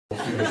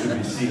it should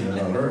be seen and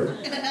not heard.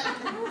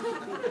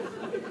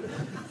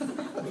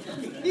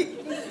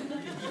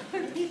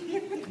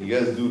 You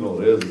guys do know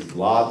there's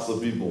lots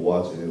of people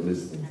watching and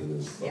listening to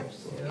this stuff,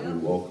 so we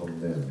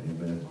welcome them.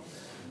 Amen.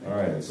 All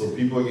right, so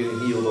people are getting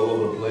healed all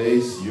over the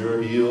place.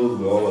 You're healed.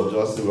 We're all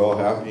adjusted. We're all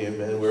happy.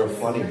 Amen. We're a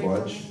funny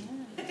bunch.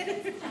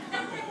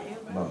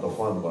 Not the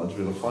fun bunch.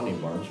 We're the funny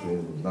bunch.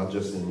 We're not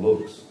just in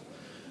looks.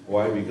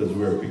 Why? Because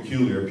we're a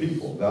peculiar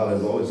people. God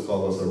has always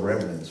called us the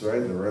remnants, right?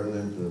 The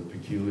remnant, the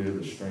peculiar,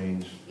 the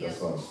strange.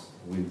 That's us.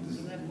 We're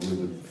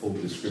the full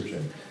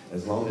description.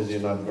 As long as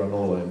you're not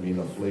granola and being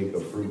a flake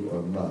of fruit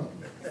or nut,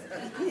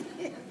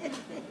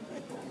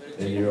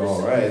 then you're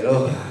all right.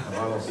 Oh, I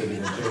don't say they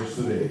can change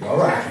today. All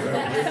right.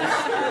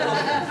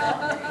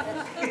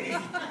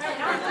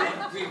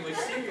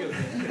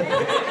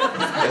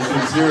 That's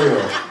with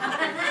cereal.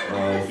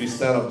 If you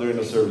stand up during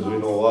the service, we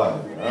know why.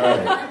 All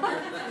right.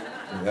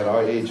 At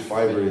our age,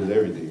 fiber is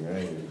everything,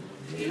 right?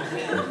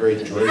 A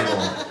great drain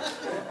on.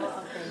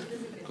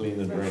 Clean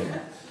the drain.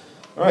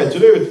 All right,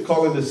 today we're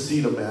calling this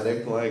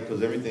Seed-a-Matic, like,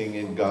 because everything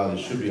in God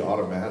should be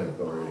automatic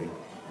already.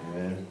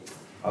 Amen.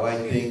 I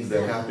like things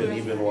that happen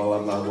even while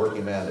I'm not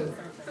working at it.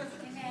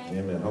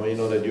 Amen. How many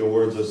know that your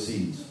words are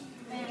seeds?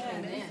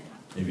 Amen.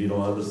 If you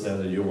don't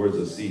understand that your words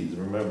are seeds,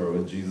 remember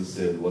what Jesus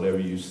said, whatever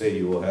you say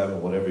you will have,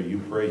 and whatever you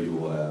pray you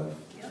will have.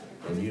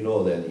 And you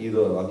know that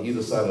on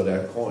either side of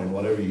that coin,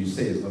 whatever you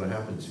say is going to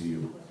happen to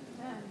you.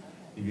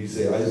 If you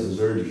say, eyes are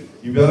dirty,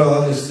 you better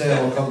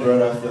understand what comes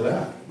right after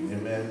that.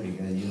 Amen.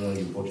 And you know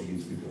you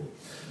Portuguese people.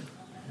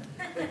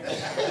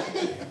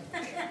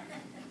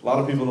 A lot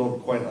of people don't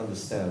quite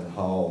understand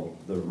how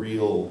the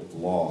real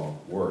law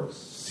works.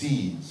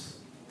 Seeds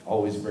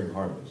always bring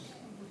harvest,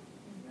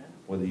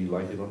 whether you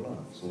like it or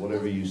not. So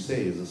whatever you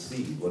say is a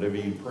seed. Whatever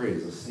you pray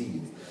is a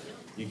seed.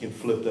 You can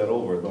flip that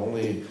over. The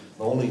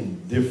only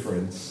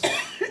difference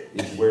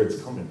is where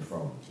it's coming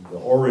from. The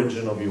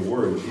origin of your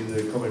words,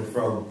 either coming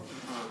from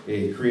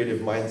a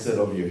creative mindset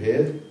of your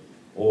head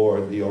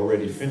or the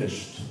already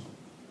finished,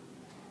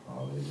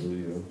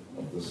 hallelujah,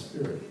 of the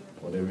Spirit.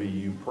 Whatever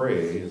you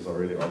pray is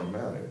already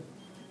automatic.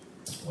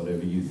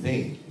 Whatever you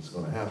think is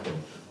going to happen.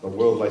 The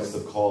world likes to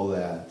call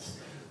that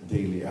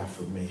daily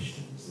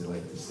affirmations. They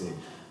like to say,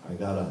 I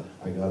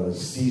gotta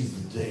seize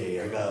the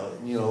day. I got,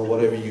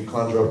 whatever you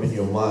conjure up in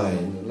your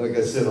mind. Like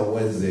I said on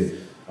Wednesday,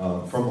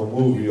 from a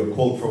movie, a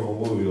quote from a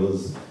movie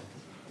was,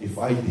 if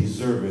I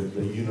deserve it,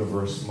 the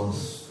universe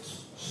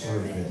must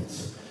serve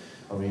it.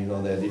 I mean,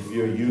 that if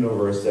your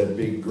universe, that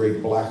big,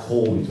 great black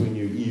hole between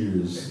your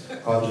ears,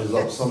 conjures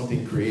up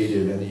something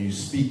creative and you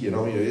speak it,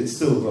 it's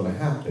still going to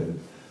happen.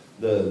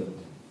 The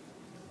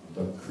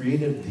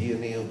creative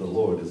DNA of the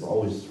Lord is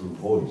always through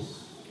voice.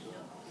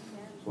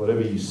 So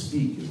whatever you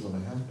speak is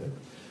going to happen.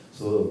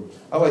 So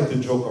I like to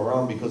joke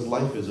around because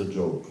life is a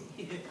joke.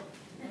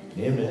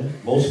 Amen.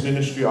 Most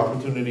ministry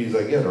opportunities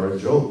I get are a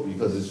joke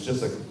because it's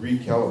just a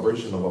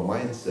recalibration of a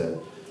mindset.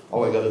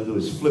 All I got to do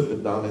is flip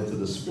it down into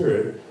the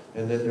Spirit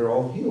and then they're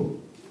all healed.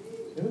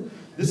 Yeah?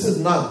 This is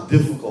not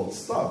difficult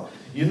stuff.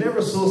 You're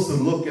never supposed to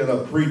look at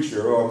a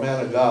preacher or a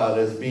man of God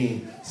as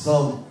being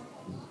some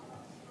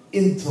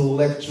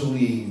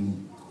intellectually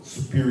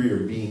superior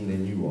being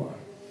than you are.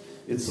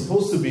 It's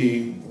supposed to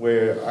be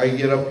where I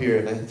get up here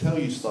and I tell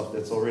you stuff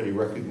that's already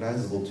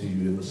recognizable to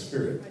you in the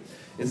Spirit.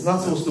 It's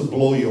not supposed to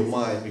blow your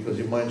mind because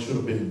your mind should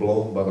have been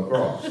blown by the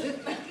cross.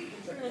 Amen.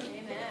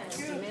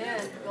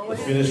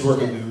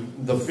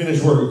 The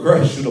finished work of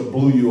Christ should have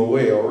blew you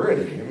away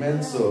already.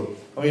 Amen. So,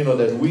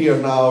 that we are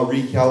now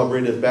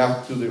recalibrated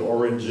back to the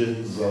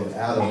origins of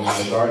Adam in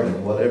the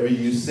garden. Whatever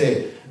you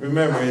say.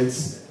 Remember,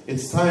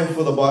 it's time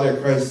for the body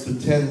of Christ to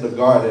tend the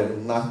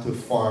garden, not to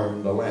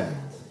farm the land.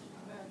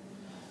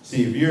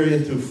 See, if you're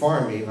into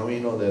farming,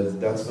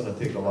 that's going to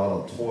take a lot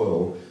of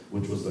toil,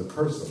 which was the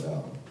curse of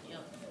Adam.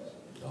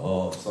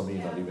 Oh, some of you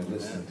not even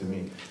listening to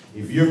me.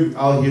 If you're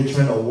out here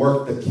trying to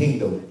work the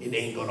kingdom, it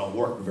ain't going to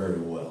work very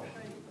well.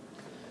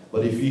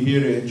 But if you're here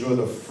to enjoy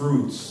the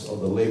fruits of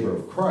the labor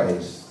of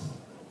Christ,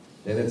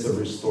 then it's a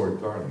restored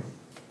garden.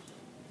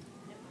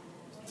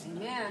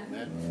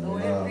 Amen.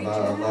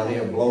 I'm not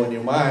here blowing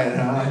your mind,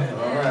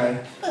 huh? All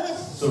right.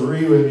 So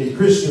read with me.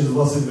 Christians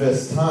must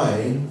invest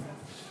time.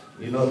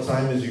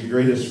 Time is your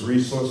greatest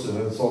resource, and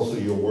it's also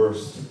your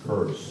worst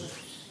curse.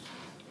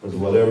 Because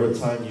whatever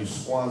time you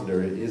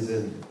squander, it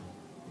isn't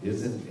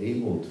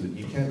able to.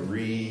 You can't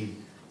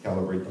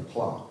recalibrate the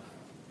clock.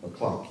 The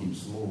clock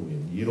keeps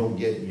moving. You don't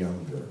get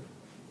younger.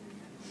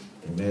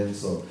 Amen.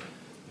 So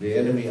the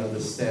enemy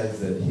understands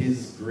that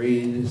his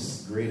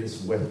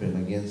greatest weapon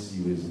against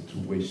you is to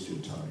waste your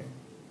time.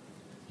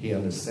 He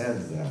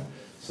understands that.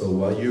 So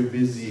while you're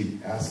busy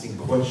asking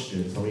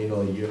questions,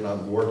 you're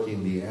not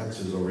working the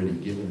answers already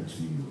given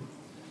to you.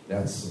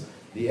 That's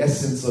the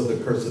essence of the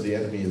curse of the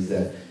enemy, is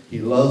that he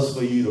loves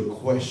for you to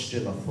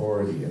question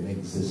authority and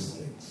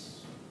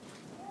existence.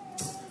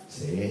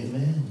 Say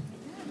amen.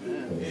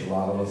 There's a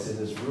lot of us in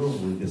this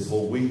room. This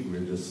whole week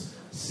we're just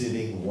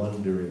sitting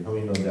wondering. How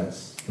many know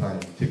that's time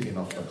ticking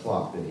off the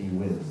clock that he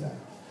wins at?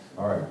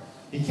 All right.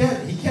 He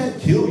can't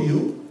kill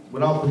you.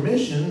 without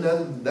permission,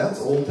 that's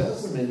Old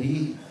Testament.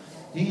 He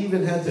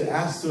even had to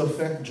ask to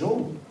affect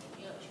Job.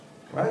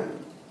 Right?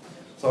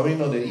 So we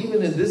know that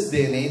even in this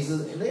day and age,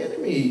 the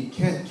enemy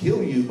can't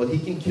kill you, but he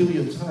can kill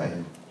your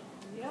time.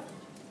 Yep.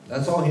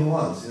 That's all he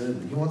wants.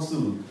 He wants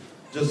to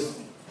just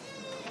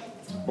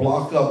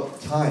block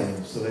up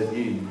time so that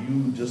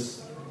you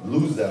just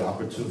lose that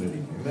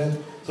opportunity.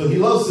 Amen? So he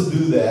loves to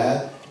do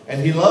that.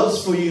 And he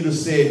loves for you to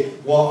say,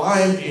 well,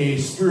 I'm a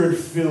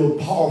spirit-filled,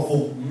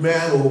 powerful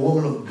man or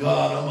woman of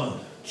God. I'm a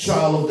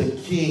child of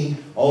the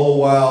King, all the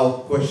while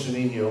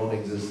questioning your own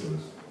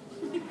existence.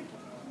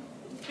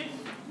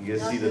 You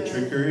guys see the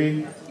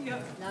trickery?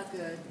 Yep. Not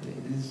good.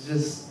 It's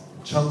just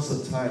chunks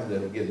of time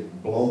that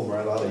get blown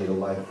right out of your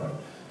lifetime.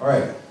 All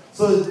right.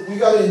 So we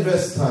got to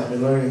invest time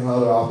in learning how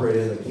to operate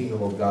in the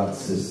kingdom of God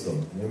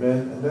system.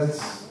 Amen? And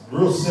that's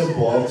real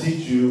simple. I'll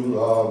teach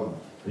you.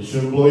 It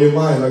shouldn't blow your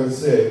mind, like I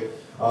say.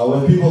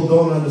 When people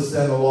don't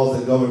understand the laws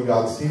that govern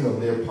God's kingdom,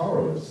 they're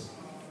powerless.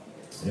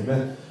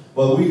 Amen?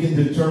 But we can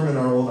determine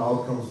our own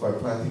outcomes by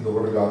planting the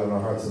Word of God in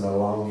our hearts and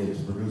allowing it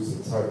to produce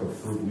the type of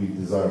fruit we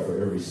desire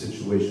for every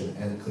situation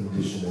and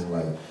condition in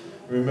life.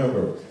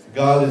 Remember,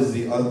 God is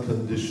the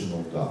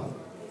unconditional God.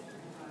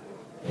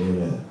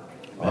 Amen.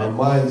 Our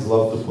minds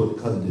love to put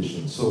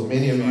conditions. So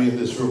many of you in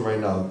this room right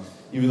now,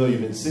 even though you've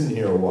been sitting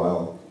here a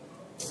while,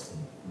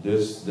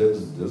 there's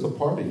a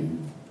part of you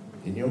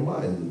in your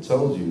mind that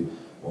tells you,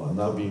 well, I'm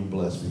not being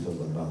blessed because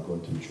I'm not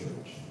going to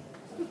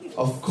church.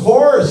 Of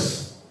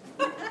course!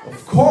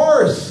 Of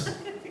course!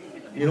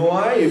 You know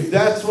why? If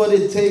that's what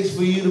it takes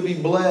for you to be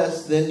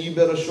blessed, then you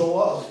better show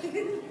up.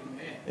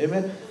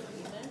 Amen?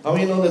 How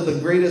many know that the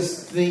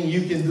greatest thing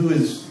you can do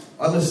is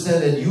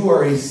understand that you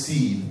are a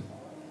seed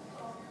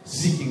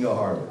seeking a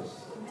harvest?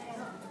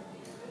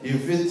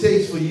 If it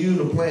takes for you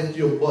to plant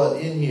your butt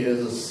in here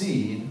as a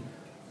seed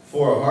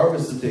for a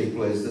harvest to take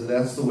place, then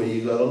that's the way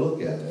you got to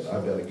look at it. I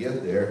better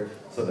get there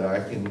so that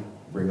I can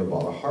bring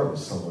about a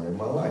harvest somewhere in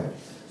my life.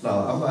 Now,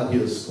 I'm not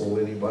here to scold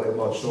anybody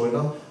about showing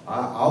up.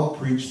 I'll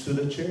preach to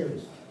the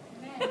chairs.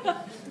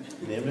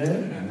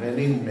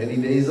 Amen. Many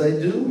days I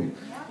do.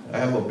 I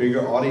have a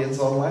bigger audience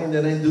online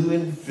than I do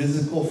in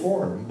physical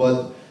form.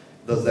 But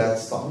does that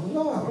stop?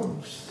 No, I don't.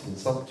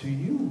 It's up to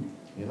you.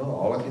 You know,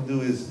 all I can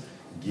do is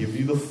give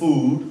you the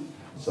food.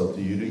 It's up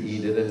to you to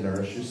eat it and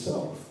nourish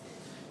yourself.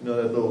 You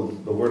know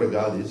that the Word of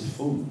God is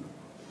food.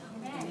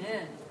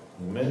 Amen.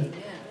 Amen.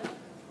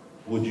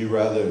 Would you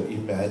rather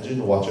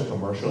watch a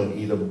commercial and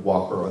eat a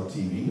Whopper on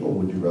TV, or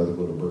would you rather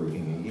go to Burger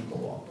King and eat the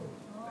Whopper?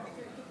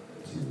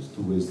 See, there's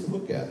two ways to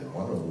look at it.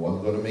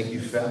 One's going to make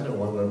you fat and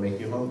one's going to make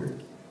you hungry.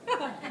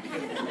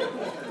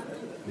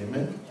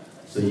 Amen?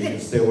 So you can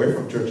stay away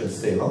from church and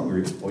stay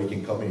hungry, or you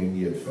can come in and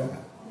get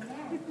fat.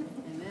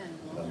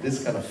 Now,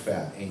 this kind of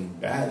fat ain't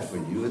bad for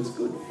you. It's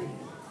good for you.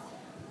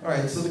 All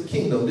right, so the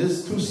kingdom,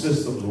 there's two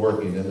systems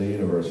working in the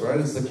universe, right?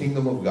 It's the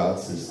kingdom of God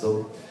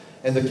system.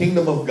 And the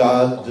kingdom of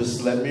God,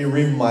 just let me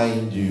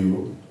remind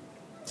you,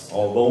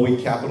 although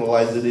we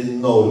capitalize it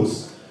in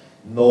notes,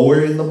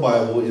 nowhere in the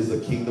Bible is the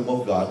kingdom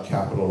of God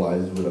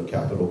capitalized with a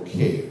capital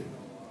K.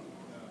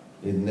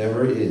 It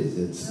never is.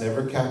 It's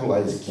never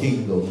capitalized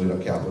kingdom with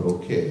a capital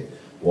K.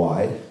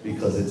 Why?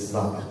 Because it's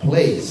not a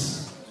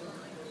place.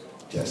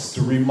 Just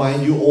to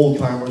remind you old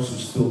timers who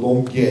still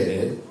don't get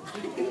it,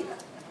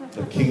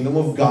 the kingdom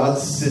of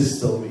God's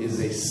system is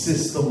a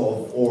system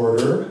of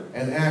order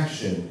and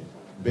action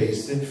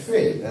based in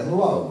faith and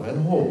love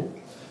and hope.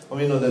 I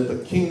mean, you know that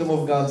the kingdom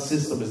of God's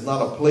system is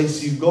not a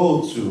place you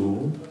go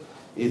to,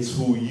 it's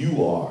who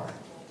you are.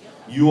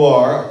 You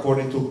are,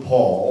 according to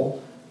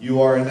Paul, you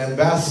are an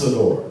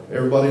ambassador.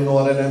 Everybody know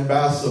what an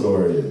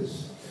ambassador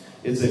is.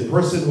 It's a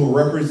person who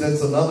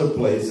represents another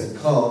place and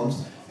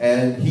comes,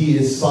 and he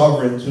is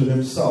sovereign to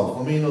himself.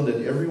 I mean, you know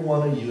that every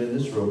one of you in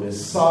this room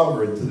is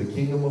sovereign to the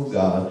kingdom of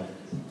God.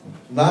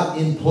 Not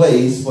in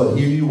place, but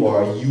here you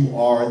are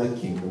the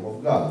kingdom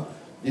of God.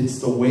 It's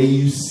the way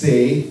you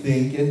say,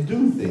 think, and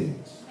do things.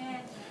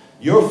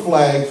 Your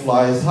flag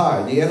flies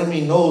high. The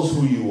enemy knows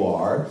who you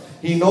are.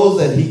 He knows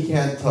that he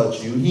can't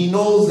touch you. He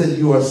knows that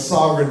you are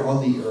sovereign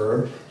on the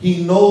earth.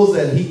 He knows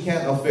that he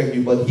can't affect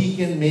you, but he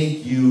can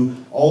make you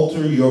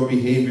alter your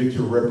behavior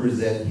to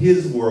represent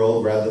his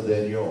world rather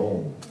than your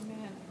own.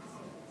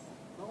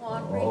 Go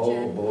on, preach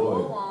it. Boy.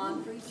 Go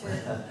on, preach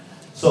it.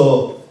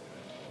 So,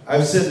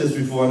 I've said this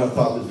before and I've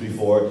taught this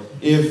before.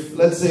 If,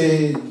 let's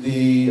say,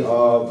 the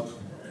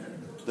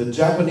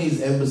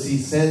Japanese embassy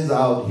sends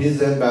out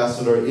his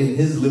ambassador in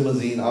his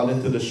limousine out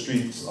into the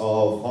streets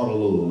of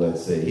Honolulu,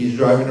 let's say. He's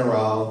driving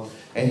around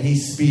and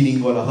he's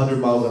speeding going 100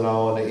 miles an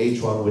hour on the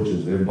H1, which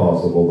is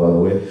impossible, by the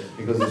way,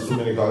 because there's too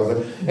many cars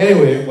there.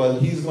 Anyway, but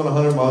he's going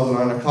 100 miles an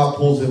hour and a cop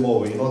pulls him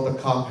over. You know what the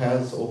cop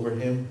has over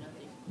him?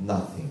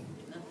 Nothing.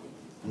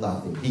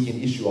 Nothing. He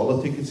can issue all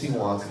the tickets he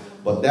wants,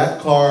 but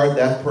that car,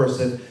 that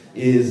person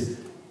is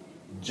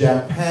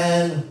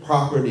Japan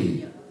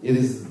property. It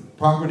is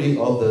property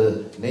of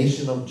the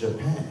nation of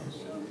Japan.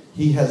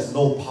 He has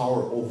no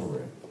power over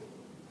it.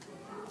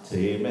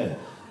 Say amen.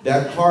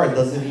 That car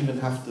doesn't even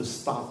have to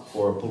stop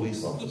for a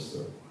police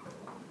officer.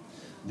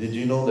 Did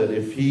you know that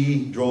if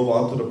he drove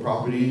onto the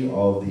property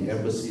of the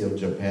embassy of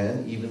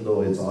Japan, even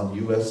though it's on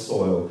U.S.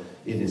 soil,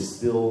 it is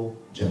still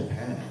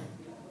Japan?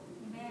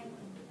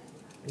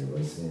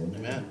 Everybody say amen?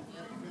 Amen.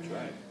 That's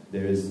right.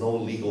 There is no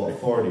legal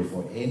authority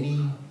for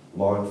any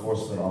law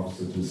enforcement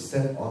officer to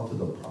step onto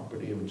the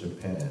property of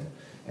Japan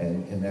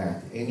and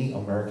enact any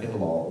American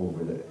law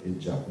over a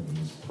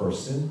Japanese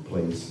person,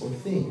 place, or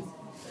thing.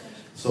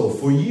 So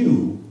for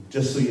you,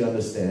 just so you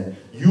understand,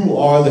 you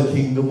are the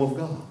kingdom of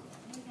God.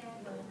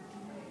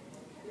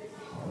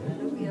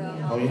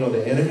 How you know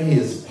the enemy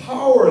is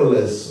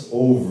powerless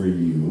over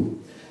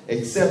you,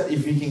 except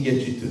if he can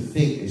get you to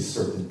think a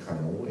certain kind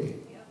of way.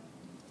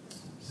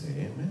 Say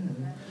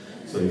amen.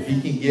 So if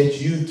he can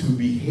get you to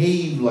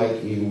behave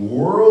like a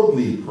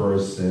worldly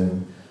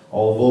person,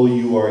 although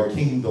you are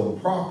kingdom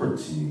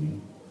property,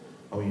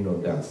 you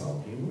know that's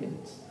how he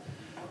wins.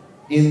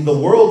 In the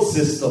world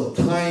system,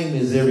 time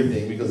is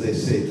everything because they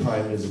say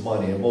time is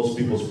money, and most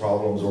people's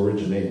problems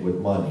originate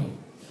with money.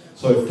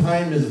 So if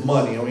time is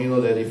money, you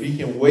know that if he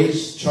can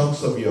waste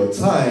chunks of your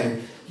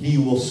time, he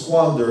will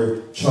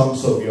squander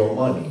chunks of your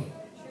money.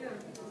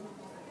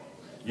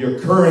 Your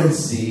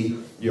currency,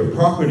 your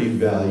property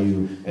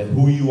value, and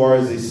who you are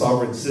as a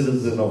sovereign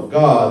citizen of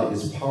God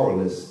is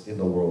powerless in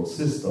the world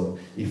system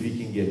if he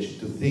can get you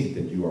to think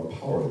that you are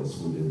powerless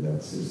within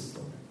that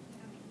system.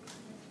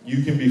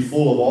 You can be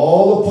full of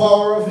all the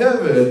power of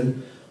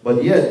heaven,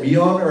 but yet be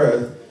on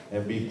earth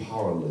and be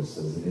powerless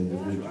as an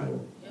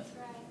individual.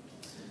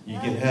 You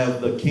can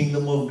have the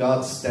kingdom of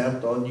God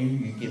stamped on you.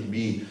 You can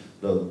be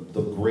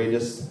the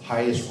greatest,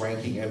 highest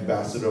ranking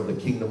ambassador of the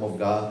kingdom of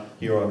God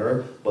here on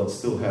earth, but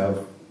still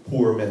have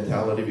poor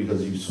mentality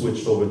because you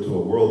switched over to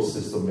a world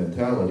system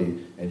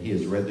mentality and he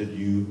has rendered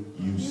you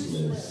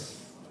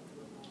useless.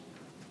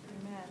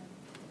 Amen.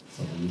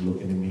 Some of you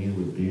looking at me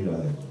with big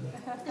eyes.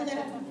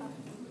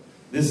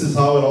 This is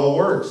how it all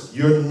works.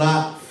 You're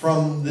not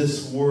from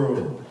this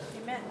world.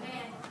 Amen.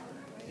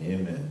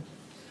 Amen.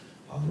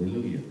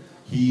 Hallelujah.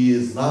 He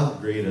is not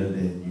greater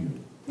than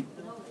you.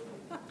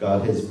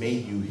 God has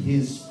made you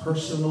his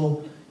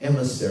personal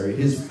emissary,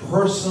 his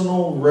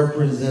personal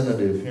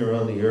representative here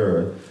on the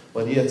earth.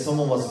 But yet some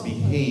of us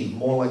behave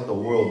more like the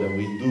world than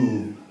we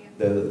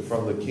do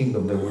from the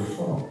kingdom that we're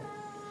from.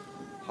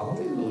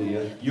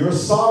 Hallelujah. You're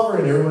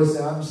sovereign. Everyone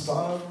say, I'm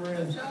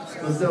sovereign.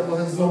 The devil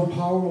has no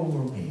power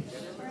over me.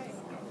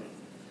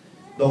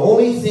 The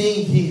only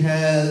thing he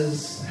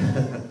has,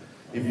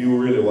 if you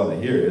really want to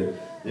hear it,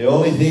 the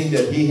only thing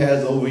that he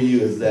has over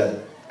you is that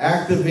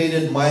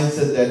activated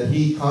mindset that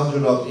he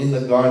conjured up in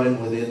the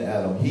garden within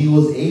Adam. He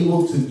was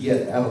able to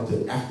get Adam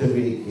to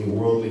activate a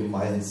worldly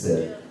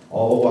mindset,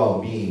 all the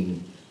while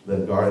being the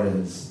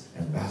garden's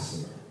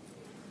ambassador.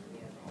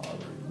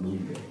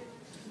 Hallelujah.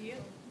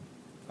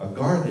 A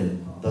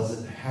garden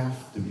doesn't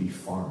have to be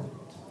farmed.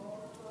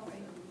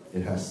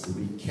 It has to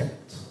be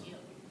kept.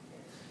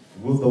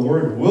 With the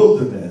word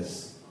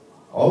wilderness,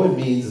 all it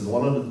means is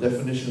one of the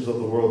definitions of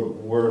the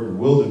word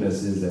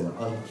wilderness is an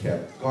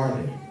unkept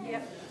garden.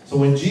 Yep. So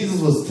when Jesus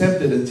was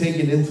tempted and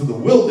taken into the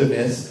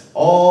wilderness,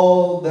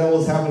 all that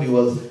was happening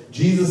was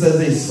Jesus as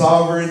a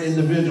sovereign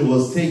individual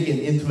was taken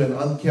into an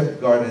unkept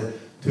garden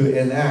to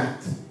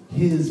enact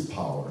his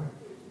power.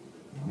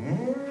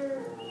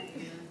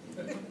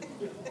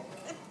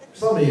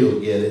 Some of you will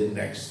get it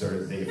next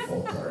Thursday,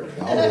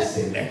 4:30. I always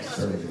say next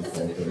Thursday,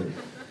 4:30.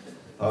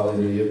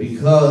 Hallelujah.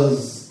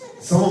 Because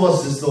some of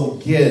us just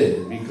don't get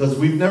it. Because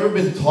we've never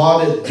been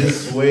taught it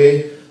this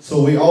way.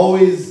 So we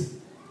always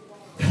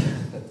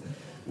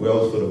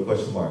put a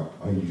question mark.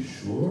 Are you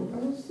sure,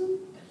 Pastor?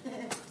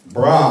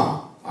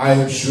 Brah,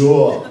 I'm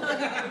sure.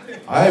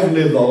 I've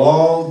lived a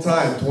long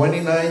time,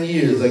 29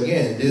 years.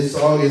 Again, this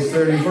August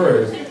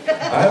 31st.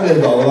 I've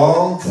lived a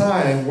long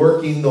time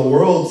working the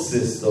world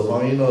system.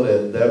 You know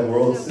that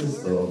world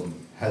system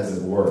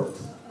hasn't worked.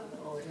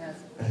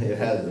 It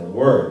hasn't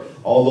worked.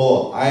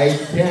 Although I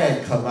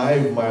can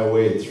connive my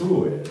way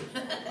through it.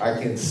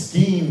 I can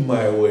scheme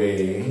my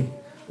way,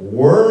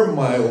 worm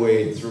my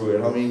way through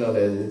it. You know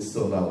that it's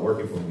still not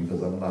working for me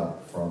because I'm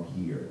not from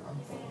here. I'm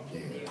from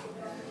there.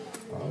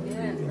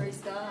 Yeah, praise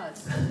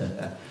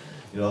God.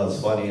 You know,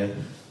 it's funny.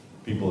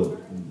 People,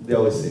 they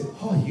always say,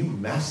 oh, you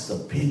master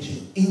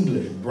pidgin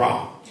English,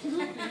 bro.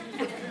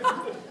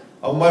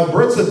 On my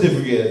birth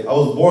certificate, I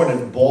was born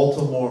in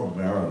Baltimore,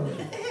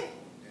 Maryland.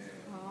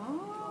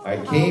 I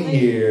came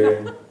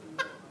here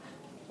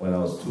when I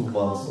was 2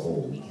 months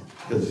old.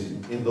 Because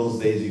in those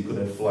days, you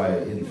couldn't fly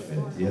an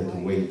infant. You had to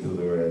wait till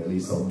they were at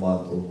least a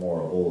month or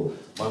more old.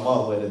 My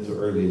mom went into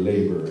early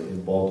labor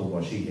in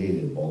Baltimore. She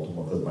hated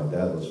Baltimore because my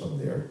dad was from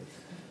there.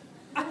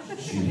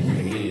 She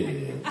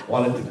hated it.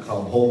 Wanted to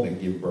come home and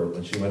give birth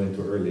when she went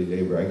into early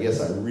labor. I guess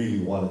I really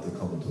wanted to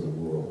come into the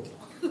world.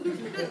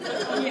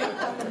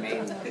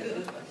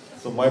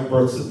 So my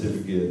birth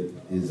certificate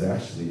is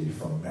actually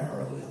from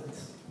Maryland.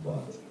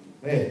 But,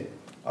 hey,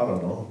 I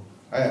don't know.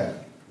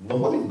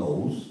 Nobody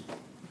knows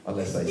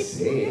unless I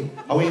say.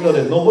 You know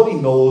that nobody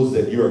knows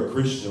that you're a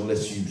Christian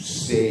unless you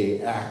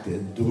say, act,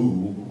 and do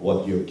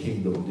what your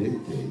kingdom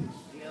dictates.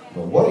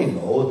 Nobody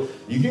knows.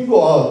 You can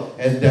go out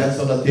and dance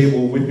on the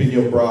table whipping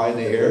your bra in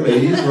the air,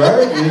 ladies,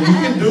 right? You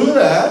can do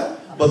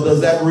that. But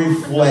does that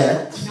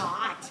reflect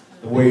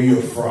where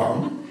you're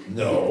from?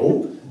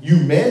 No. You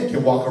men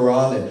can walk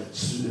around and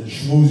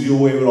schmooze you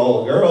away with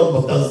all the girls,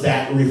 but does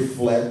that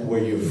reflect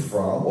where you're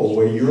from or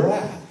where you're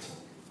at?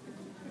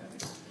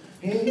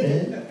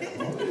 Amen.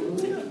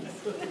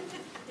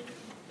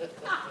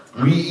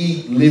 We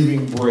eat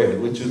living bread,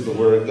 which is the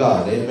word of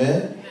God.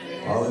 Amen.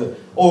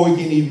 Or we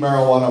can eat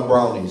marijuana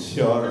brownies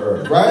here on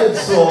earth, right?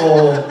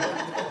 So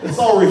it's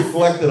all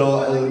reflective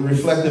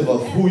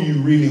of who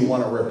you really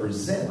want to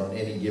represent on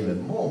any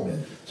given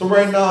moment. So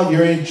right now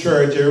you're in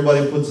church,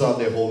 everybody puts on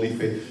their holy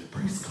face.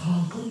 Praise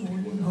God, good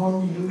morning, how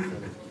are you?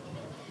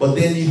 But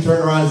then you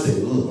turn around and say,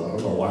 I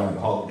don't know why I'm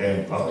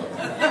honking.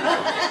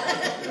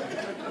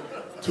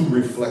 Two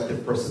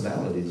reflective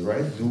personalities,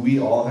 right? Do we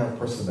all have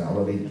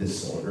personality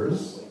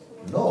disorders?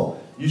 No.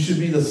 You should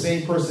be the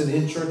same person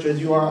in church as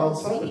you are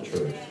outside of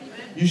church.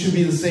 You should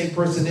be the same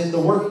person in the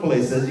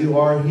workplace as you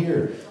are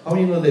here. How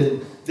many know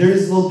that there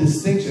is no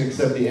distinction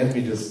except the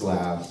enemy just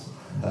laughs?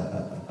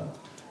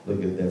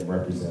 Look at them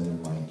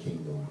representing my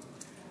kingdom.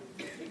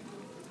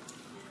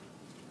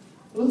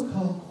 Look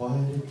how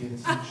quiet it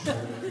gets in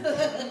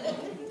church.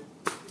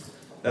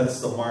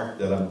 That's the mark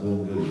that I'm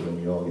doing good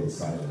when you all get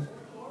silent.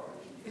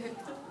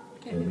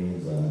 It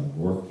means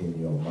work in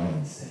your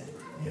mindset.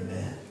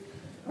 Amen.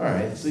 All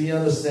right, so you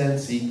understand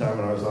seed time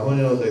and harvest. How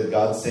many know that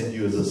God sent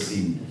you as a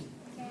seed?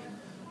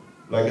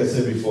 Like I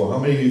said before, how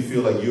many of you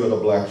feel like you are the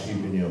black sheep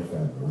in your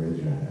family? Raise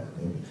your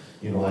hand.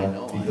 You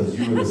know, because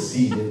you were the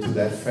seed into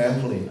that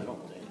family.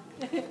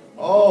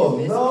 Oh,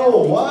 no,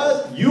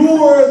 what? You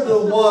were the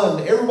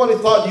one. Everybody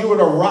thought you were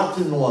the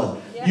rotten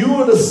one. You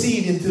were the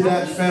seed into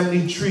that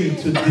family tree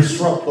to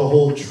disrupt the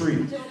whole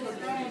tree.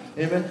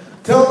 Amen.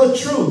 Tell the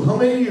truth. How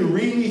many of you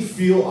really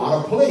feel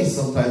out of place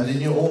sometimes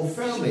in your own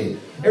family?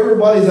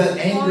 Everybody's an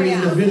angry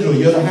individual.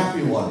 You're the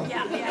happy one.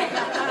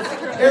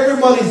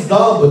 Everybody's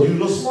dumb, but you're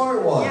the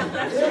smart one.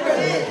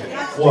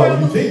 Well,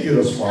 you think you're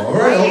the smart one,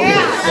 right? Okay,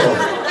 so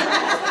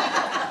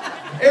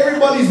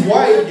everybody's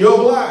white, you're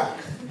black.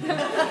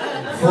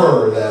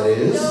 Fur, that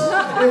is.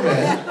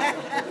 Amen.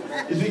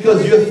 It's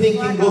because your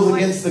thinking goes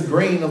against the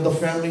grain of the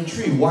family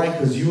tree. Why?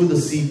 Because you were the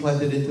seed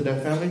planted into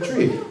that family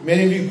tree.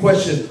 Many of you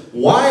question,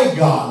 why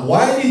God?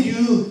 Why did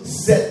you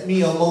set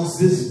me amongst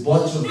this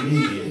bunch of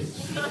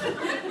idiots?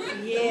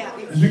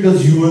 It's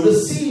because you were the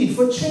seed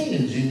for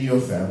change in your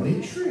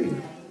family tree.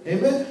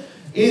 Amen?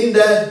 In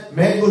that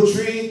mango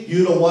tree,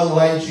 you're the one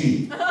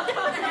lychee.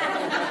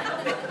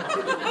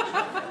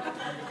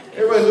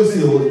 Everybody looks at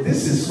you, well,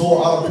 this is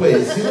so out of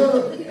place. You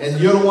know? And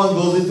you're the one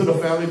goes into the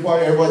family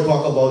party, everybody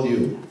talk about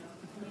you.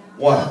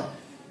 Why?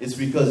 It's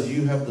because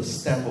you have the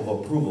stamp of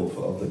approval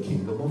of the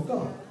kingdom of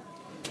God.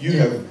 You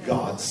have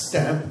God's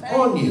stamp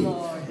on you.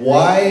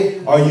 Why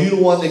are you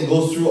the one that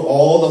goes through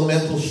all the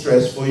mental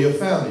stress for your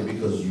family?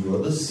 Because you are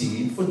the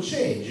seed for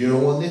change. You're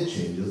the one that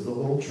changes the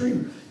whole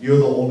tree. You're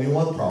the only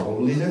one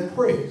probably that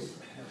prays.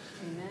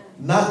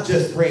 Not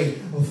just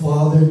praying, oh,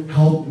 Father,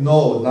 help.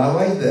 No, not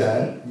like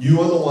that. You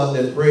are the one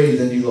that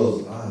prays and he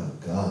goes,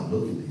 God,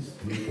 look at these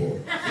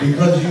people.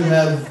 Because you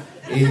have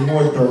a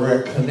more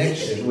direct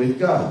connection with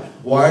God.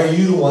 Why are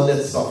you the one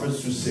that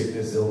suffers through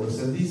sickness, illness,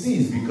 and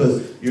disease?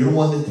 Because you're the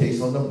one that takes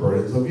on the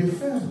burdens of your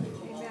family.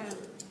 Amen.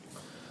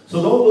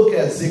 So don't look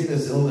at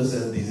sickness, illness,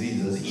 and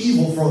disease as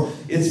evil.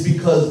 It's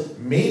because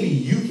maybe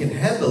you can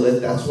handle it.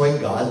 That's why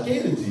God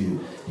gave it to you.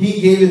 He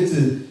gave it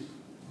to...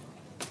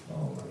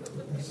 Oh my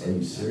goodness. Are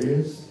you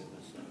serious?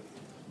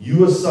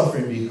 You are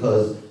suffering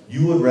because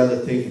you would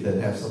rather take it than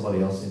have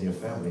somebody else in your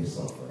family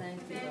suffer.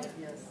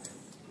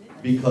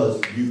 Because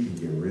you can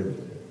get rid of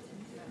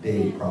it.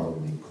 They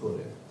probably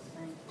couldn't.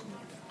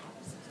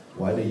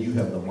 Why do you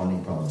have the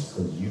money problems?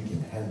 Because you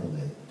can handle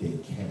it. They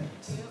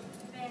can't.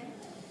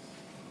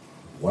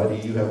 Why do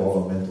you have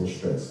all the mental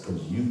stress?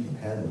 Because you can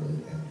handle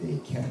it and they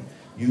can't.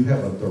 You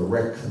have a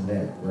direct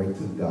connect right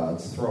to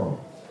God's throne.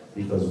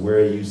 Because where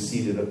are you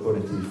seated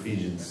according to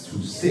Ephesians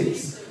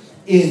 2:6?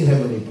 In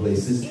heavenly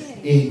places,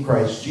 in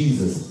Christ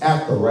Jesus,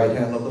 at the right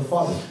hand of the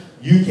Father.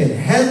 You can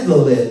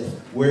handle it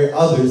where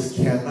others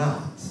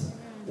cannot.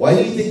 Why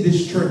do you think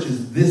this church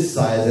is this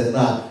size and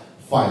not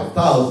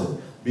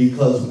 5,000?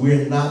 Because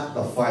we're not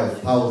the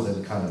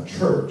 5,000 kind of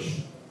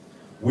church.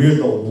 We're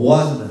the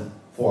one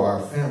for our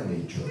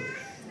family church.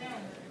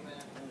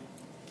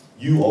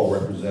 You all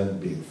represent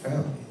big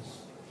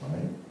families,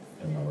 right?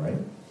 Am I right?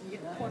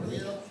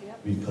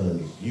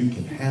 Because you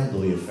can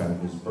handle your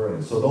family's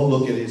burden. So don't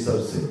look at yourself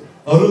and say,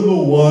 I don't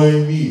know why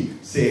me.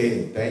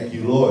 Say, thank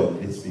you,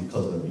 Lord. It's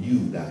because of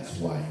you. That's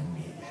why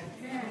me.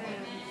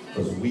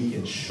 Because we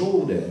can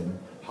show them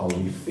how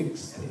we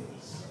fix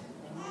things.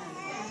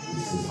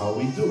 This is how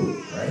we do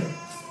it, right?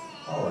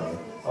 All right.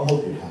 I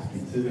hope you're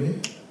happy today.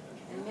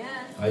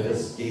 I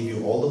just gave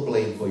you all the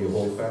blame for your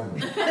whole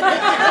family.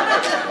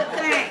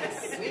 Thanks.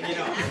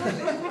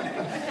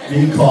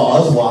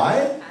 Because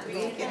why?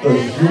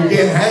 Because you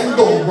can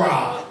handle,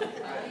 brah.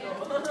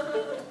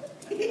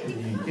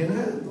 You can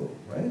handle,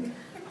 right?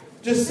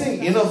 Just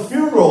think, in a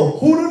funeral,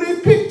 who do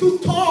they pick to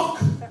talk?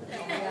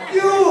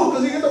 You,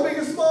 because you get the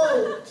biggest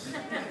mouth.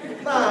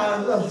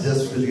 Nah, not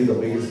just because you get the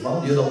biggest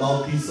mouth. You're the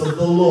mouthpiece of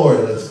the Lord.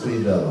 Let's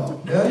clean that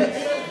up.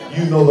 Yeah?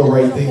 You know the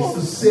right things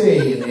to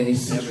say in any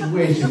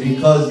situation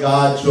because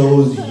God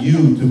chose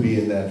you to be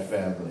in that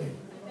family.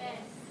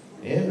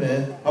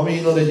 Amen. How many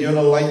of you know that you're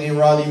the lightning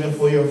rod even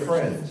for your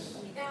friends?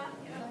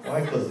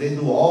 Why? Because they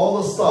do all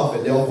the stuff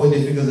and they'll point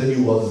their fingers at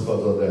you. What's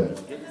because of them?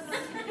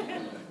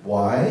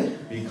 Why?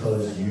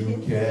 Because you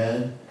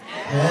can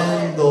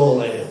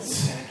handle it.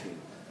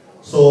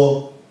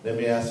 So, let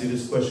me ask you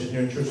this question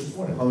here in church this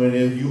morning. How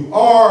many of you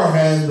are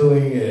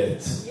handling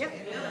it? Yep.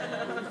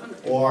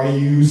 Or are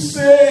you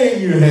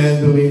saying you're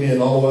handling it?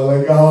 Oh,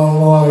 like,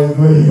 oh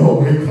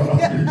my God.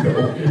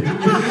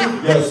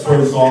 Yes,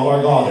 praise God,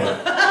 I got it.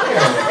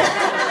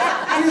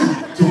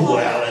 Yeah.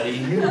 Duality,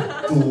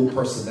 dual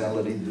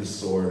personality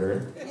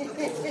disorder.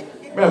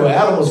 Remember,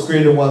 Adam was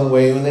created one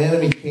way. When the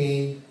enemy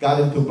came, got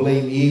him to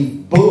blame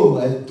Eve, boom,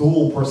 a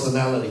dual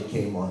personality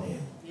came on him.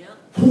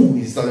 Boom,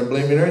 he started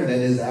blaming her, and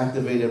then his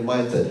activated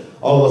mindset.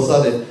 All of a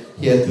sudden,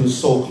 he had to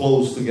sew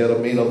clothes together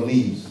made of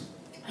leaves.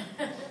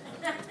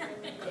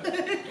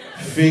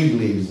 Fig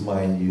leaves,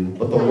 mind you.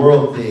 But the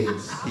world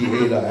thinks he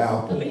ate an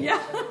apple. Yeah.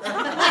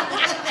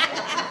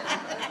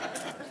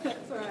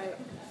 That's right.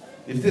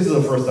 If this is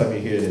the first time you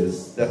hear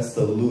this, that's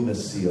the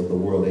lunacy of the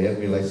world. The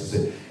enemy likes to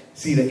say,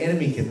 see, the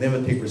enemy can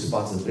never take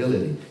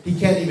responsibility. He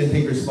can't even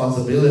take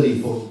responsibility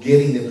for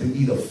getting them to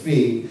eat a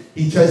fig.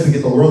 He tries to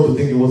get the world to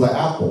think it was an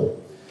apple.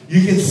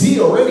 You can see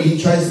already he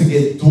tries to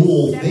get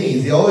dual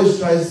things. He always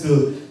tries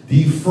to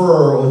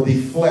defer or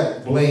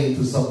deflect blame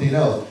to something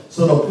else.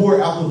 So the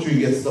poor apple tree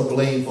gets the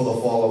blame for the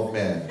fall of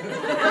man.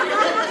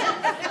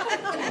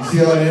 You see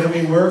how the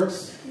enemy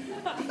works?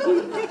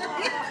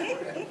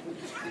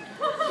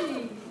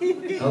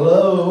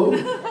 Hello?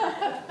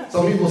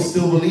 Some people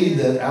still believe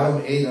that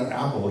Adam ate an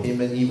apple.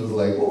 Him and Eve was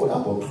like, whoa,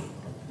 apple.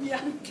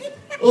 Yeah.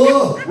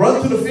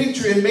 Run to the fig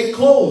tree and make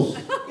clothes.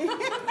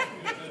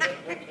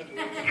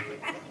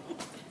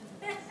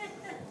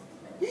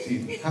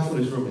 See, half of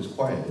this room is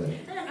quiet then.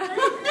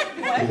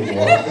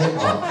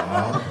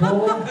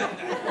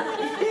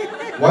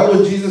 Why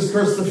would Jesus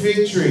curse the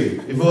fig tree?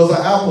 If it was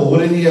an apple,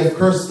 wouldn't he have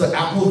cursed the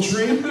apple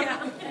tree?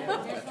 Yeah.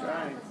 That's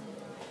right.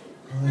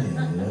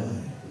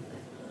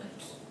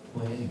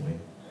 Well, anyway.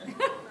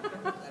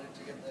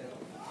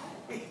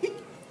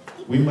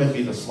 We might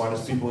be the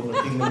smartest people in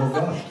the kingdom of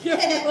God.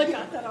 Yeah, look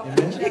at that.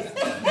 Amen?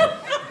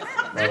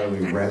 Now that we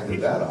ranted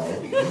that out.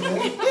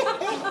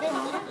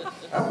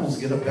 Apples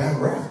get a bad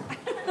rap.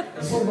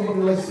 That's why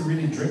nobody likes to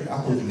really drink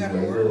apple juice. Like,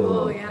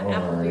 Oh, yeah,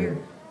 apple beer.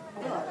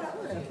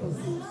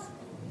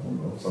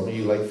 Some of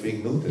you like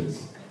fig Newtons.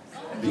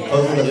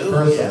 Because of the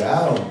curse of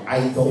Adam,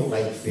 I don't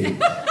like fig.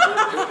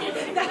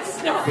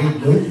 That's not Fig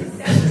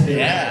Newtons.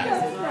 Yeah.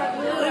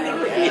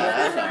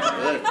 That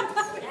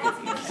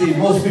sounds good. See,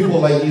 most people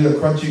like either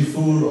crunchy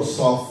food or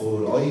soft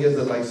food. All you guys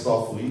that like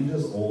soft food, you're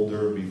just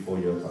older before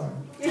your time.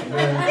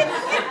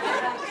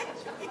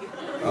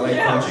 I like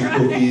crunchy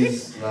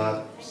cookies,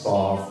 not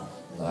soft,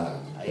 not.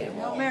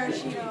 no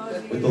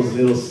maraschino. With those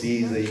little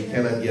seeds that you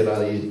cannot get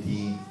out of your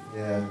teeth.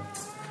 Yeah.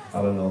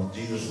 I don't know.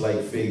 Jesus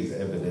liked figs,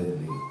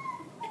 evidently.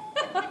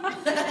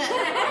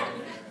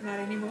 Not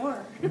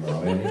anymore.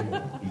 Not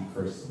anymore. He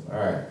cursed them.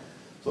 Alright.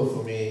 So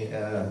for me,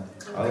 I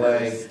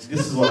like,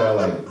 this is what I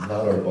like,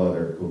 nut or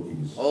butter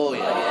cookies. Oh,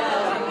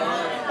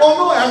 yeah. Oh,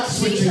 no, I'm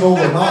switching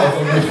over now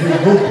from the few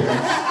cookies.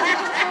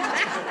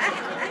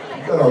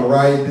 You gotta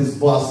ride this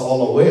bus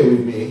all the way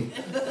with me.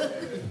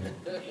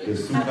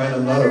 There's two kind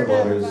of nutter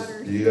butters.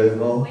 Do you guys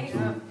know?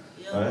 Two.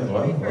 Alright,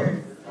 what?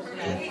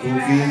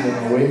 Cookies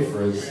and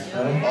wafers.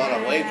 Oh, the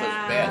wafer's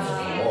best.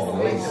 Oh,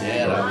 let's see.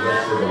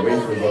 The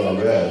wafers are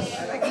the best.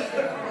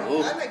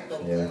 Ooh.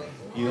 Yeah.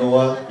 You know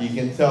what? You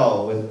can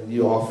tell when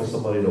you offer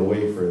somebody the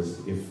wafers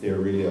if they're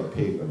really a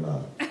pig or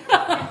not.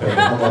 Depending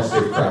on how much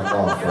they crack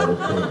off for the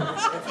pig.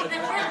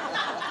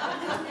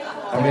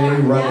 How many of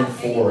you run in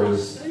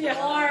fours? How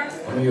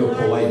many of you are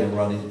polite and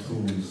run in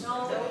twos?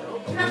 How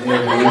many of you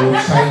are little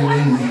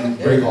Chinese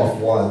you break off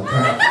one?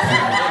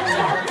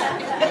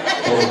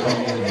 Oh, come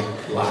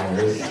in,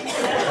 liars. A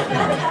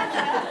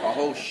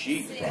whole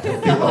sheet. Take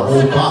the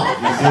whole box.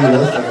 You see,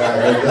 that's the guy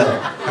right there.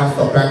 Half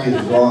the package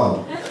is gone.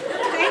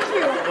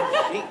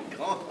 Sheet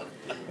gone.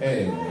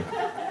 Anyway.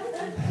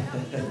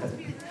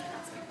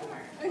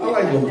 I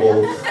like them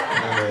both.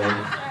 Amen.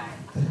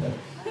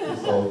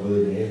 It's all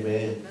good.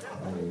 Amen.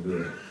 I'm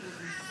good.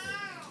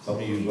 Some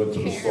of you go to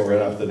the store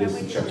right after this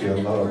to check your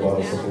another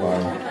bottle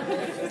supply.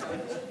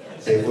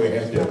 Safeway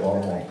empty up all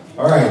more.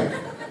 All right.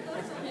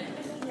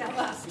 Yeah,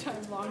 last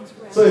time Long's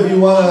ran. So if you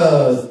want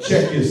to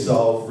check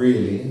yourself,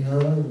 really,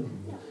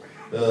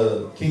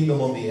 the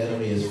kingdom of the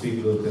enemy is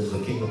fig Newtons, the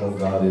kingdom of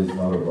God is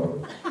not a butter.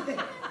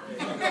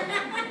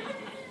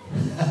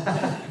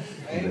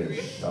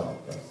 Shut up,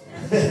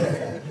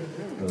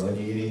 when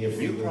you're eating your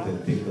fig Newton,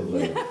 think of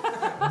like,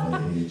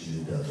 I hate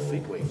you, devil.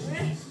 Fig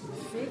wafers.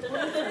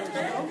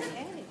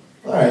 Okay.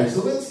 All right,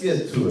 so let's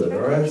get to it.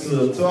 All right,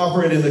 so to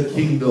operate in the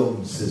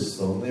kingdom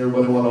system,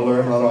 everybody want to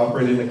learn how to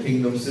operate in the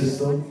kingdom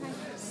system?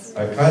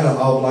 I kind of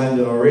outlined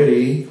it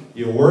already.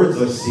 Your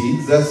words are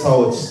seeds. That's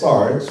how it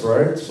starts,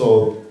 right?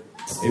 So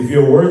if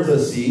your words are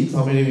seeds,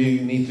 how many of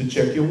you need to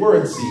check your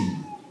word seed?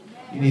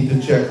 You need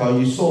to check how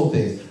you sow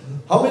things.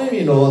 How many of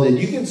you know that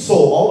you can sow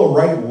all the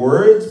right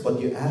words, but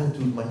your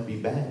attitude might be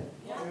bad?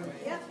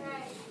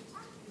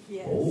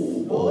 Yes.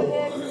 Oh, Go boy.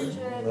 ahead,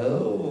 Richard.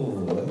 No.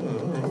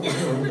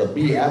 The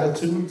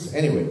Beatitudes.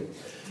 Anyway,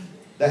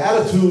 the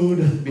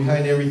attitude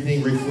behind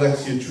everything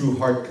reflects your true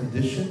heart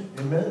condition.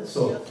 Amen?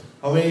 So,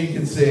 how many of you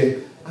can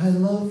say, I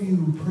love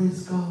you,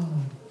 praise God?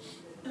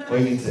 Or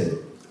you can say,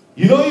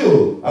 you know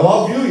you, I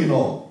love you, you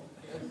know.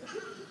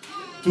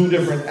 Two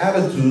different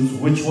attitudes,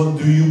 which one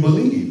do you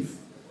believe?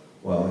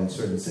 Well, in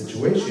certain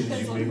situations,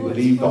 you may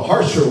believe the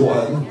harsher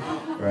one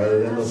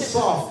rather than the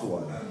soft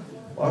one.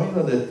 Well, you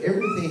know that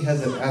everything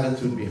has an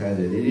attitude behind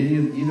it.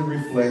 It either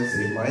reflects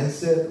a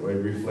mindset or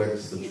it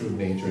reflects the true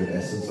nature and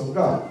essence of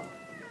God.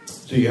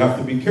 So you have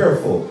to be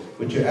careful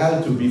with your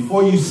attitude.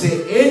 Before you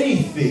say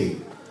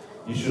anything,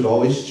 you should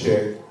always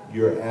check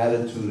your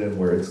attitude and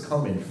where it's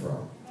coming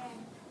from.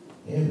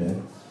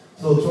 Amen.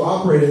 So to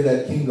operate in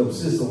that kingdom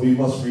system, we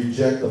must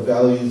reject the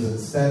values and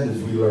standards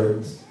we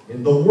learned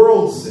in the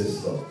world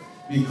system,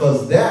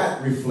 because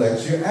that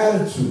reflects your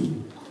attitude.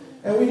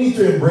 And we need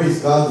to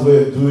embrace God's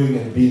way of doing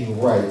and being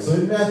right. So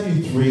in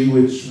Matthew 3,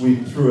 which we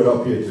threw it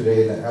up here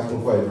today in the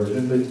Amplified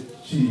Version,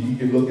 but you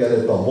can look at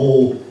it, the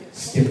whole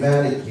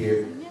schematic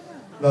here.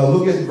 Now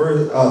look at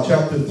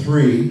chapter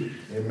 3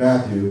 in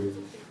Matthew.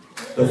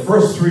 The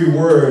first 3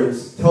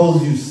 words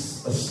tells you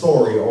a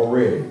story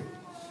already.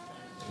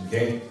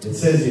 Okay? It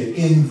says here,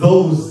 in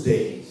those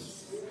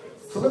days.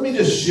 So let me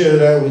just share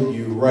that with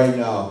you right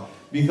now.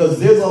 Because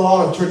there's a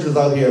lot of churches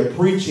out here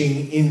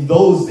preaching in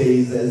those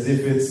days as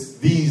if it's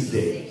these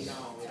days.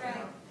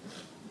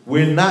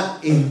 We're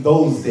not in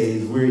those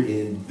days. We're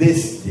in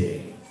this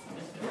day.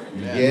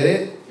 You get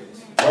it?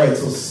 All right,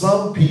 so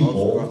some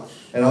people,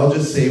 and I'll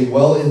just say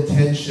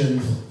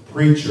well-intentioned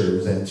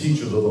preachers and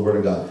teachers of the Word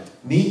of God,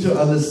 need to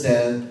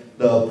understand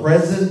the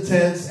present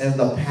tense and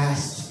the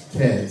past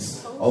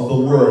tense of the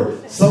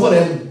Word. Some of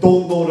them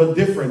don't know the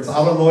difference.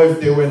 I don't know if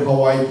they were in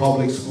Hawaii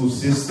public school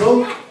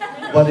system.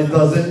 But it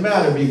doesn't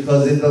matter,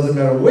 because it doesn't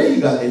matter where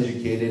you got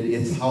educated,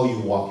 it's how you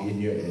walk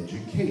in your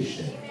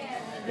education.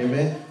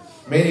 Amen.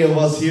 Many of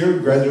us here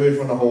graduated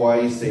from the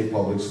Hawaii State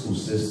Public School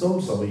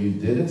System. Some of you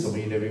didn't, some of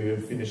you never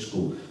even finished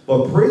school.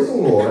 But praise the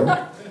Lord,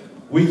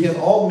 we can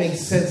all make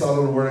sense out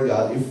of the Word of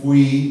God if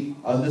we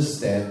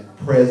understand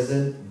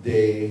present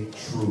day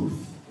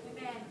truth.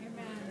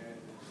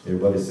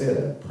 Everybody say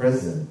that.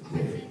 Present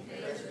day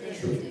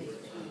truth.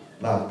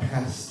 Not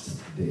past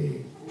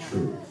day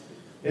truth.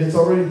 It's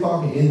already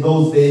talking. In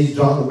those days,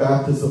 John the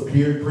Baptist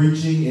appeared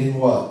preaching in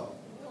what?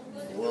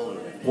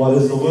 Wilderness. What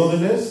is the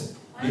wilderness?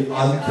 The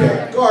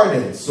unkept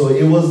garden. So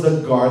it was the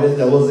garden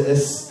that was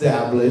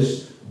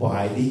established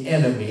by the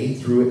enemy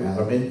through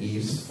Adam and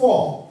Eve's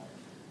fall.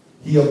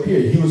 He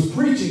appeared. He was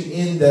preaching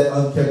in that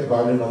unkept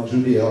garden of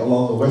Judea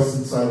along the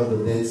western side of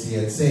the Dead Sea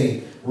and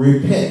saying,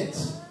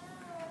 repent.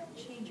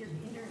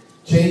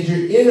 Change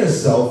your inner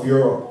self,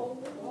 your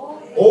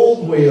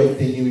old way of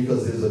thinking,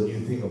 because there's a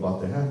new thing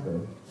about to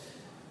happen.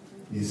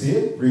 You see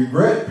it?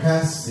 Regret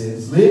past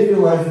sins. Live your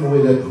life in a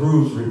way that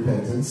proves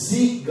repentance.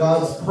 Seek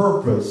God's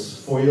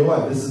purpose for your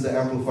life. This is the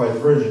Amplified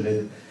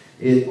Version.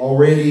 It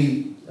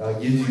already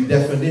gives you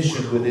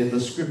definition within the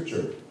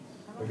scripture.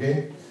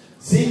 Okay?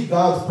 Seek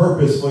God's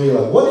purpose for your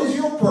life. What is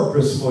your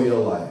purpose for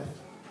your life?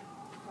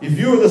 If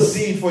you're the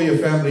seed for your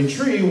family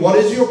tree, what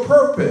is your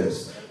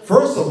purpose?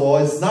 First of all,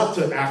 it's not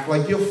to act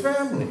like your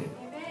family.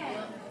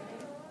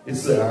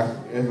 It's to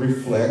act and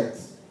reflect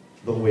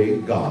the way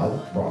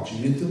God brought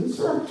you into this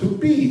earth to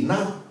be,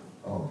 not,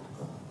 oh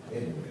God,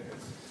 anyway.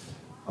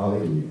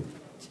 Hallelujah.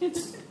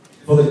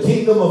 For the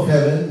kingdom of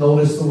heaven,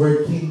 notice the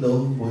word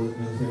kingdom, oh,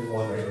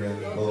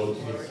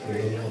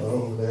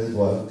 there's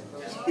one.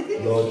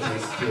 Lord,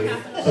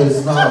 so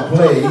it's not a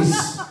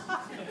place.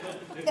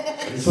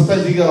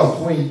 Sometimes you got to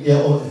point,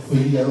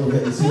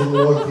 you see the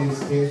Lord is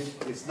king.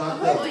 It's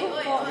not that.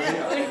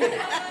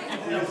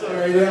 It's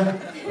right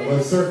there. I'm going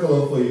to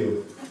circle it for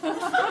you.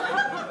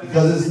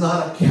 Because it's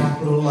not a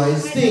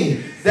capitalized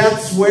thing.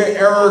 That's where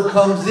error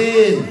comes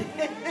in.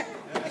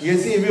 You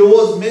see, if it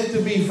was meant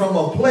to be from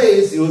a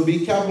place, it would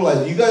be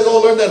capitalized. You guys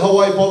all learned that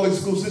Hawaii public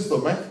school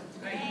system, right?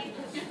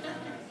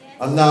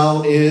 A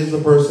noun is a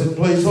person,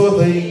 place, or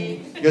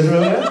thing. You guys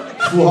remember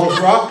that? Schoolhouse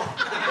Rock?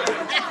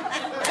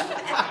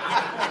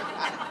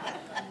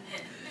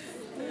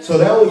 So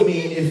that would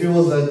mean if it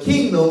was a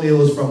kingdom, it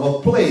was from a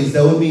place.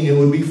 That would mean it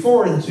would be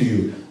foreign to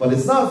you. But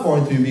it's not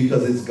foreign to you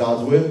because it's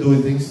God's way of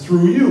doing things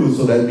through you.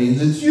 So that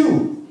means it's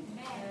you.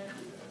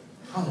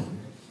 Hallelujah.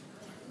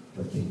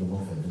 The kingdom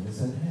of heaven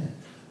is at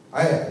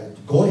hand.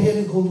 Go ahead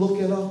and go look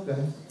it up,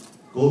 guys.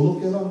 Go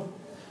look it up.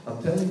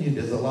 I'm telling you,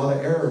 there's a lot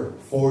of error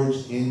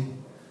forged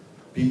in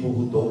people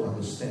who don't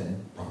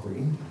understand proper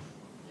English.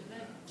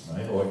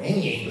 Right? Or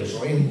any English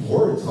or any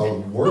words, how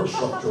word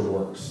structure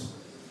works.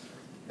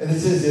 And it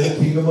says here, the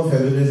kingdom of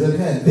heaven is at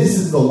hand. This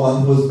is the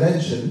one who was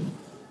mentioned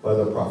by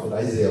the prophet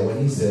Isaiah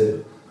when he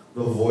said,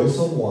 the voice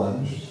of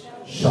one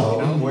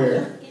shouting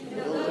where?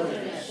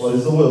 What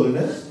is the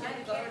wilderness?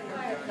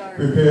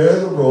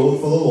 Prepare the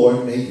road for the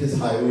Lord, make his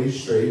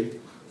highways straight,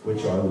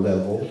 which are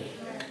level.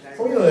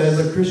 So, you know, as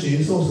a Christian,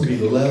 you're supposed to be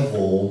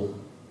level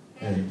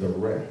and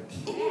direct.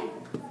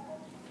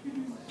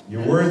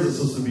 Your words are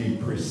supposed to be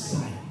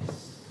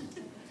precise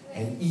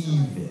and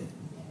even.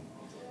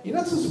 You're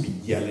not supposed to be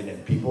yelling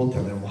at people,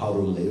 telling them how to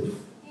live.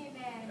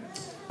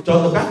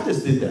 John the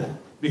Baptist did that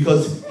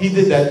because he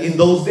did that in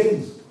those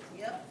days.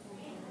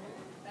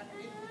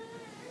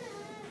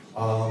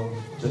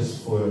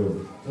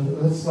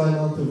 Let's slide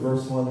on to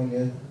verse 1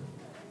 again.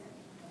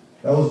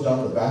 That was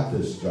John the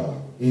Baptist's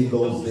job in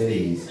those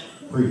days,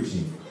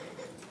 preaching,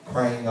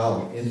 crying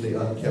out in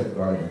the unkept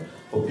garden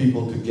for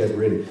people to get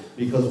ready.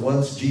 Because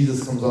once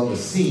Jesus comes on the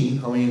scene,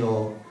 how many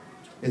know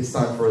it's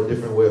time for a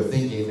different way of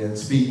thinking and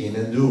speaking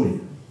and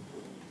doing?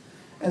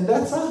 And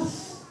that's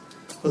us.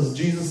 Because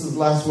Jesus'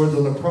 last words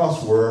on the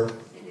cross were,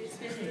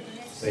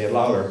 say it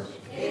louder.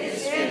 It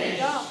is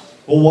finished.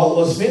 Well, what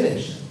was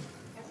finished?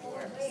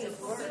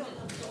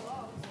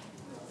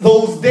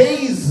 Those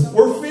days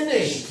were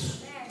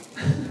finished.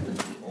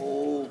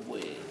 Oh,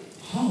 boy.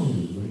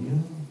 Hallelujah.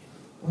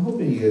 I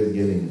hope you guys are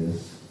getting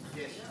this.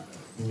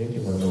 You're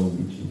making my nose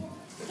itchy.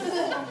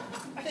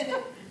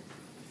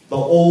 The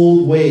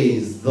old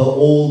ways, the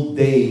old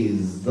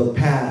days, the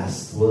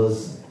past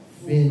was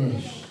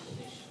finished.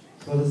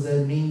 What does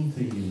that mean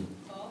to you?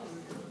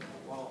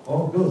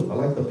 Oh, good. I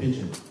like the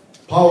pigeon.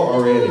 Power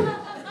already.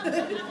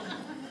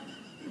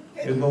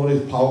 You know what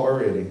is power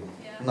already?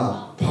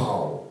 Not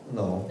power.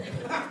 No.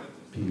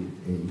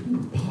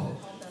 P-A-U. Power.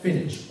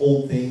 Finished.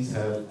 Old things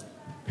have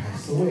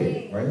passed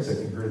away. Right?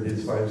 2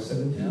 Corinthians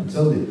 5:17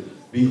 tells you,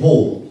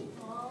 behold,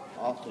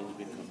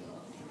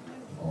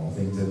 all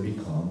things have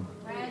become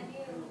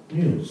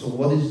new. So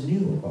what is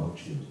new about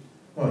you?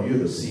 Well, you're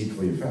the seed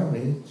for your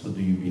family. So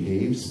do you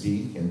behave,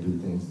 speak, and do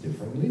things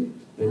differently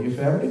than your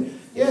family?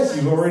 Yes,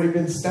 you've already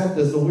been stamped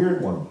as the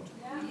weird one.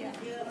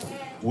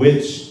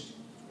 Which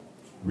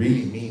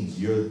really means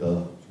you're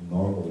the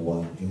normal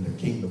one in the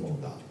kingdom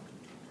of God.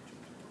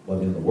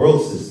 But in the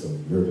world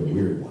system, you're the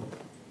weird one.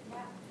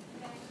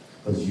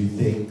 Because you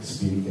think,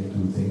 speak, and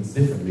do things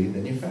differently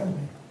than your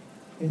family.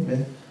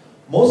 Amen.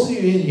 Most of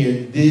you in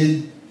here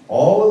did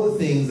all of the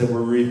things that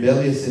were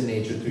rebellious in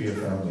nature to your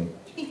family.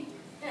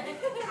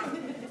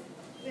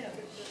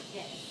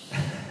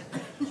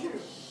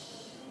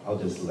 I'll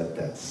just let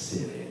that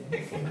sit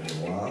in for a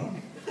little while.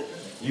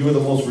 You were the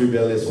most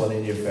rebellious one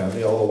in your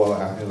family, all the while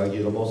acting like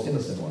you're the most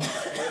innocent one.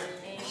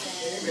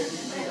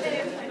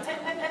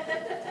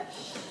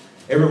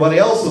 Everybody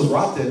else was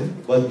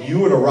rotten, but you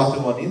were the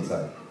rotten one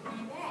inside.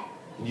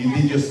 You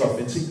did your stuff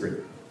in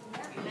secret.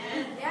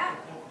 Yeah.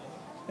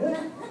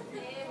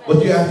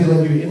 But you acted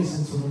like you're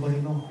innocent so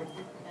nobody knows.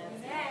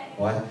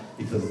 Why?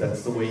 Because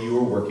that's the way you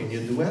were working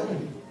your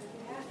duality.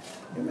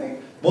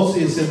 Amen. Most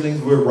of your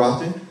siblings were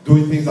rotten,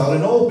 doing things out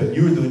in the open.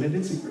 You were doing it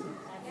in secret.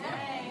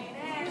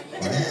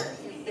 Right?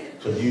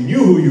 Because you knew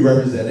who you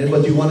represented,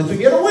 but you wanted to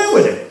get away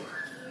with it.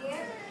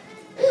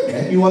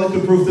 Amen. You wanted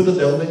to prove to the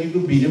devil that you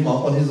could beat him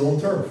up on his own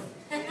turf.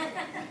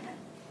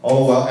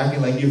 All while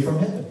acting like you're from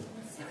heaven.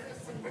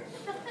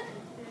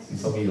 See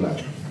some of you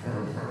laughing.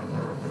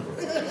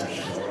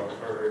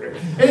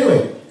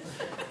 Anyway,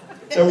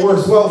 it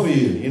works well for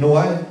you. You know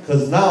why?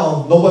 Because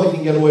now nobody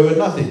can get away with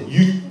nothing.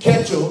 You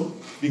catch them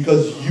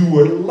because you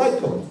were like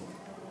them.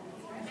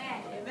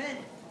 Amen.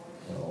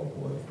 Oh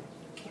boy.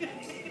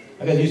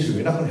 I got used to it.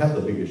 We're not going to have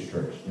the biggest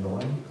church. You know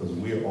why? Because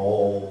we're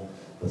all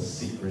the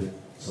secret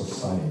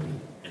society.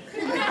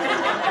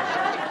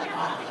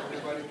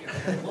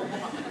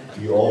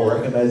 You all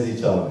recognize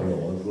each other. Bro.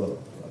 What's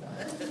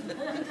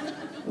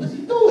up?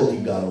 You know what you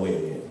got away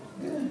with.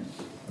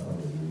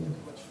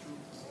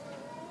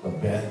 A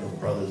band of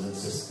brothers and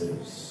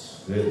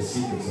sisters. They're the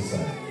secret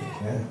society.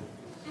 Yeah.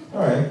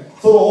 Alright.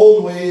 So the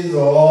old ways are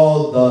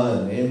all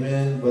done.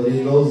 Amen. But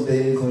in those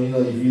days, when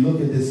if you look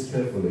at this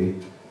carefully,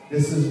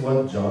 this is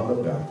what John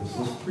the Baptist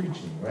was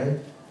preaching, right?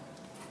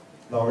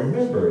 Now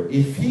remember,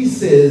 if he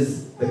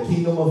says the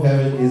kingdom of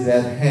heaven is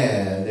at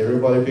hand,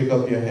 everybody pick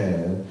up your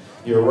hand.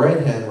 Your right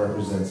hand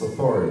represents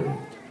authority.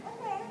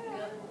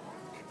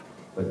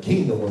 The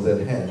kingdom was at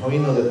hand. How do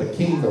you know that the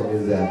kingdom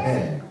is at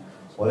hand?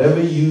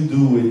 Whatever you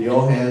do with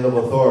your hand of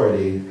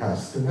authority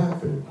has to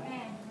happen.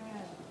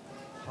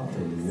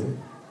 Hallelujah.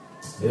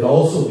 It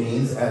also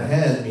means, at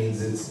hand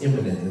means it's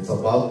imminent. It's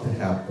about to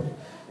happen.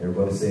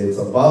 Everybody say it's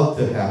about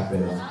to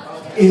happen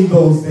in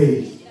those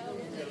days.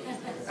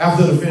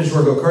 After the finished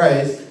work of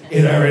Christ,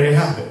 it already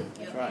happened.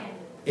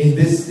 In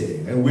this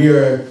day. And we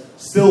are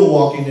still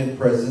walking in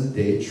present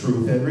day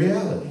truth and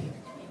reality.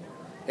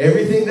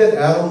 Everything that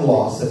Adam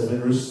lost has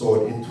been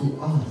restored into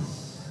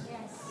us.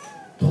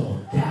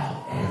 Don't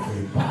doubt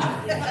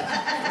everybody.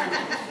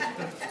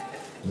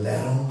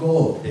 Let them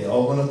go. They're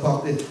all going to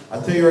talk this. I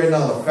tell you right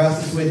now, the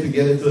fastest way to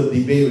get into a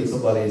debate with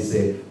somebody is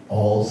say,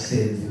 all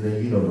sins in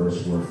the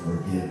universe were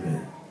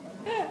forgiven.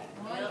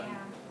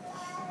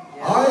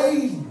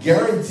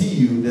 guarantee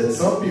you that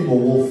some people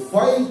will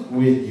fight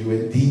with you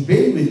and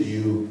debate with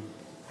you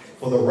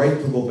for the right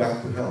to go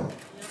back to hell.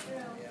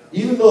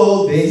 Even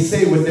though they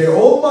say with their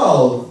own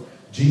mouth,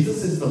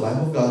 Jesus is the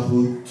Lamb of God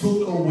who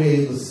took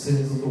away the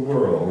sins of the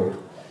world.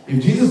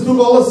 If Jesus took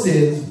all the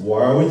sins,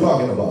 why are we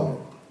talking about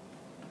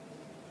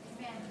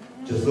it?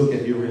 Just look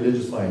at your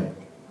religious mind.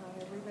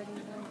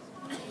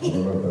 I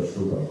don't know if that's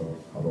true,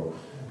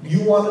 but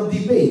you want to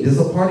debate. There's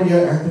a part of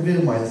your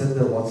activated mindset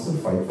that wants to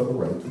fight for the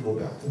right to go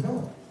back to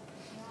hell.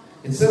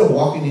 Instead of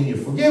walking in your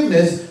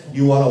forgiveness,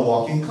 you want to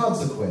walk in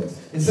consequence.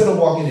 Instead of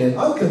walking in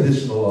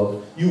unconditional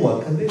love, you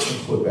want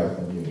conditions put back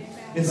on you.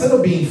 Instead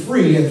of being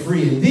free and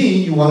free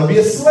indeed, you want to be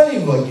a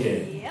slave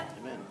again.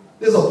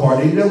 There's a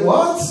party that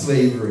wants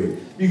slavery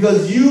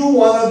because you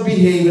want to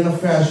behave in a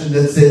fashion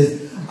that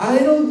says, I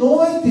don't know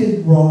I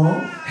did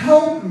wrong.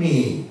 Help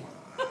me.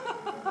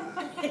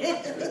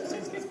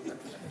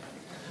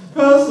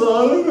 Pastor,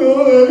 I don't know.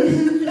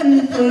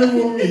 Pray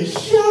for me.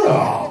 Shut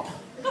up.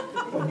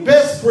 The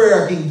best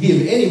prayer I can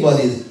give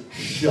anybody is,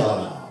 shut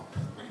up.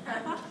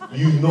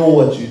 You know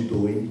what you're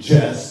doing.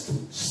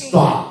 Just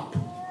stop.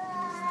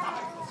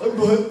 But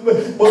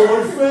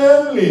my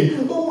family,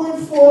 my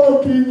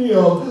father beat me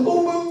up,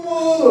 my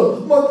mother,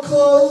 my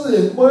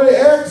cousin, my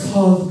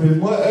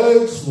ex-husband, my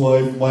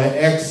ex-wife, my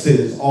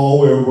exes all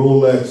wear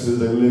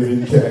Rolexes and live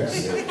in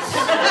Texas.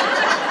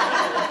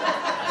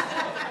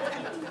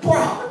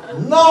 Bro,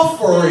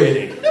 enough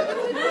already.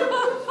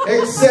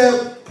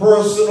 Except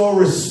personal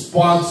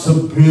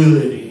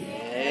responsibility.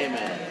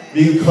 Amen.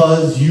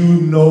 Because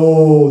you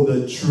know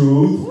the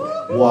truth.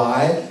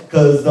 Why?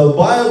 Because the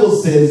Bible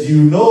says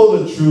you know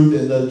the truth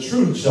and the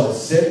truth shall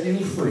set you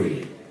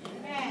free.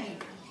 Amen.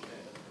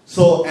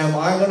 So am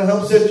I going to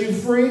help set you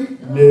free?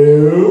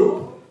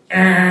 No.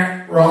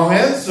 Wrong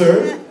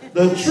answer.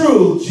 The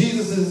truth,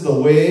 Jesus is the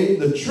way,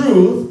 the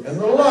truth, and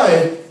the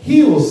life.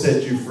 He will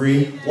set you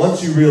free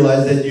once you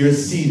realize that you're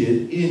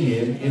seated in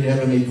Him in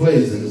heavenly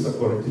places,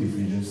 according to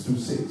Ephesians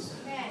 2:6.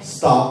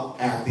 Stop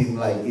acting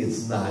like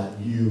it's not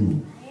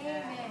you.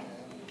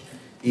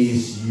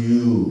 It's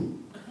you.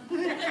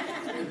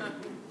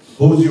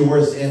 Who's your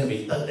worst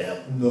enemy? The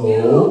devil.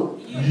 No,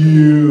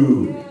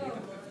 you.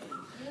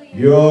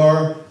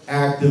 Your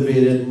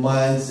activated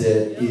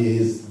mindset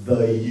is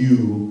the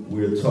you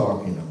we're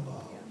talking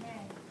about.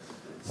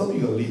 Some of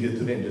you are going to leave it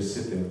today and just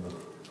sit there and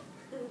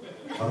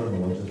I don't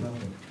know what just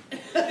happened.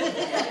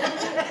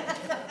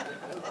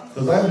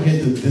 Because I'm here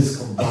to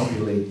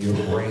discombobulate your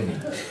brain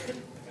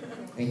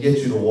and get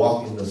you to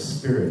walk in the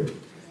Spirit,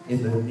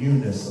 in the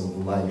newness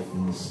of life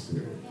in the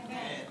Spirit.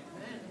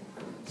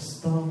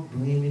 Stop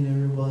blaming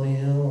everybody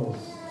else.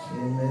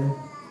 Amen.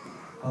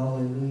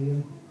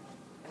 Hallelujah.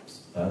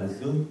 God is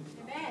good.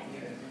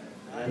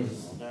 I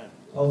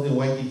was in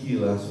Waikiki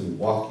last week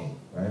walking,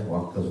 right?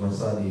 Because my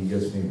son, he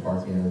gets me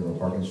parking in the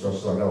parking structure,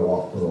 so I got to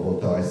walk to the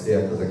hotel. I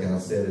stay because I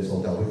cannot stay at this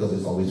hotel because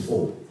it's always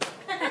full.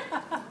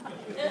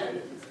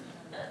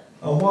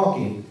 I'm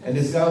walking, and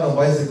this guy on a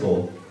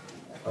bicycle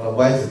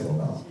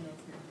now,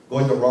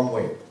 going the wrong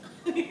way.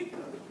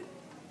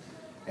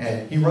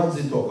 And he runs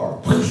into a car.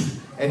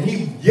 And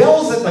he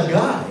yells at the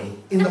guy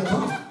in the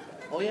car.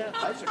 Oh yeah,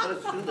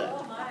 bicyclists do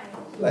that.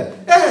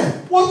 Like,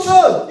 hey, what's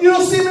up? You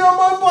don't see me on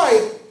my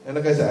bike. And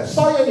the guy said, I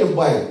saw you on your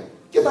bike.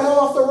 Get the hell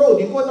off the road.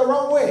 You're going the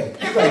wrong way.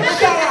 He's like,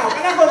 shut up.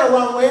 I'm not going the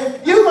wrong way.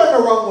 You're going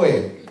the wrong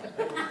way.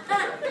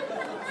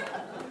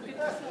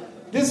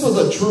 This was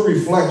a true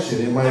reflection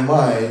in my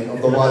mind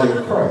of the body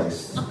of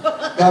Christ.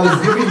 God is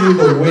giving you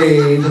the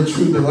way, the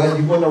truth, and life.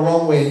 You're going the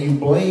wrong way, and you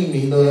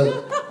blaming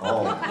the...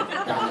 Oh,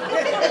 God.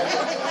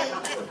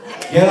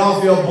 Get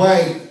off your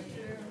bike.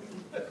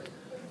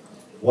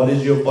 What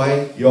is your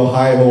bike? Your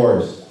high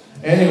horse.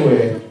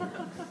 Anyway,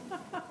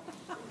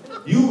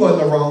 you going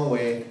the wrong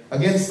way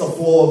against the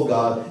flow of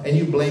God, and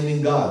you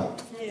blaming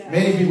God. Yeah.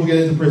 Many people get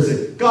into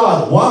prison.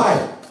 God,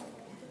 why?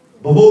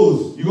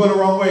 Baboos, you going the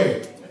wrong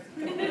way.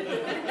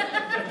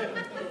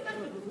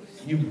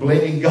 You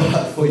blaming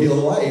God for your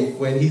life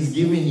when He's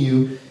giving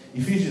you.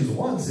 Ephesians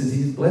 1 says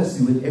He's blessed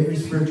you with every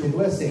spiritual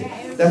blessing.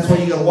 That's why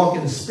you got to walk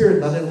in the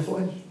Spirit, not in the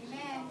flesh.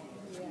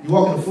 You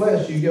walk in the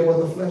flesh, you get what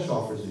the flesh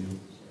offers you.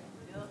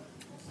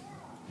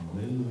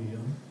 Hallelujah.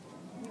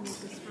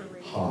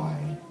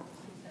 Hi,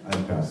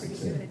 I'm Pastor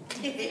Tim.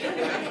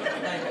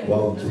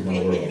 Welcome to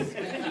my world.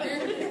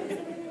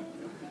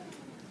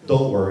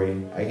 Don't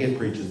worry, I get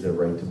preachers that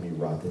write to me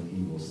rotten,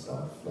 evil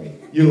stuff.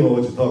 Like, you don't know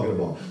what you're talking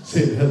about.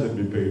 Sin hasn't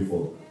been paid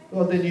for.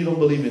 Well, then you don't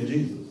believe in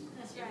Jesus.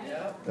 That's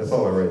right. That's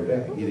all I write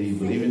back. Either you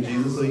believe in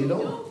Jesus or you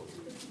don't.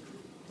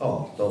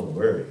 Oh, don't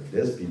worry.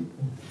 There's people.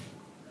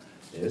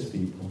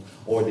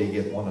 Or they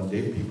get one of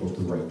their people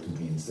to write to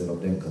me instead of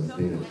them because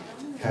they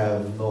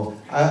have no...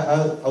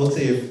 I would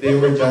say if they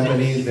were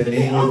Japanese, the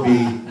name would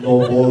be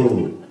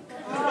Noboru.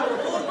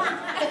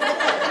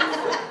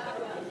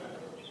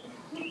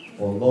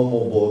 Or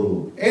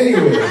Nomoboru.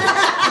 Anyway,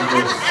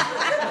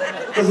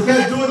 because he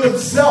can't do it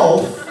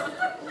himself.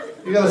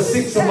 You got to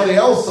stick somebody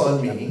else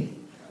on me.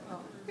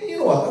 And you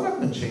know what? I'm not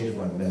going to change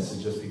my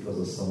message just because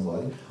of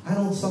somebody. I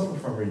don't suffer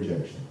from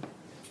rejection.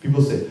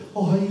 People say,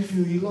 oh, how you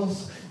feel? You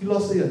lost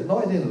it. No,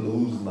 I didn't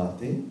lose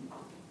nothing.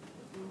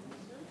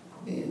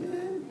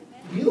 Amen.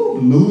 You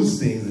don't lose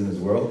things in this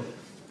world.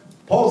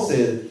 Paul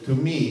said, to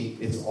me,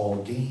 it's all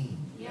gain.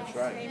 That's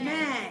right.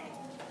 Amen.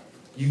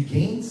 You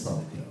gain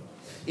something.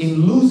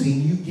 In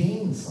losing, you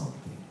gain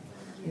something.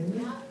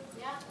 Amen.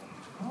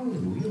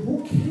 Hallelujah.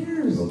 Who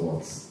cares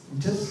about?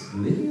 Just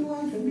live your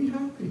life and be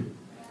happy.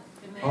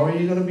 How are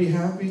you going to be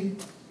happy?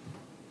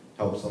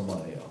 Help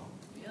somebody out.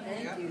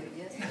 Thank you.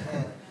 Yes.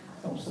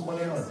 Help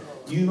somebody out.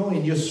 You know,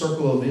 in your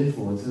circle of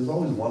influence, there's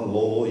always one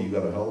low you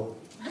got to help.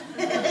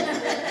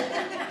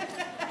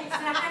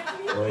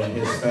 Or in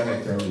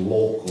Hispanic term,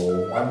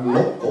 local. One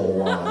local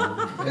one.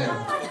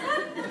 Yeah.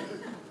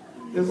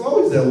 There's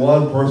always that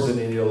one person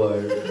in your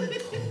life.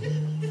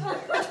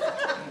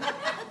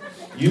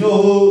 You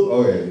know who?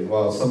 Okay,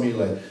 well, some of you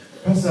are like,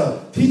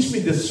 Pastor, teach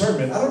me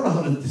discernment. I don't know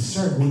how to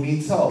discern who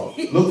needs help.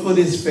 Look for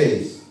this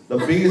face. The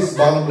biggest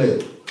bottom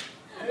lip.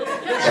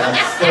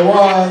 That's the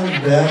one.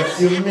 That's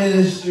your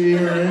ministry.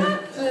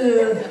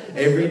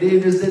 Every day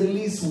there's at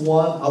least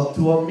one, up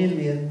to 1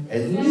 million.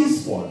 At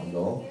least one,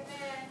 though.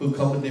 Who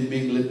come with the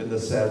big lip and the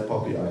sad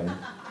puppy eye.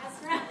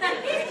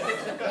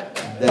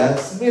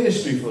 That's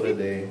ministry for the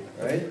day.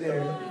 Right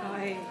there.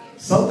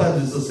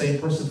 Sometimes it's the same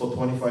person for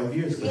 25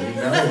 years because we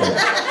married her.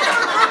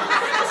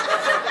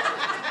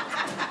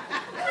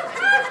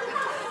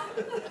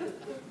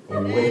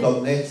 When we wake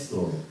up next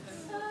to him,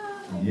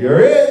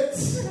 you're it.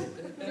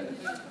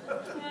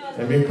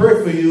 Let me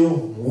pray for you.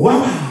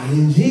 Wow,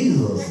 in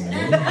Jesus'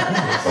 name.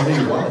 Some of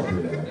you want to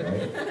do that,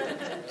 right?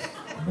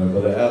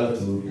 Remember the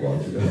attitude.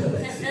 Watch your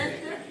attitude.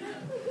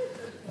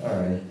 All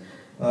right.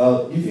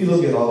 If you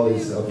look at all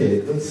these,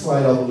 okay, let's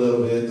slide up a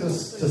little bit,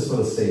 just for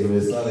the sake of it.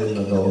 It's not in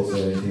the notes or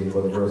anything,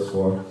 but verse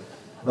 4.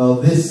 Now,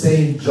 this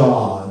same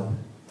John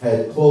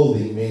had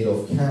clothing made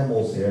of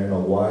camel's hair and a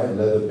wide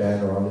leather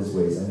band around his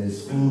waist, and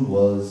his food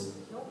was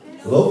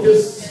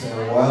locusts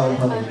and wild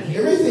honey.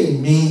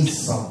 Everything means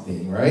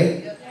something,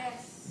 right?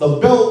 The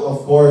belt,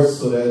 of course,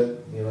 so that,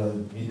 you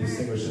know, he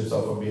distinguished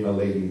himself from being a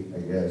lady,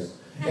 I guess.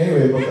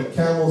 Anyway, but the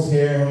camel's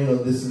hair, you know,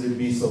 this is a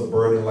beast of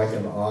burden like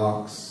an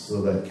ox,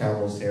 so that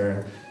camel's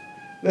hair.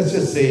 Let's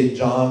just say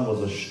John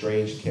was a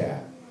strange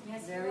cat.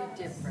 Yes, very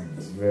different.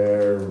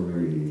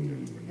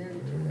 Very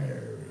different.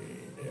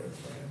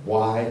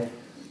 Why?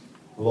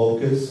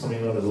 Locusts, you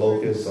know the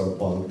locusts are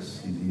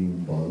bugs. He's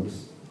eating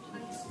bugs.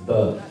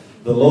 The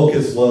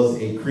locust was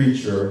a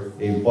creature,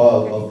 a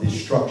bug of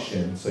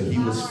destruction, so he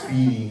was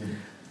feeding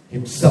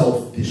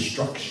himself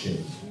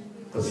destruction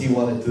because he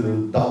wanted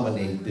to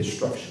dominate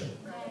destruction.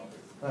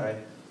 All right.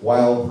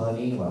 Wild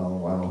honey. I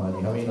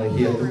mean, like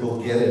he had to go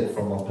get it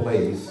from a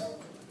place.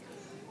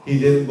 He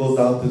didn't go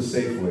down to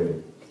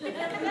Safeway.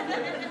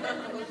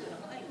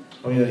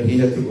 I mean, he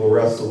had to go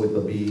wrestle with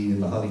the bee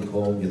and the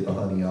honeycomb, get the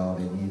honey out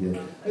and eat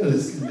it. You know,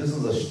 this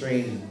is a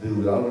strange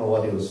dude. I don't know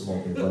what he was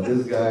smoking, but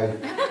this guy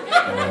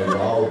was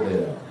out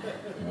there.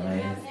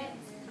 Right?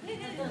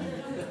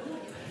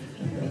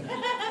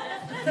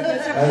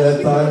 At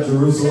that time,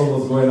 Jerusalem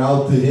was going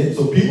out to him.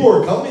 So people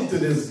were coming to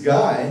this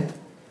guy.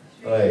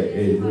 Like,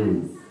 hey,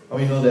 dude. I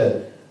mean, you know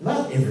that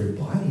not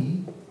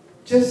everybody,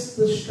 just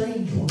the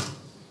strange ones.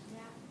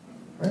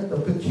 Right? The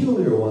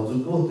peculiar ones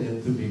would go to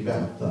him to be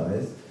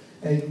baptized.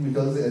 And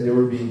because they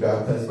were being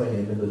baptized by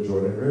him in the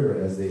Jordan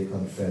River as they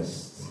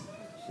confessed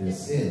their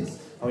sins.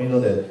 I mean, you know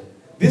that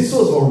this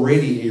was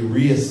already a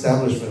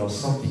reestablishment of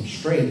something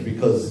strange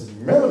because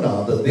remember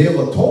now, the Day of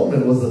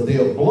Atonement was the Day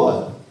of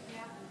Blood.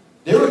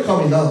 They were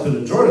coming down to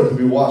the Jordan to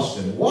be washed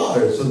in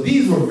water. So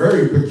these were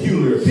very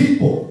peculiar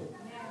people.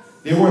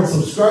 They weren't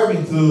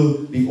subscribing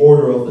to the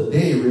order of the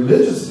day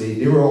religiously.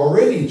 They were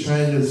already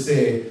trying to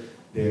say,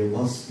 there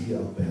must be a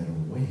better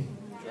way.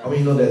 I mean,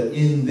 you know that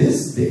in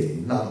this day,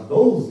 not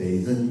those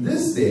days, in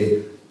this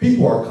day,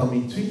 people are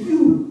coming to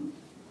you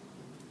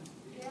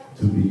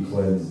to be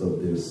cleansed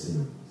of their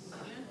sins.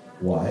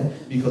 Why?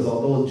 Because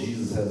although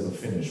Jesus has a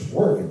finished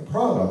work and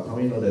product, I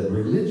mean, you know that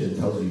religion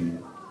tells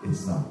you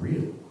it's not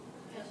real.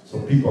 So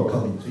people are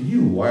coming to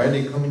you. Why are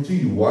they coming to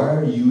you? Why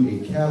are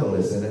you a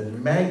catalyst and a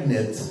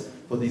magnet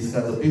for these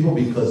kinds of people?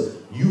 Because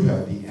you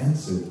have the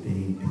answer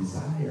they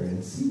desire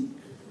and seek.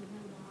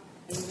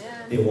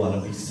 Amen. They want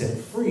to be set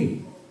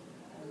free.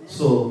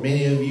 So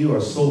many of you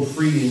are so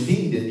free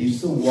indeed that you're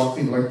still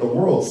walking like the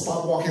world.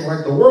 Stop walking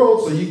like the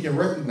world so you can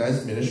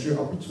recognize ministry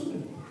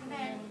opportunity.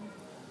 Amen.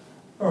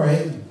 All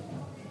right.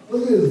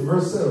 Look at this,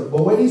 verse 7.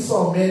 But when he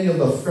saw many of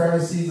the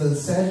Pharisees and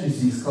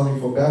Sadducees coming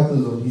for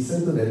baptism, he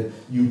said to them,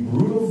 you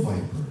brutal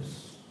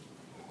vipers.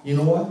 You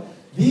know what?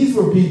 These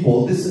were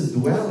people, this is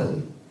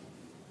duality.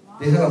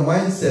 They had a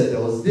mindset that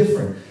was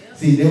different.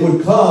 See, they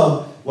would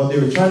come, what they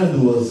were trying to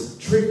do was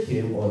trick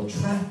him or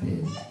trap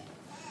him.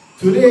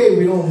 Today,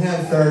 we don't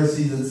have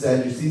Pharisees and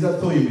Sadducees. I've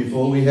told you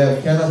before, we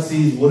have cannot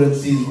seize, wouldn't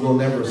seize, will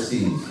never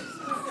seize.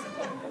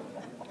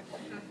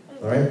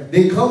 All right?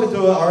 They come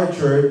into our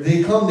church,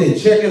 they come, they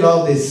check it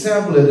out, they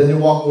sample it, and they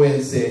walk away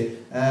and say,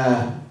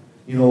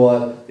 you know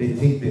what? They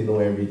think they know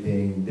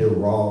everything. They're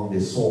wrong. They're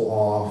so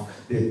off.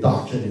 Their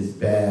doctrine is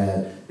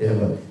bad. They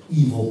have an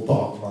evil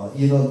dogma.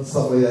 You know,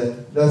 stuff like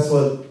that. That's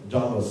what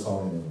John was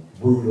calling them.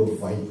 Brutal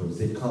vipers.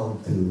 They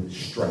come to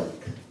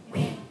strike.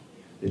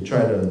 They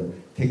try to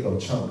take a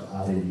chunk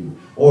out of you.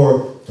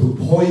 Or to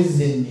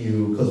poison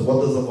you. Because what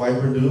does a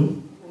viper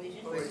do?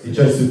 He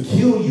tries to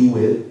kill you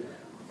with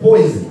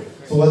poison.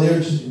 So what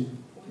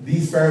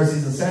these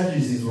Pharisees and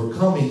Sadducees were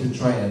coming to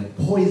try and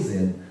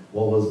poison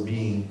what was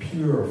being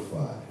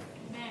purified.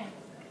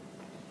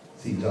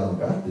 See, John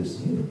the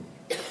Baptist knew.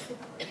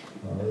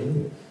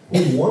 Hallelujah.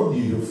 Who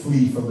warned you to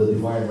flee from the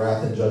divine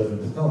wrath and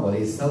judgment to come? What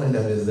he's telling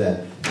them is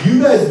that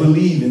you guys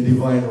believe in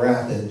divine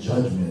wrath and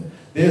judgment.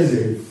 There's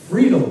a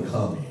freedom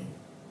coming.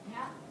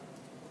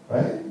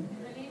 Right?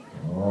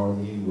 Oh,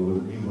 you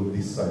will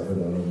decipher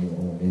that on your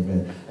own.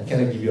 Amen. I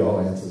cannot give you all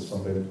answers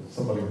from it.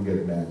 Somebody can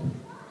get mad.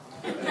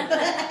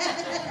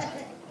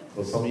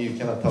 So some of you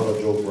cannot tell a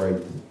joke right.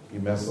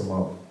 You mess them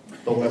up.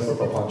 Don't mess up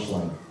the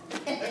punchline.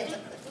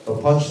 The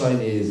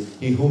punchline is,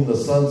 he whom the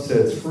Son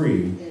sets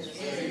free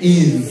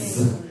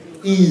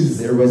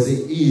is, everybody say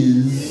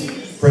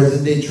is,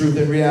 present day truth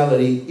and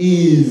reality,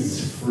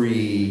 is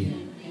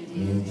free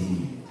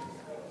indeed.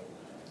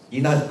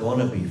 You're not going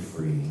to be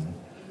free.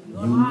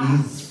 You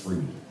is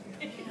free.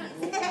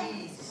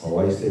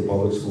 Hawaii State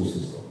Public School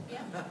System.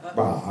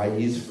 Wow, I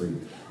is free.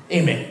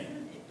 Amen.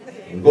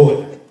 We'll go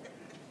with it.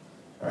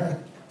 All right.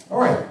 All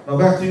right. Now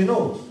back to your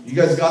notes. You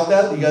guys got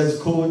that? You guys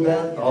cool with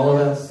that? All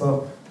of that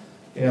stuff?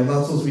 Yeah, I'm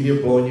not supposed to be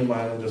here blowing your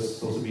mind. I'm just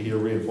supposed to be here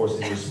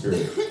reinforcing your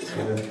spirit.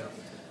 Amen.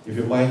 If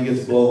your mind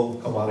gets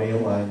blown, come out of your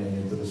mind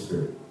and into the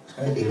spirit.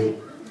 Thank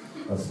you.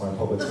 That's my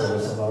public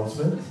service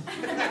announcement.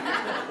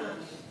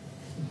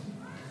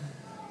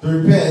 To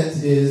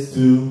repent is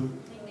to...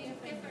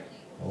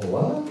 Oh,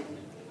 what?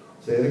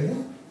 Say it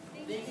again.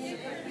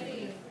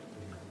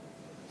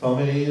 How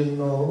many of you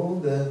know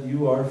that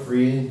you are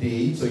free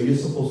indeed? So you're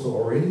supposed to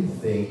already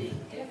think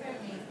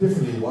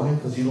differently. Why?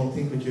 Because you don't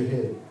think with your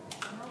head.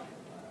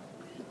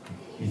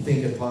 You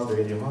think and ponder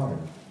in your heart.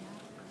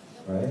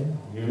 Right?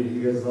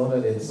 You guys know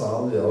that in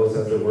Psalm, it always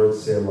has the word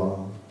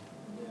Selah.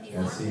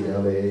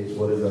 S-E-L-A-H.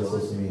 What is that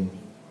supposed to mean?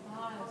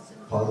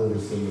 Ponder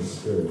this in the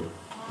spirit,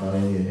 not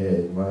in your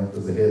head. Right?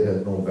 Because the head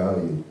has no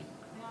value.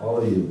 All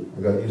of you,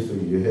 I got used to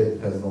it. Your head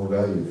has no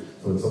value.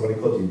 So when somebody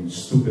calls you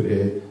stupid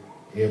head,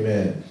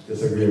 amen.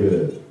 Disagree with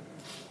it.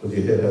 Because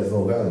your head has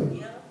no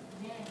value.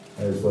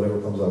 And it's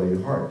whatever comes out of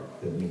your heart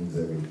that means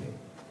everything.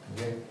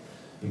 Okay?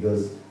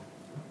 Because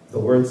the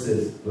word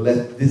says,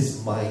 let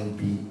this mind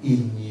be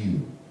in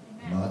you.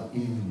 Not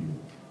in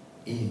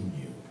you. In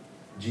you.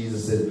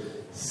 Jesus said,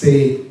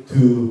 say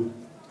to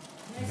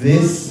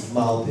this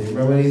mountain.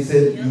 Remember when he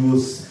said, you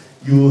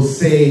will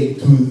say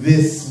to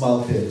this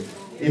mountain.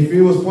 If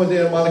he was pointing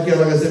at Mauna Kea,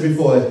 like I said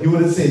before, he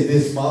wouldn't say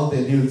this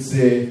mountain. He would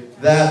say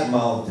that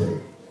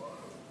mountain.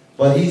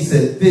 But he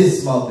said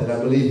this mountain. I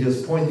believe he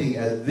was pointing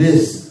at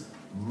this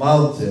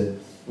mountain,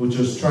 which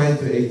was trying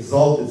to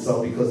exalt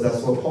itself, because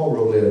that's what Paul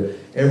wrote later.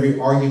 Every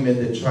argument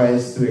that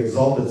tries to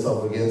exalt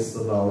itself against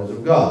the knowledge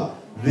of God.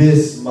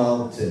 This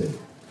mountain.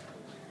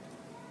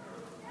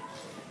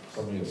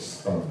 Some of you are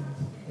stunned.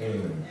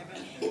 Amen.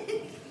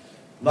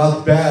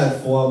 Not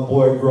bad for a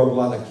boy who grew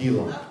up Lana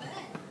Kila.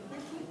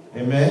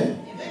 Amen?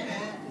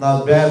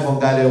 Not bad for a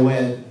guy that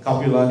went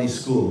Kapilani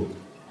School.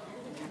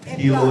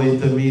 Hilo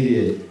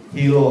Intermediate.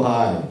 Hilo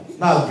High.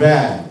 Not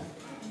bad.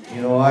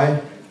 You know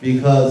why?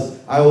 Because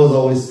I was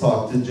always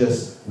taught to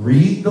just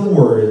read the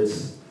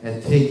words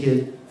and take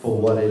it for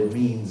what it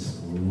means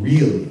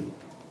really.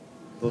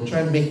 Don't try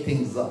and make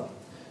things up.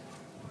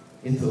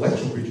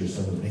 Intellectual preachers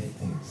try to make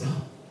things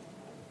up.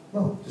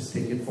 No, just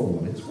take it for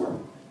what it's worth.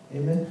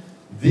 Amen?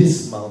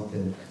 This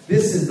mountain.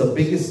 This is the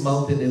biggest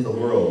mountain in the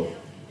world.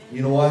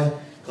 You know why?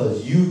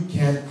 Because you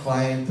can't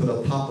climb to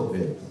the top of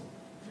it.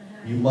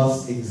 You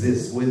must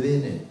exist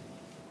within it.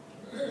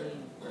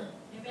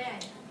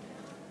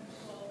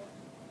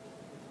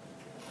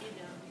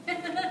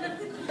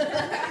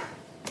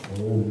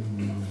 Oh.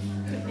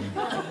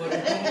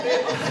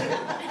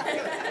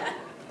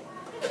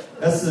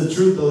 That's the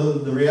truth.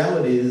 The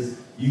reality is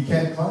you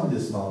can't climb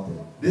this mountain.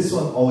 This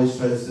one always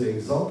tries to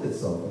exalt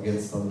itself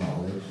against the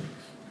knowledge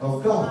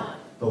of God.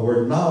 The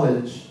word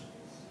knowledge,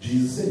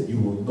 Jesus said, you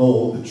will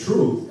know the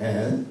truth,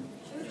 and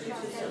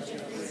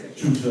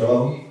truth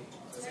shall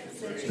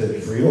set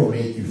you free or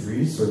make you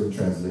free, certain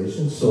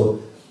translations.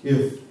 So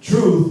if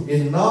truth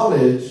and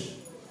knowledge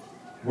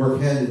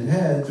work hand in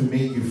hand to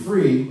make you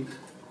free,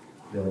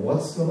 then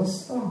what's going to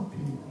stop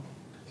you?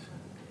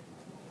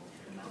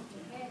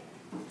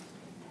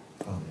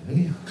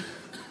 Hallelujah.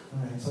 All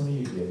right, some of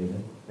you get it.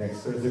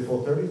 Next Thursday,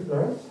 4:30, the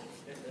rest?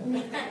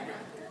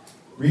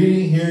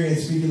 Reading, hearing, and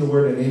speaking the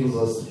word enables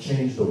us to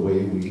change the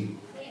way we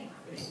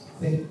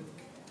think.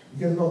 You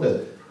guys know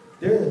that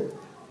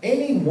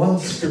any one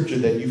scripture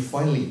that you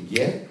finally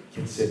get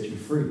can set you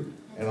free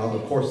and on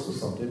the course to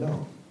something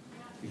else.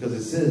 Because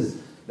it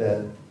says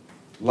that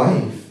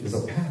life is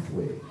a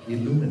pathway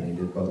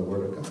illuminated by the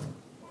word of God.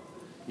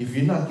 If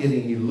you're not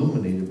getting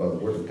illuminated by the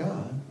word of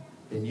God,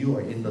 then you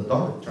are in the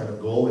dark, trying to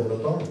glow in the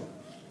dark.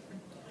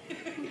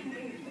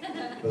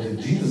 Because if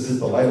Jesus is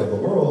the light of the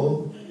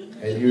world,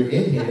 and you're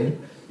in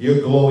Him,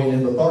 you're glowing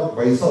in the dark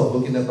by yourself,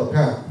 looking at the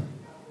path.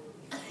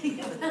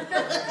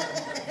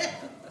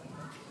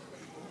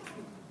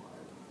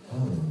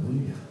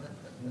 Hallelujah.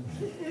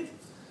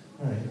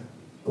 All right.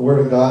 The Word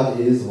of God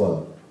is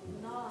what?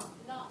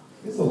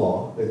 It's a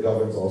law that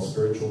governs all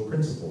spiritual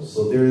principles.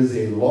 So there is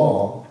a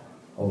law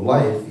of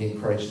life in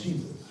Christ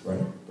Jesus,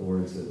 right? The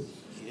Word says.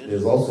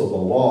 There's also the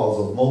laws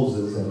of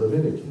Moses and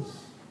Leviticus.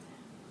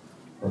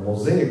 The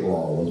Mosaic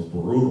law was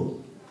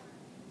brutal.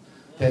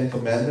 10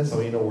 Commandments, how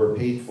you know we're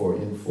paid for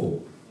in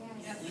full?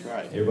 That's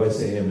right. Everybody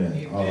say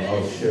amen.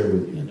 I'll share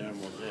with you. And they're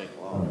Mosaic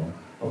law. All right.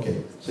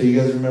 Okay. So you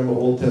guys remember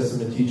Old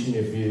Testament teaching?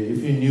 If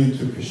you're new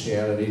to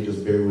Christianity,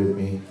 just bear with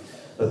me.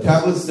 The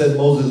tablets that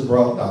Moses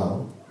brought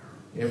down.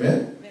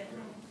 Amen?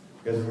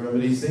 You guys remember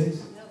these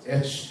things?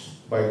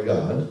 Etched by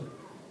God.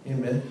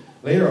 Amen.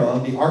 Later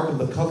on, the Ark of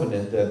the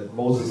Covenant that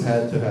Moses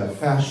had to have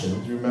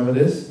fashioned. Do you remember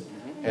this?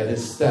 And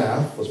his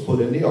staff was put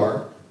in the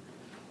Ark.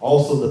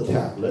 Also the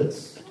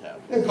tablets.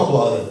 And a couple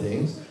other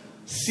things.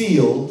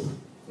 Sealed.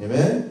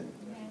 Amen?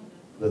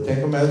 The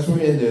 10 Commandments were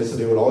in there, so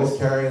they would always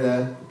carry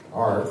that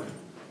Ark.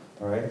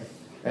 All right?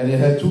 And it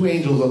had 2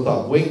 angels on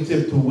top.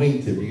 Wingtip to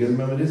wingtip. You guys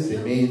remember this? They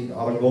made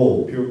out of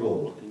gold. Pure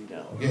gold.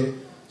 Okay?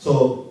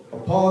 So,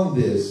 upon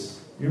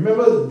this, you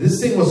remember this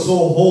thing was so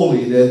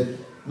holy that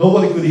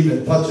nobody could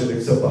even touch it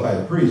except the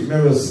high priest.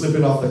 Remember it was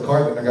slipping off the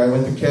cart and the guy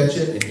went to catch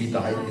it and he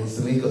died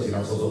instantly because you're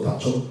not supposed to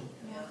touch him?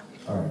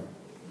 All right.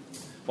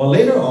 Well,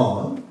 later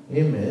on,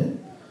 amen,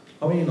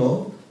 how many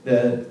know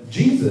that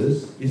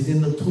Jesus is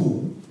in the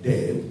tomb,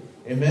 dead?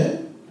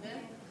 Amen?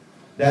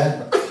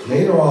 That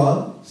later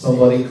on,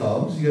 somebody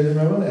comes, you guys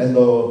remember? And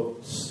the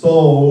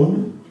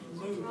stone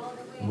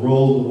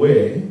rolled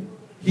away.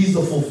 He's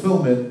the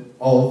fulfillment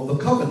of the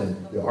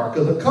covenant, the Ark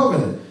of the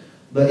Covenant.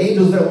 The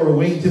angels that were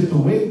wingtip to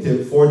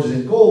wingtip, forged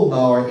in gold,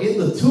 now are in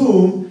the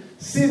tomb,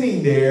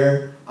 sitting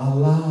there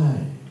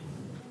alive.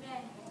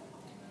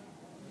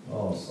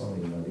 Oh, sorry,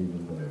 not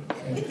even there.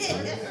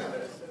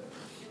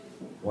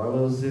 Why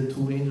was there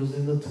 2 angels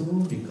in the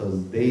tomb?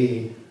 Because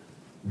they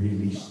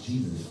released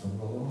Jesus from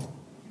the law.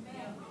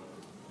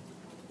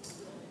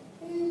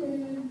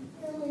 Amen.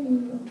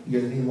 You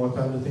guys need more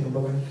time to think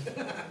about it?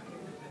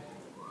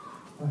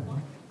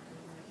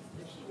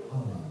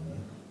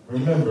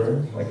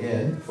 Remember,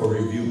 again, for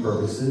review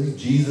purposes,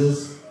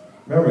 Jesus,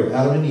 remember,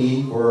 Adam and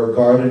Eve were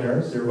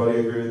gardeners. Everybody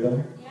agree with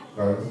that?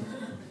 Gardeners.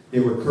 They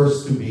were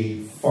cursed to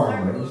be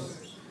farmers.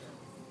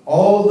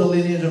 All the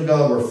lineage of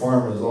God were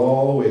farmers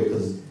all the way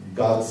because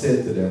God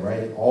said to them,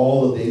 right,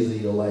 all the days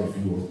of your life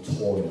you will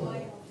toil.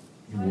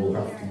 You will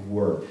have to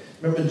work.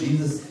 Remember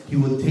Jesus, he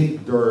would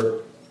take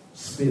dirt,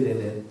 spit in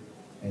it,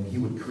 and he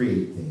would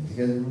create things. You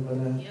guys remember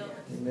that?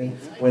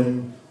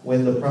 Amen.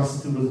 When the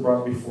prostitute was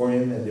brought before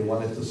him and they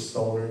wanted to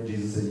stone her,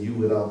 Jesus said, you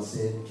without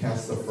sin,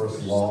 cast the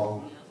first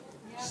log,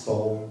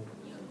 stone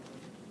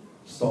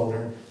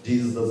her.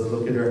 Jesus doesn't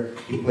look at her.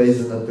 He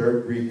plays in the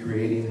dirt,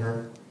 recreating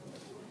her.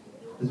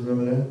 Do you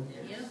remember that?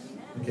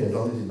 Okay, as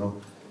long as you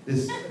know.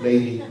 This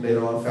lady,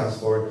 later on, fast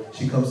forward,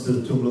 she comes to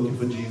the tomb looking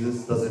for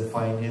Jesus, doesn't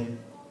find him.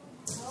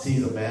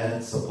 Sees a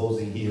man,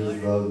 supposing he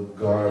is the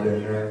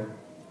gardener.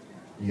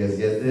 You guys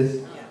get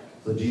this?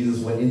 So Jesus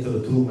went into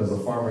the tomb as a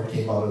farmer,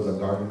 came out as a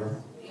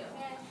gardener.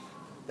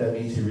 That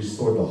means he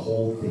restored the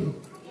whole thing.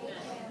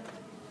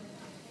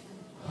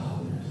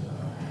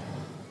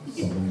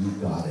 Some of you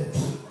got it.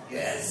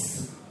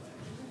 Yes.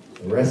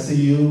 The rest of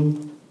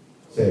you,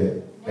 say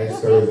it. Next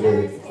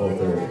Thursday,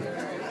 4:30.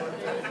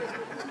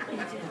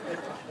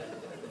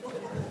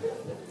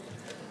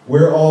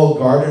 We're all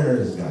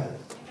gardeners, guys.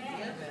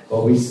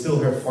 But we still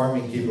have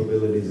farming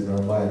capabilities in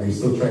our mind. We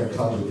still try and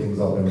conjure things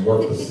up and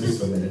work the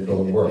system and it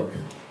don't work.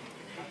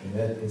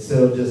 Amen?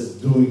 Instead of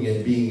just doing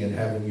and being and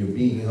having your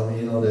being, how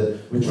many know that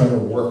we're trying to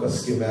work a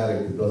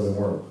schematic that doesn't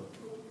work?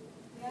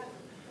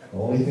 The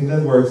only thing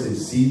that works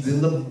is seeds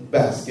in the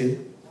basket,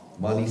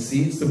 money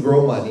seeds to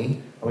grow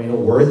money, I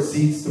mean, word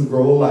seeds to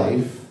grow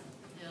life,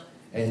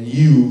 and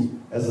you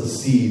as a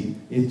seed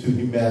into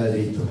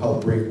humanity to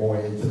help bring more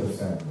into the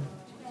family.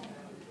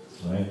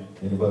 Right?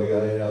 Anybody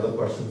got any other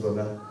questions on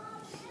that?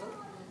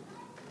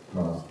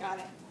 No. Got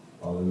it.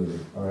 Hallelujah.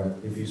 All right.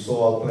 If you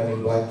saw out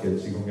planting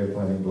blankets, you can get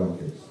planting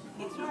blankets.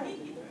 That's right.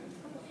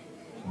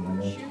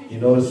 You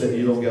notice that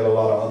you don't get a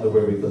lot of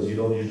underwear because you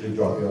don't usually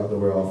drop your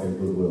underwear off at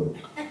Goodwill.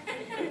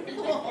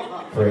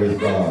 Praise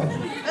God.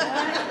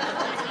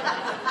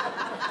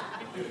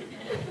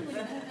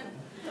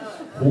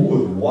 Who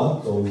would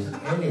want those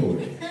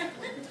anyway?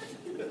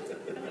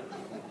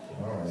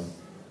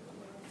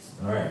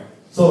 All right.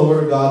 So the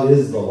Word of God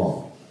is the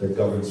law that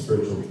governs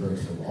spiritual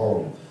principles.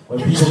 All. When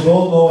people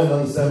don't know and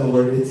understand the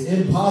Word, it's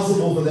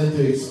impossible for them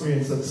to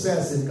experience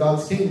success in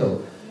God's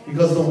kingdom.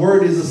 Because the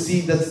Word is a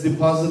seed that's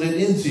deposited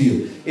into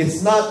you.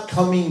 It's not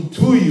coming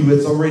to you,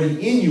 it's already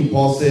in you.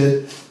 Paul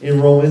said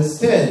in Romans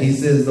 10, he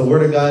says the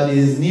Word of God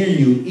is near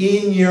you,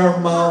 in your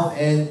mouth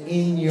and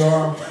in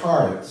your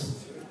heart.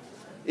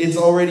 it's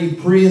already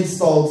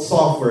pre-installed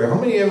software. How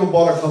many ever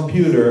bought a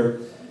computer?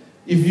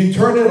 If you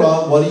turn it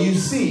on, what do you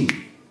see?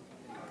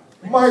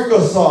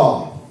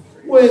 Microsoft,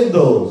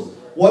 Windows.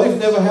 What if you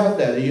never had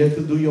that and you have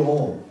to do your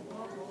own?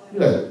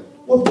 You're like,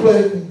 what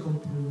black and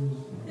computers?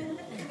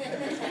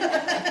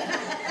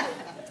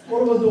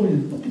 What am I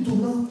doing? Let me do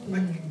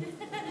nothing.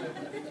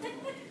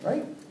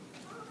 Right?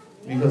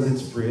 Because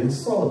it's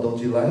pre-installed. Don't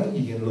you like it?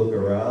 You can look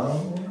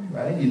around,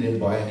 right? You didn't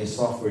buy any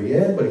software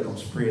yet, but it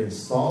comes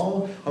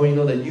pre-installed. How many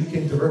know that you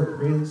came to Earth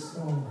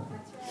pre-installed?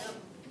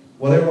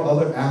 Whatever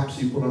other apps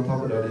you put on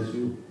top of that is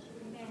you.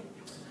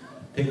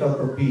 Take out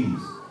the P's.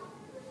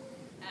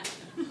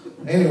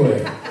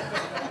 Anyway.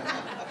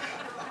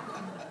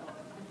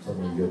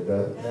 Somebody get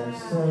that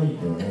next time.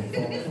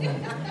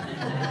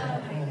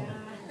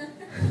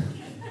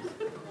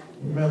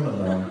 Remember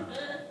now,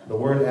 the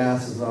word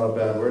ass is not a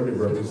bad word. It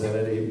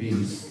represented a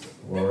beast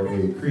or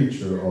a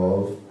creature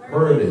of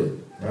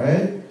burden,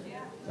 right?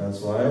 That's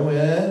why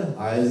when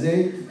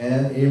Isaac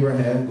and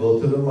Abraham go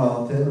to the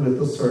mountain with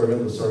the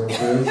servant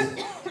says,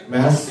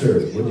 Master,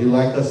 would you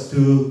like us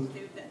to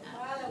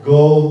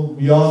go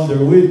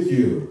yonder with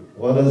you?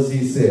 What does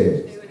he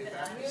say?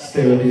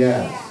 Stay with the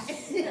ass.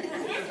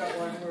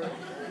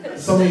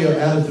 Some of your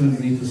attitudes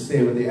need to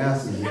stay with the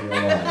asses in your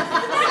life.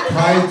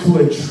 Tied to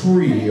a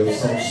tree of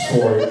some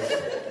sort.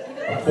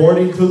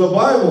 According to the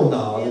Bible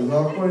now, it's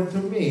not according to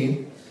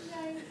me.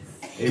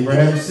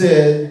 Abraham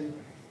said,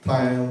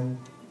 tie him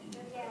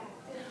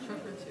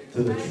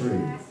to the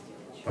tree.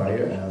 Tie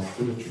your ass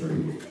to the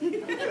tree.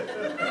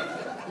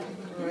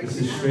 This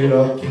is straight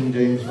up King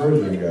James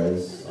Version,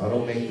 guys. I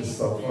don't make this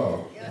stuff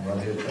up. I'm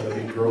not here trying to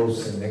be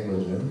gross and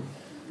negligent.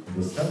 I'm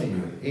just telling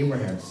you,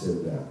 Abraham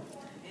said that.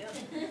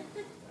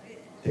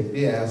 Take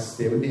the ass,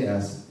 stay with the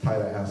ass, tie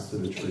the ass to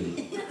the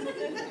tree.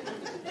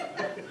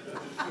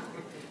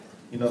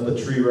 You know what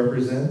the tree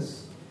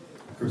represents?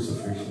 The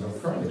crucifixion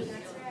of Christ.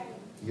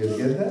 You guys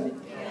get that?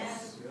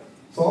 Yes.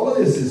 So all of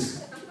this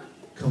is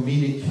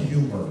comedic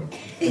humor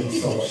in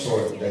some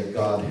sort that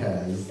God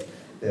has.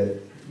 That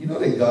you know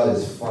that God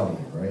is funny,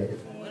 right?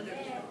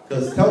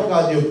 Because tell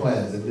God your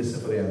plans and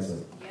listen for the answer.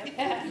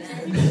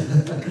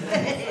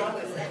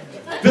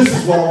 This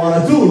is what I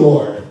want to do,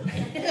 Lord.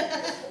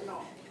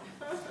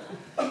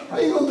 How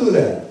you going to do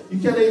that? You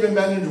can't even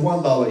manage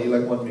 $1. You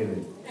like 1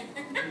 million.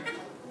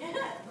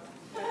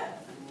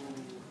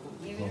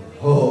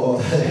 Oh,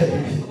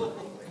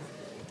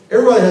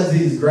 everybody has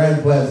these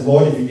grand plans.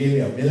 Lord, if you gave me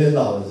 $1 million,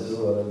 this is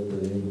what I would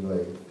do.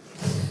 Like,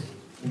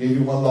 I gave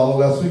you $1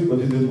 last week, what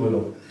did you do with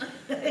them?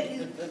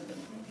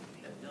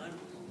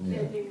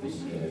 Yeah.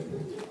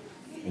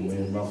 You made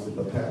enough with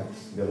the tax.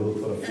 You got to look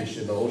for the fish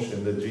in the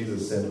ocean that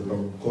Jesus sent with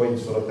them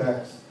coins for the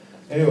tax.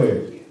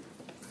 Anyway.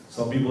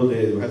 Some people,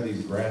 they have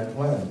these grand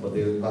plans, but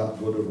they're not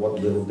good at what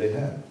little they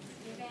have.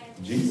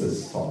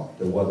 Jesus taught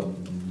that what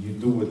you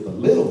do with the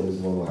little is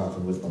what will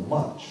happen with the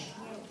much.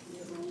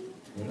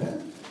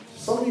 Amen?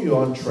 Some of you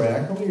are on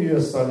track. Some of you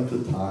are starting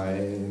to tithe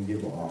and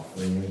give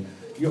offering.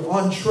 You're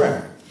on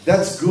track.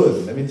 That's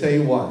good. Let me tell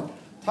you why.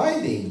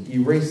 Tithing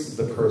erases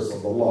the curse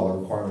of the law,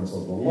 the requirements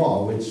of the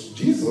law, which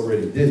Jesus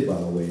already did, by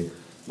the way.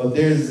 But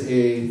there's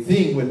a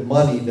thing with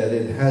money that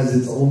it has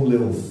its own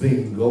little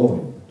thing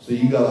going. So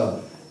you got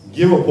to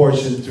give a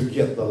portion to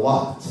get the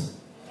lot.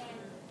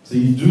 So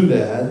you do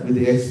that with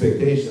the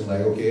expectation,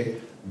 like, okay,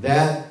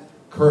 that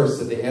curse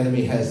that the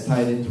enemy has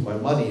tied into my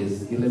money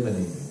is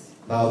eliminated.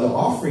 Now the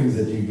offerings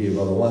that you give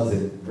are the ones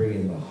that bring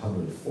in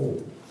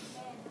 100-fold.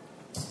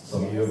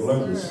 Some of you have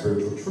learned this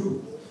spiritual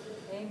truth.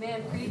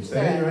 Amen. I'm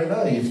saying right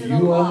now,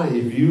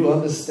 if you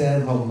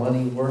understand how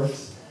money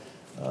works,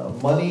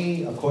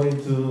 money,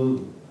 according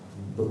to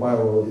the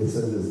Bible, it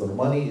says this: the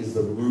money is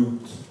the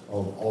root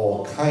of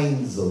all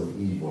kinds of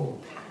evil.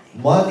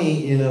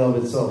 Money in and of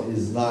itself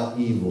is not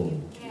evil,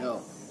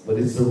 no, but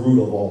it's the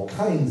root of all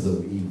kinds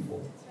of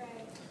evil.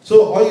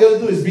 So all you got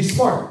to do is be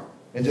smart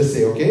and just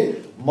say,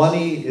 okay,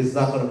 money is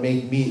not going to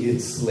make me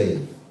its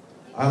slave.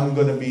 I'm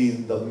going to be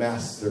the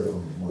master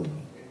of money.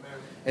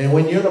 And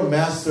when you're the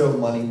master of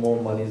money,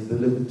 more money is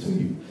delivered to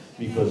you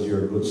because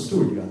you're a good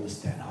steward. You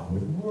understand how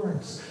it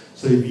works.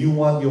 So if you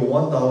want your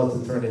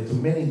 $1 to turn into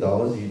many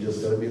dollars, you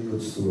just got to be a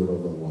good steward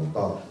of the $1.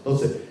 Don't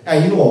say,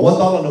 hey, you know what,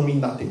 $1 don't mean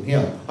nothing.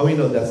 Yeah. How many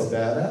know that's a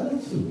bad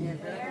attitude? Yeah,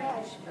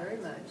 very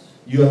much.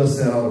 You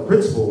understand how the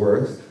principle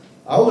works.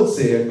 I would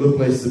say a good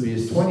place to be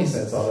is 20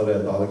 cents out of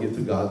that dollar. Give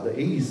to God the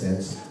 80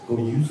 cents. Go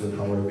use it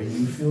however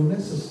you feel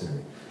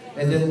necessary.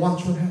 And then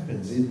watch what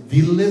happens. It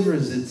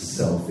delivers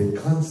itself. It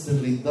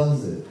constantly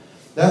does it.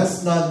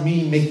 That's not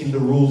me making the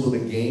rules of the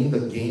game. The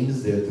game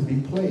is there to be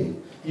played.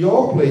 You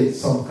all played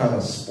some kind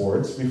of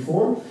sports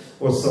before,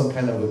 or some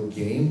kind of a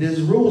game.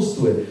 There's rules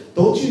to it.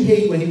 Don't you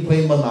hate when you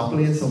play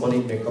Monopoly and somebody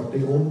make up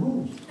their own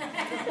rules?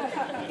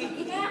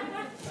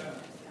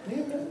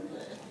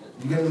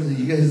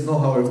 You guys know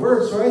how it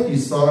works, right? You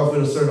start off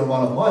with a certain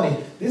amount of money.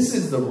 This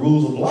is the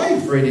rules of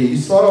life right here. You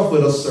start off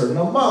with a certain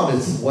amount.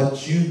 It's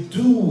what you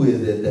do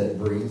with it that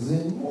brings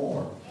in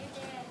more.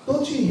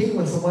 Don't you hate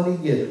when somebody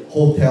get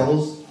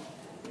hotels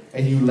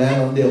and you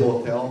land on their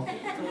hotel?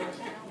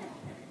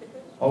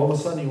 All of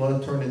a sudden, you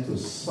want to turn into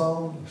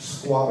some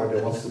squatter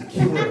that wants to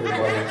kill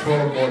everybody and throw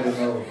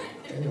everybody in.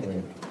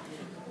 Anyway,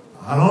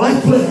 I don't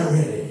like playing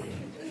already.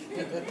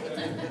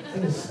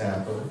 Things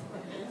happen.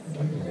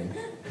 Anyway.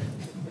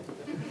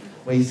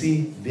 But you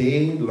see,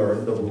 they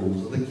learn the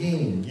rules of the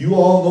game. You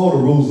all know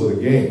the rules of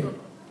the game,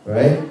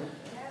 right?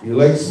 You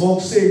like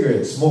smoke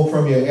cigarettes, smoke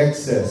from your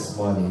excess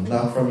money,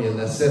 not from your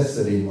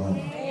necessity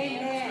money.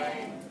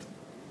 Amen.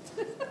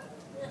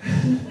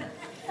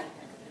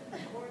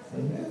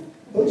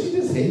 Don't you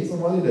just hate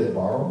somebody that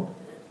borrow?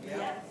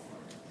 Yes.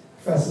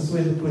 Fastest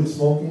way to quit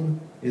smoking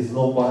is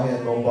no buy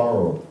and no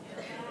borrow.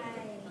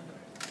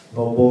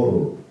 No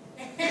borrow.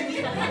 No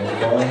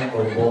buy,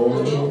 no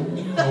borrow, no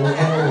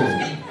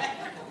borrow.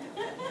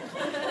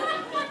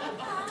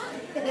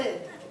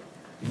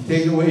 You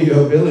take away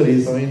your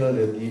ability, so you know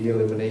that you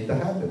eliminate the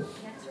habit.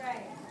 That's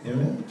right.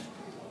 Amen.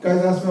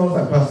 Guys ask me all the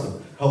time, Pastor,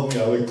 help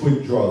me out with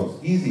quit drugs.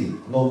 Easy.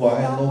 No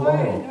buy and no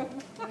borrow.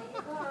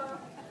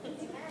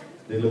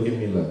 They look at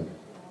me like,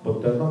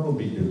 but that's not going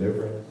to be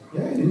deliverance.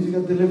 Yeah, it is. You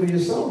got to deliver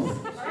yourself.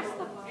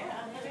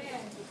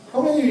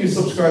 How many of you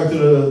subscribe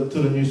to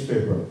the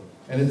newspaper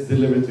and it's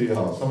delivered to your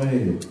house? How many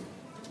of you?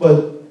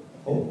 But,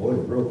 oh boy,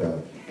 real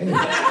bad. Anyway,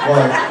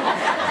 but,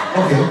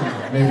 okay,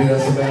 maybe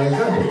that's a bad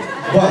example.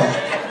 But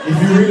if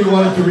you really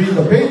wanted to read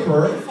the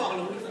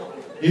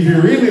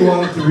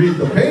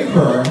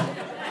paper,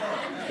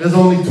 there's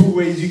only two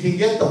ways you can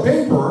get the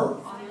paper.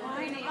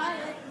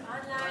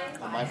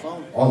 On my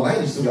phone.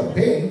 Online, you still got to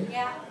pay.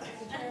 Yeah.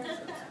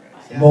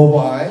 No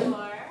buy,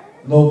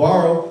 no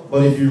borrow.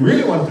 But if you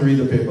really want to read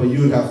the paper,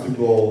 you would have to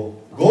go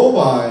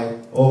buy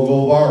or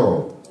go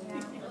borrow.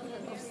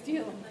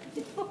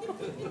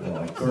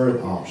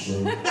 Third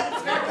option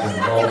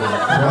involving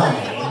crime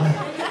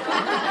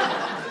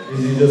is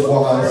you just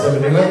walk out of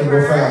 7-Eleven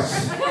real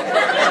fast.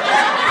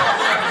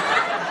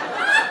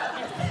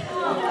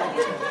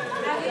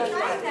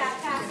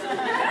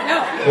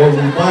 Or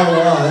you buy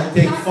one,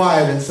 take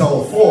 5 and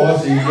sell 4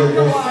 so you get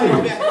your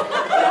food.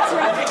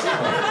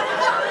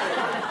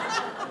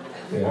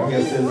 Yeah, I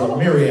guess there's a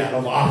myriad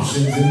of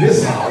options in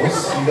this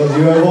house because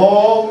you have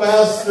all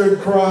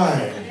mastered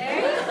crime.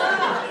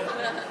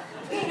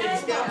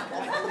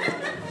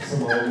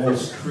 Some of the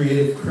most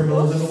creative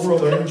criminals in the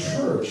world are in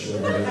church.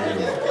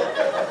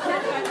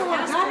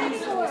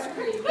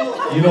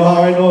 You know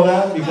how I know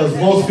that? Because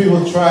most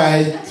people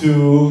try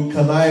to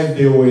connive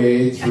their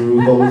way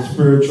through those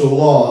spiritual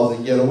laws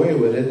and get away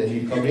with it, and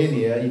you come in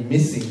here, you're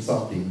missing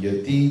something.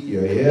 Your teeth,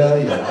 your hair,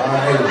 your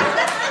eye,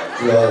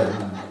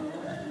 your...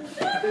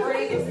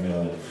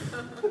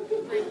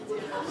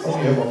 Some of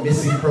you have a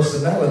missing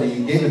personality.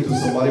 You gave it to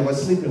somebody by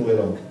sleeping with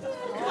them.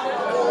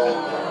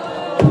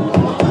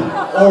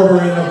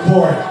 Order in the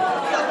court.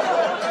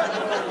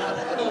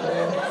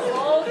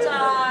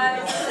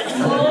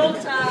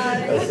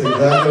 That's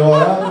exactly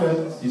what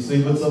happens. You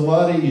sleep with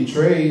somebody, you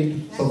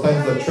trade.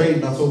 Sometimes the trade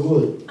not so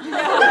good.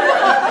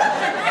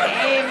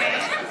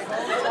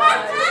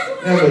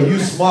 Yeah, but you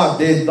smart,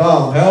 they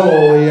dumb.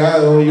 Hello,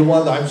 yeah, you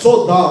wonder, I'm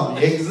so dumb.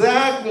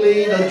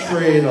 Exactly the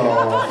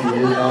trade-off you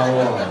did not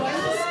want.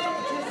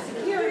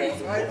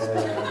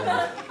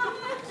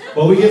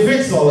 But we can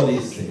fix all of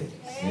these things.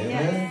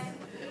 Amen.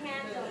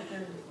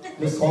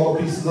 Just call the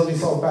pieces of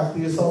yourself back to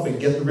yourself and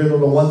get rid of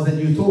the ones that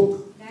you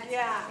took.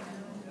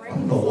 I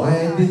don't know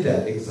why I did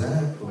that.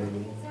 Exactly.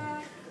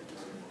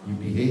 You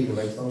behave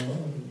like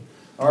somebody.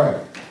 All right.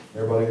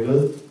 Everybody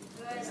good?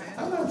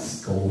 I'm not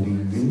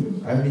scolding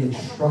you. I'm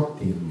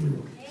instructing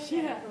you.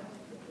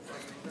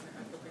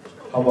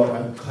 How about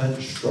I'm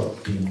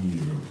constructing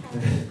you?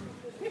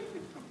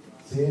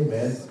 See,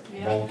 amen.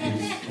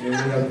 Monkeys. You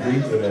may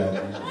agree to that.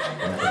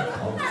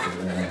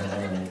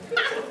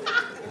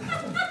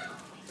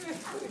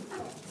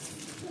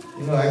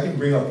 You know, I can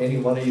bring up any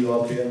one of you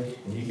up here,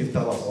 and you can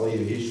tell us all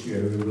your history,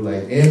 and we'll be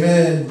like,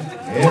 amen,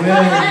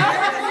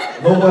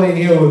 amen. Nobody in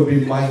here would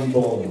be mind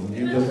blown.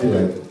 You'd just be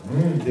like,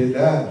 did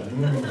that.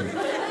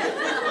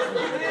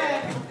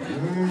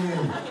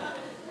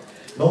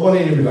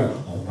 Nobody would be like,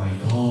 oh my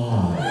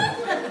God.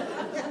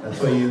 That's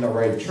why you're in the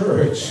right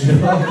church. You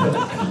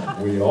know?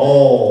 We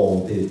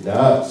all did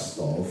that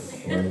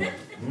stuff. Right?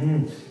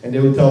 And they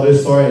would tell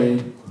this story,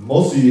 and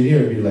most of you in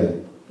here would be like,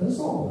 that's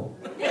all.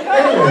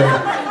 Anyway.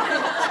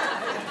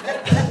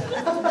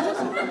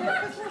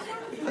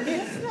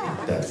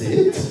 That's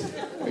it?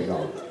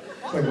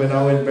 Like when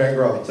I went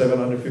bankrupt,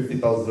 $750,000 to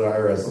the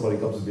IRS, somebody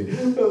comes to me, I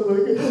was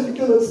like, I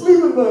cannot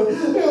sleep at night. I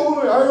owe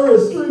the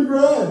IRS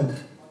 $3,000.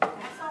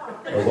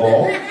 That's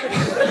all?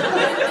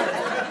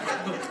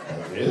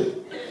 That's it?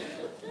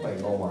 Like,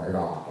 oh my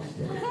gosh.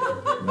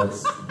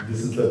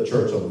 This is the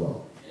church of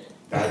love.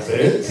 That's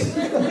it?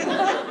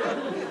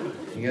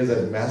 You guys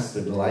have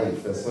mastered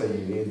life. That's why you're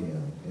in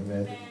here.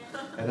 Amen.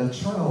 And a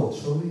child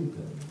shall lead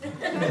them.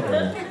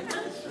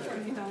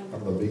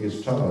 I'm the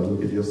biggest child. I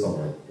look at yourself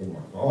like, oh my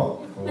God.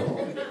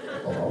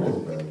 Oh, I was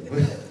bad.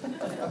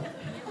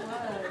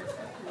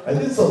 I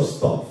did some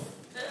stuff,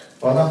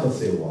 but I'm not going to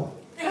say what.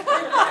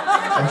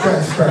 I'm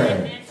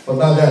transparent, but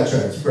not that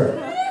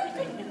transparent.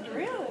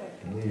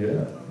 Really?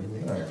 Yeah.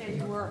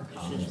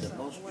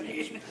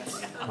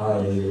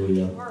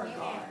 Hallelujah.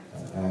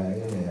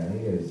 Yeah,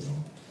 you guys know.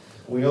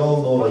 We all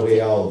know the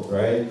way out,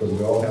 right? Because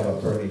we all have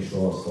attorney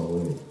show us the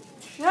way.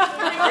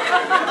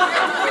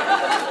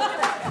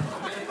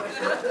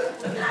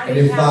 And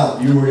if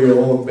not, you were your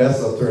own best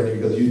attorney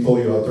because you told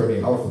your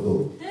attorney how to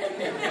do it.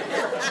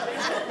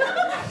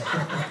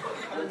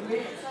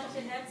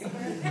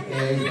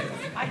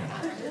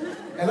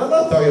 And I'm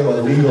not talking about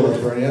a legal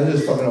attorney, I'm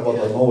just talking about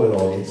the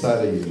know-it-all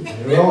inside of you.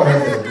 We all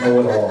have the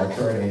know-it-all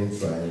attorney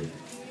inside.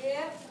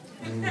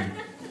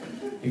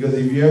 Because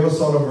if you ever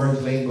saw the merge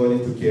lane going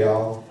into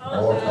KL,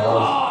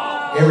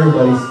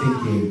 everybody's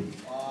thinking,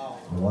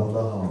 I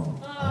wonder how.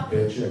 I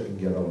bet you I can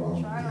get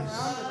around this.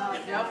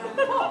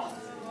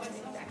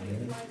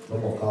 No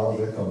more cars,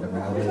 they're coming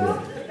out of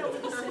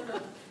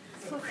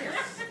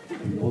there.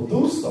 People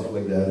do stuff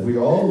like that. We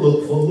all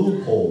look for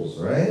loopholes,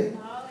 right?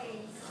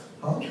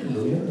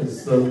 Hallelujah.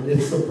 It's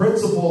the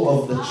principle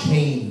of the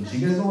change.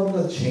 You guys know what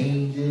the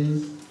change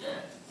is?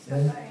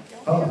 Yeah?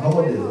 How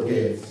about this?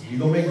 Okay, you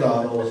go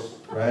McDonald's,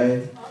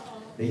 right?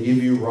 They give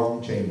you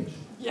wrong change.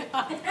 Yeah.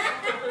 As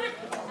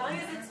long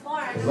as it's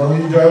more. As long as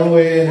you drive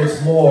away and it's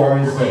more,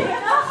 it's like,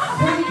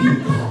 thank you,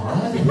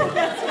 God.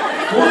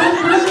 What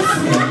a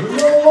blessing.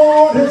 The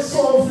Lord has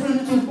saw fit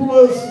to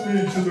bless me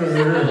today.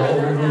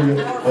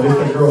 Hallelujah. But if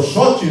the girl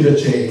shot you the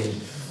change,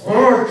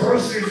 oh,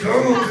 curse you,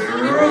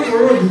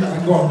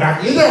 I'm going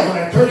back. Either I'm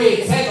going to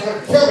 38 cents, I'm going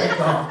to kill that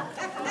girl.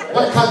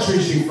 What country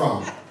is she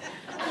from?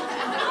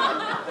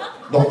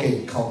 Okay,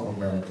 count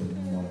American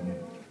money.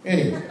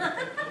 Anyway,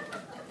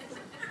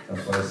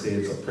 that's why I say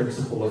it's a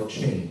principle of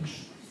change.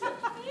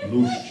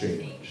 Loose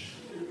change.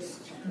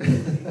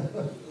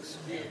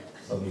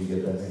 Some of you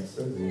get that next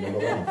Thursday.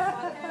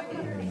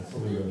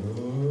 Some of you go,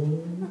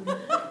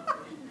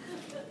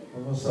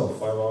 I'm going to sell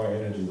 5-hour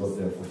energies out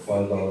there for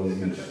 $5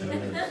 each.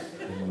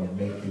 I'm going to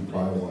make you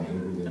buy one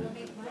every day.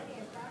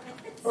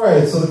 All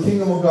right, so the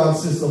Kingdom of God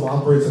system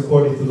operates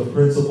according to the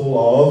principle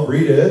of,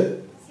 read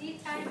it.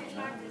 Seed time and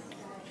harvest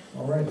time.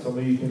 All right, some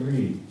of you can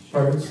read.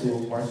 Private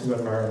school, Marcy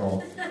went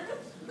Marinol.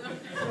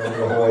 The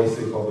Hawaii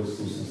State Public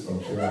School System.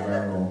 She went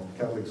Marinol.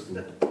 Catholic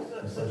school.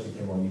 That's how she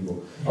came on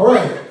Eagle. All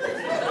right.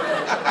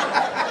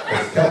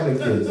 Because Catholic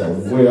kids are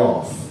way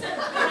off.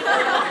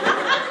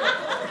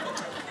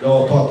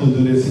 Y'all about to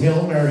do this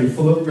Hail Mary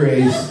full of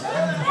grace.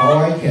 How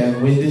I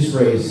can win this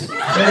race.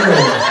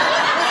 Anyway.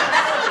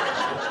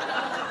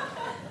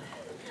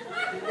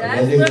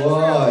 And then they go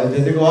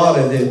out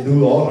and they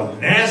do all the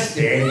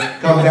nasty,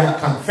 come back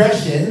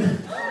confession.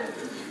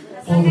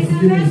 Father,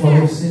 forgive me for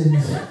all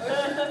sins.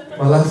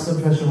 My last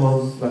confession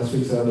was last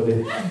week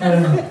Saturday.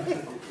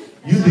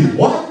 You did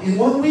what in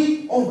 1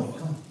 week? Oh my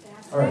God.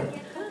 All right.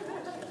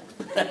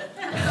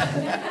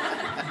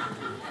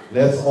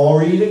 Let's all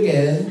read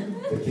again.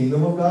 The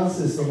Kingdom of God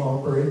system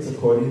operates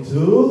according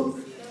to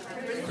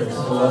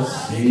principle of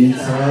seed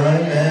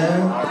time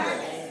and...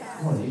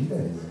 Come on, you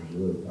guys are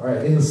good. All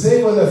right. In the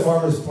same way that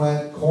farmers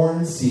plant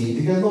corn seed,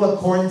 you guys know what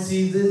corn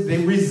seeds is? They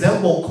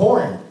resemble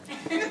corn.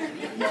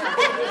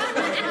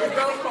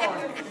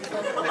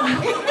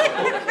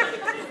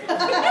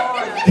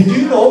 Did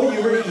you know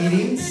you were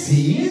eating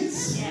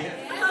seeds?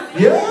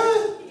 Yeah?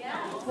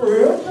 For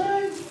real,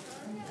 guys?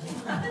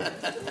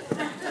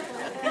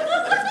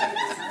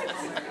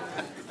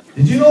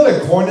 Did you know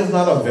that corn is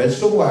not a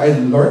vegetable? I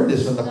learned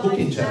this from the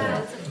cooking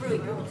channel.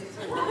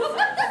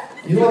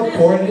 You know what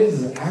corn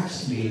is? It's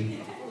actually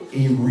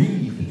a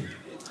reed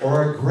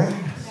or a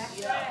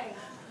grass.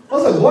 I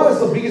was like, what is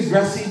the biggest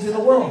grass seeds in the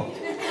world?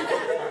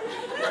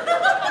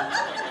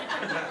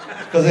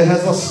 Because it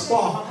has a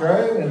stalk,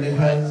 right? And it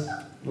has,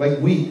 like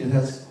wheat, it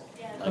has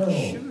kernel.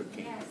 Yeah.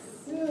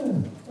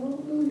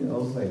 I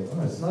was like,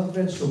 oh, it's not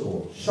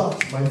vegetable.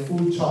 Shucks, my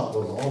food chart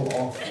was all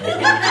off.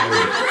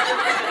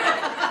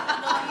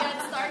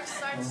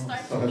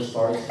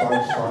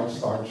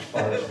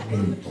 Starch,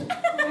 meat.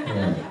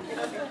 Yeah.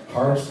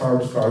 Carbs,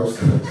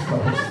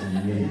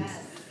 meat.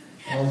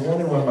 I was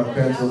wondering why my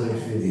pants wasn't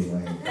fitting.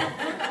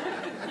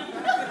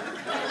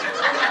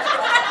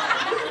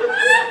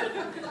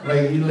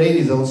 Like you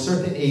ladies, at a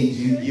certain age,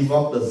 you give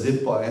up the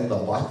zipper and the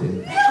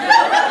button.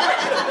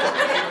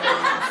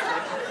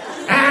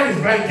 It's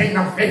breaking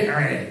the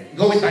figure.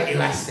 Go with the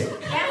elastic.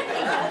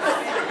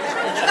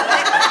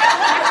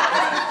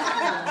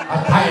 I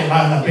tie it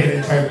around the bed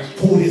and try to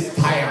pull this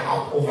tire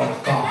out over the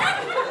car.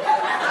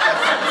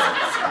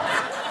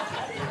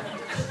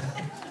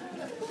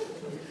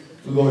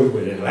 We're going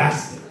with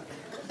elastic.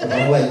 And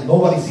I'm like,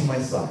 nobody see my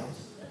size.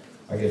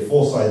 I get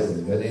 4 sizes,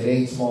 and it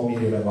ain't small,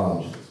 medium, and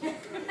large.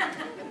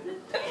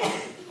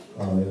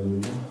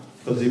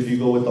 Because if you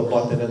go with the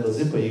button and the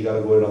zipper, you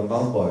gotta go with a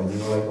number, and you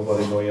don't like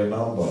nobody know your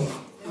number.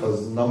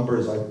 Because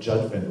numbers are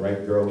judgment,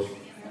 right, girls?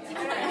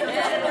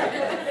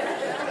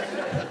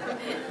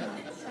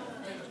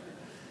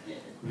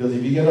 Because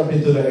if you get up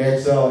into the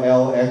XL,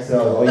 L, XL,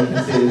 all you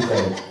can say is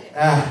like,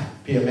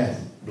 PMS,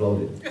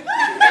 bloated.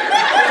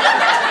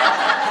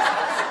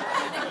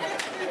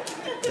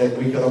 That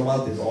week of the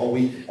month is all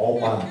week, all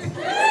month.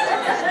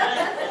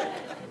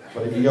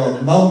 But if you got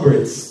a number,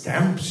 it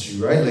stamps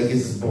you, right? Like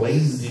it's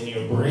blazed in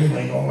your brain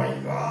like, oh my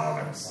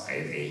God, I'm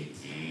size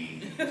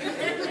 18.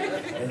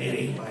 And it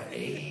ain't my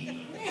age.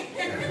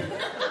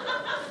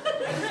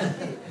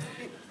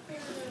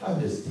 I'm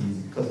just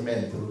teasing, because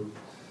men too.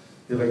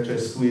 They like try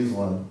to squeeze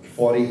one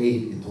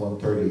 48 into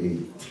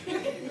 138.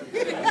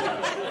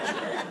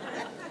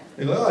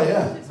 They go, oh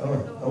yeah,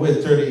 I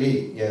weigh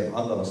 38. Yeah,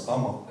 under the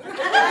stomach.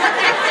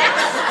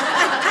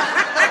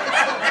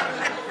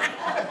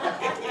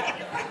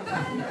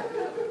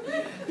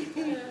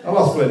 I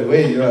lost plenty of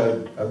weight, you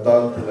know, I've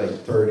done to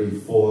like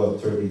 34,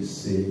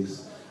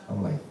 36.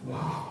 I'm like,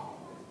 wow.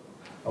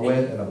 I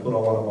went and I put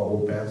on one of my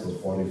old pants, it was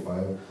 45.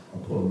 I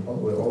put them all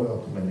the way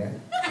up to my neck.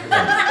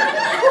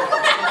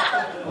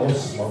 I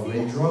was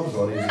smuggling drugs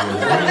all these years.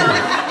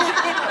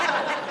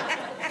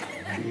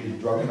 The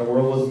drug in the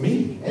world was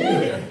me.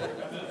 Anyway.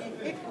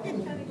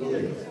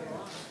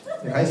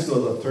 In high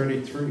school, I was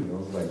 33. I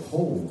was like,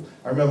 oh.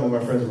 I remember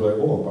my friends were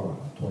like, oh,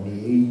 about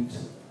 28.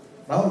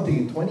 Now I'm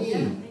thinking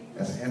 28.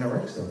 That's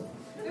anorexia.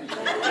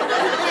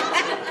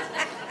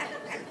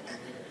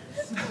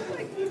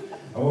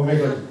 I will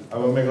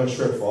make a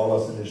shirt for all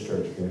us in this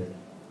church, okay?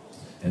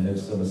 And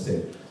it's going to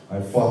say, I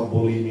fought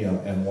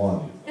bulimia and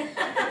won.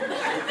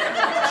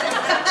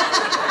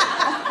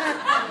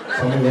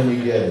 Tell me when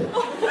you get it.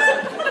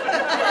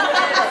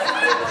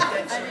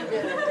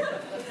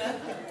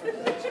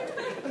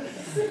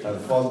 I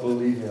fought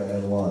bulimia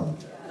and won.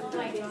 Oh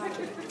my God.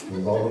 It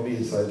was all of me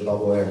besides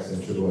double X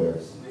and triple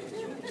X.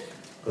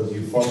 Because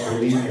you fought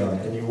bulimia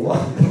and you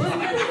won.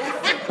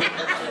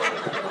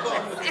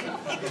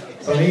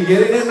 So are you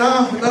getting it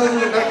now? No,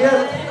 not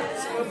yet.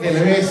 Okay,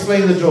 let me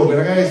explain the joke. I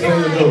gotta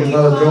explain the joke. It's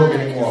not a joke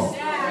anymore.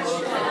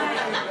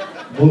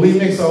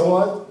 Bulimics are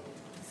what?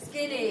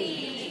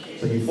 Skinny.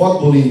 So you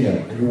fought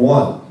bulimia and you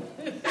won.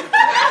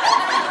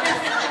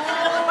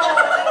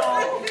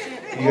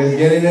 You guys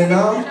getting it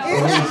now?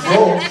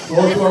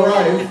 Slow to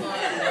arrive.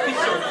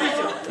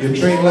 Your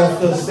train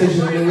left the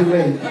station really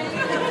late.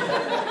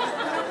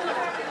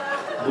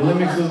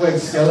 Bulimics look like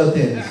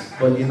skeletons,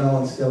 but you're not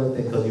on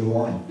skeleton because you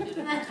won.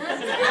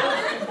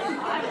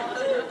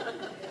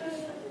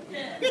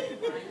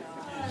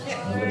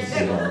 I'm going to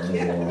sit down on the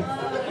wall.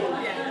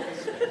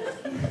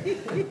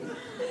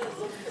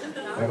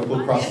 I'm going to put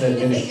CrossNet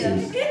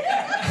Ministries.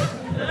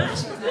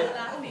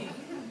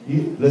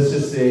 Let's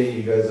just say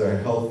you guys are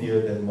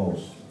healthier than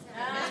most.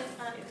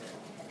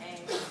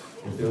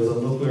 If there was a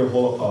nuclear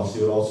holocaust,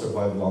 you would all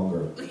survive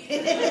longer.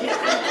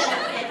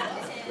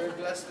 We're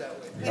blessed that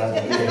way. Not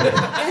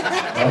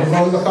as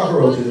long as the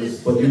cockroaches,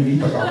 but you eat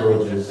the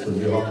cockroaches because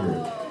you're hungry.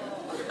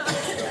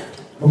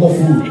 No more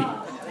food.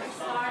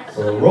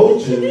 So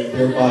roaches,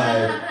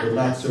 thereby, will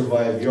not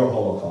survive your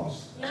holocaust.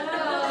 No,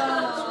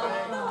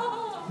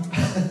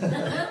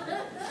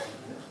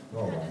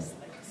 man.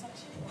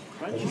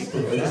 I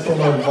just told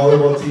my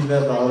volleyball team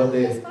that the other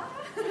day.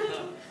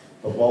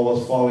 The ball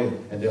was falling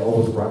and they're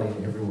always running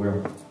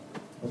everywhere.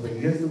 I was like,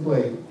 you guys look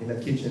like in the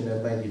kitchen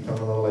at night, you turn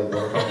on the light, there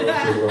are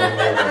cockroaches running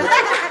over.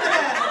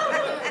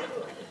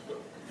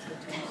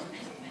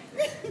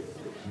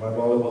 My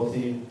volleyball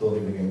team, don't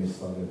even get me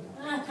started.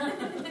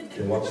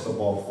 They watch the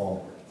ball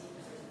fall.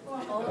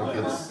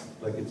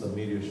 Like it's a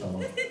meteor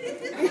shower.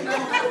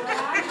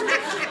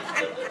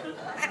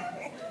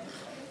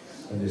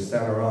 And they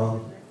stand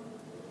around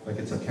like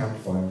it's a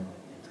campfire.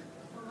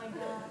 Oh my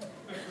God.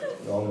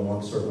 They're all in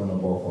one circle and the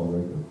ball falls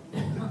right there.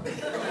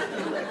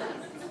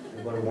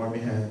 Everybody warm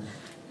your hands.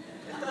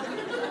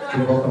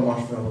 Keep out the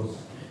marshmallows.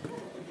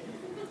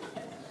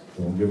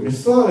 Don't get me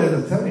started.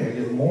 I'm telling you, I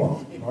get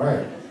more. All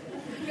right.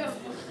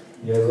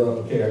 Yeah,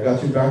 okay, I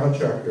got you back on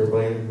track.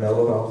 Everybody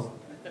mellowed out.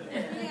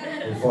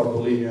 We fought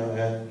bulimia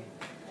and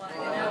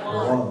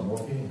won.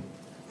 Okay.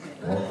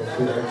 Welcome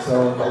to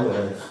Excel and Double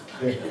X.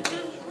 Okay.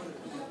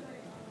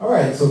 All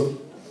right, so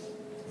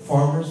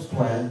farmers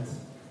plant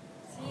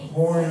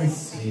corn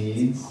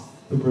seeds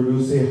to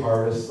produce a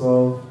harvest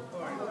of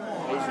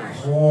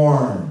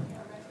corn.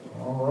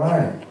 All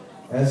right.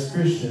 As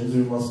Christians,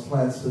 we must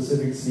plant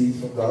specific seeds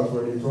from God's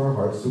word into our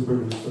hearts to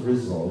produce the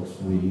results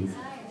we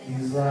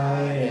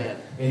desire.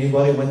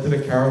 Anybody went to the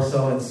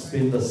carousel and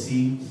spin the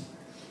seeds?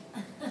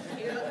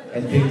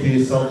 And think to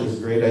yourself, this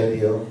great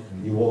idea.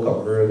 You woke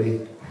up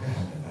early. I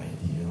have an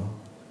idea.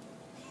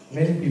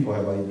 Many people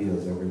have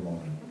ideas every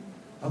morning.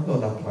 I'm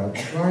going to plant a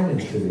garden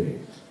today.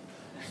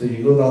 So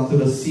you go down to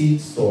the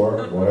seed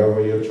store,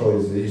 whatever your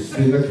choice is, you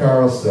spin the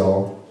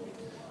carousel,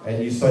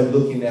 and you start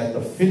looking at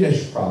the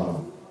finished product.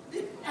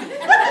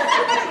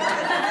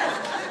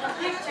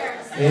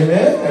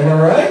 Amen? Am I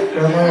right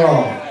or am I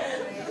wrong?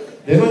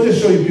 They don't just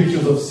show you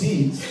pictures of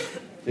seeds.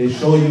 They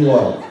show you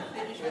what?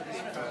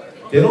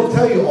 They don't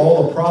tell you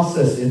all the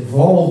process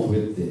involved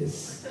with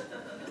this.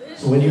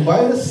 So when you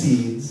buy the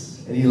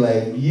seeds, and you're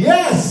like,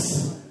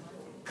 yes!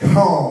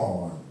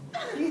 Corn!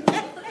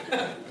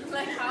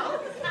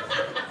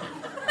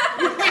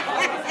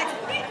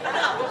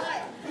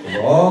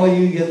 All of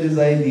you get this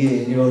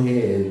idea in your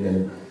head,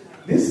 and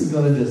this is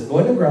going to just go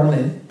in the ground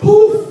and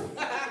poof!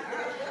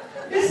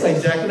 It's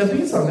like Jack and the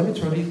Beanstalk. Let me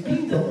try these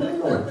beans.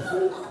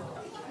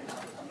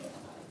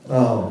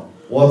 Now,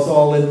 What's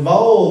all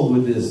involved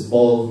with this,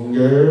 boys and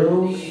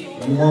girls?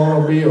 You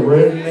want to be a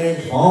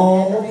redneck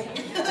farmer?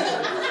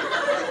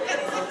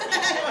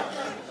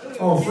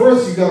 Oh,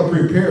 first you got to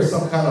prepare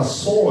some kind of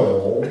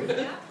soil,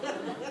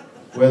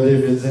 whether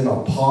if it's in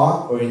a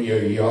pot or in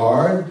your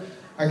yard.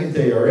 I can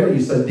tell you already,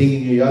 you start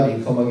digging your yard,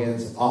 you come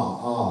against you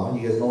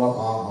guys know what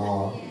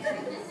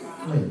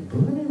I'm like,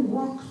 burning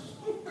rocks.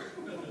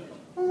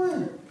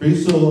 Oh,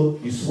 pretty soon,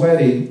 you're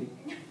sweating,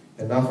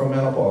 and not from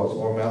menopause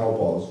or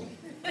menopause.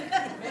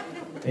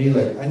 And you're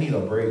like, I need a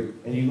break.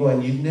 And you go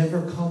and you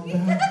never come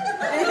back.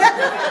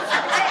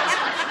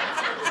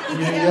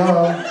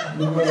 Yeah, you got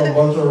a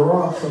bunch of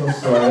rocks on the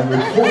side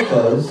with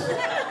hookahs.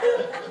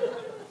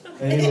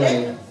 And you're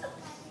like,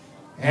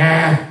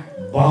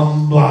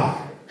 Bombay.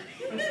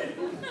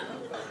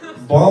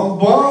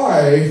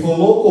 Bombay for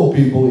local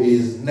people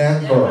is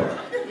never.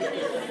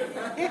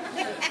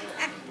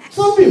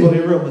 Some people,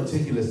 they're real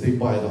meticulous. They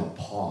buy the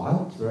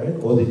pot, right?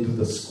 Or they do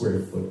the square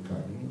foot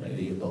cutting, right?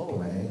 They get the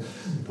plank,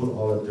 they put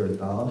all the dirt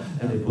down,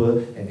 and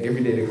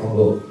every day they come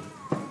look.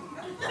 I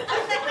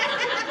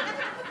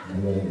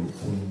ain't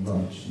too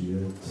much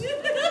yet.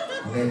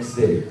 Next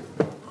day.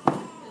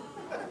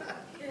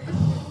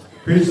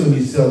 Pretty soon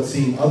you start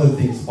seeing other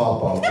things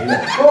pop up. You're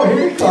like, oh,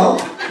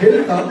 here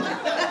they come.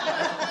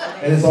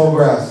 And it's all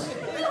grass.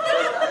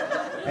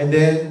 And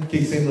then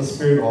kicks in the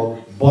spirit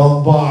of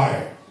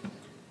Bombay.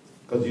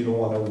 Because you don't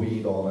want to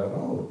weed all that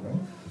out, right?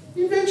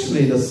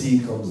 Eventually the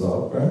seed comes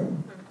up, right?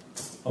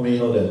 I mean, you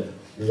know that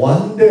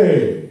one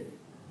day,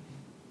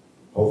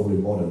 hopefully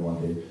more than one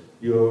day,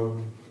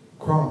 your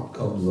crop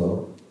comes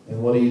up.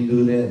 And what do you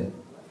do then?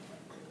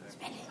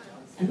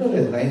 You know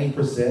that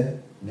 90%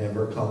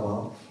 never come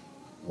up.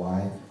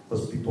 Why?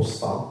 Because people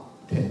stop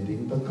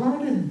tending the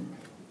garden.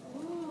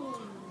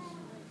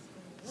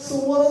 So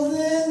what does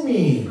that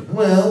mean?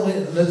 Well,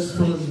 let's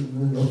put it,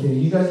 okay,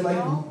 you guys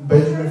like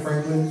Benjamin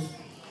Franklin's?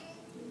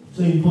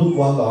 So you put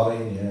 $1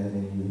 in here and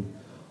then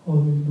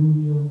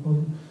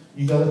hallelujah.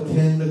 You gotta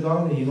tend the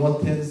garden. You know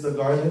what tends the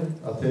garden?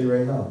 I'll tell you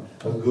right now.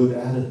 A good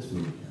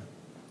attitude.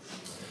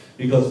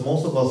 Because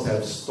most of us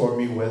have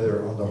stormy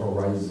weather on the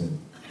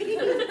horizon.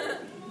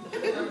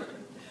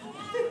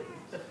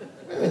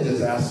 Let me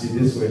just ask you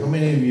this way. How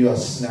many of you are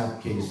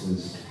snap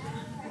cases?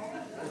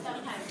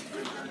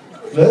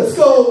 Let's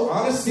go.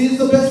 Honesty is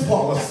the best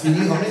policy.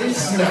 How many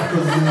snappers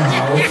in the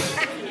house?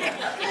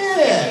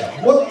 Yeah.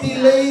 What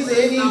delays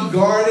any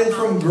garden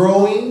from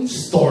growing?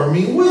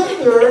 Stormy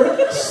weather.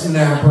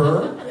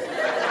 Snapper.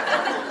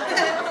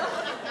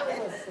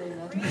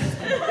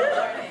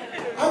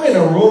 I'm in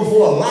a room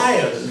full of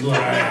liars. If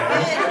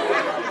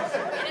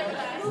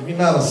you're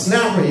not a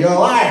snapper, you're a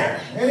liar.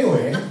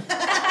 Anyway.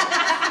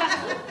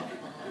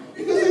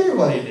 Because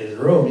everybody in this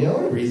room, the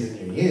only reason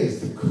you're here is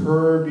to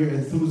curb your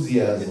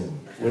enthusiasm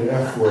with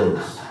F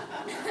words.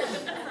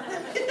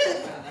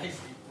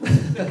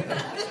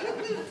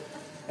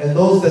 And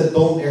those that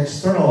don't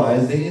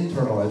externalize, they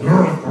internalize. I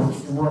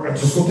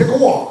just go take a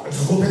walk.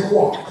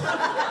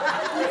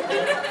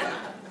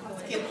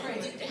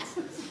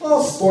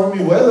 Well,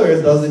 stormy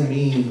weather doesn't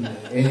mean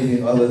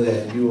anything other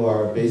than you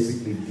are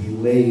basically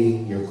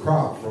delaying your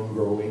crop from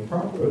growing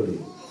properly.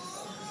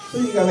 So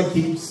you gotta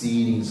keep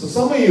seeding. So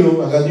some of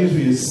you, I got news for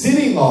you,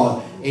 sitting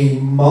on a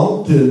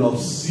mountain of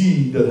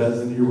seed that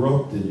hasn't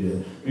erupted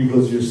yet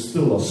because you're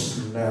still a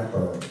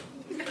snapper.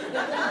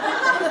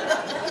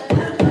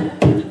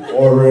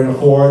 Order in a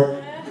court.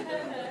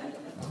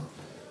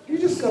 You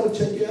just gotta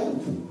check your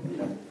attitude.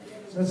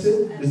 That's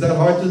it. Is that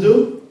hard to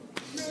do?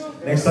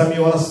 Next time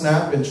you want to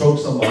snap and choke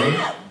somebody,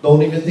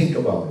 don't even think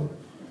about it.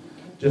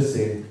 Just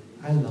say,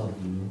 I love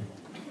you.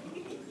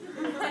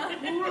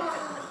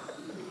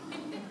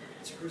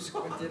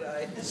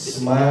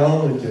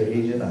 Smile with your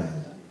Asian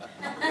eyes.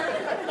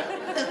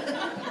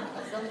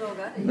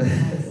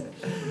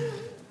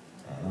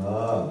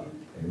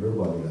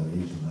 Everybody got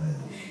Asian eyes.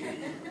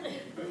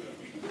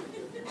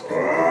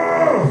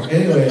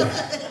 Anyway,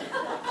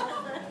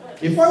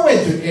 if I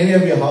went to any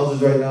of your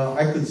houses right now,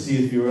 I could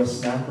see if you were a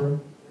snapper.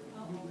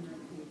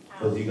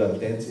 Because you got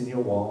dents in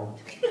your wall.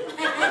 You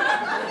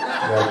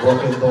got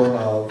broken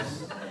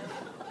doorknobs.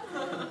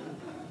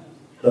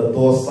 The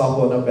door stop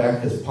on the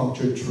back is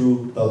punctured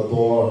through the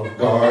door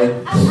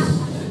guard.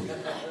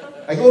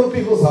 I go to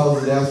people's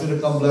houses, they ask me to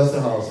come bless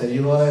their house. And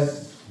you know what?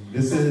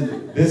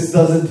 This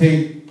doesn't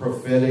take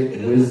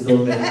prophetic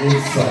wisdom and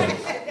insight.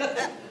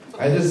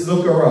 I just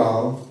look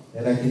around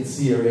and I can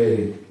see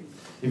already.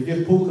 If you're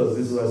pukas,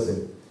 this is what I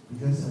say. You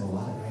guys have a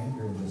lot of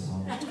anger in this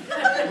house.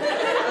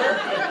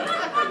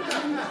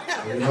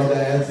 You know what the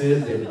answer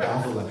is? They're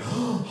baffled like,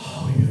 oh,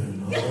 you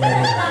know.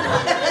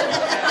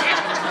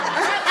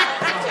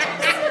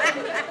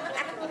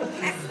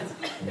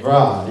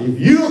 Bruh, if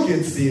you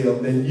can see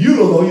them, then you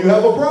don't know you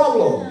have a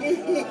problem.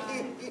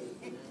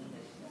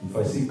 If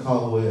I see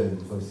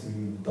cobweb, if I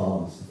see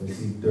dust, if I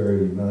see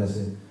dirt, you know, I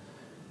say,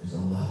 there's a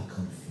lot of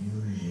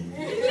confusion.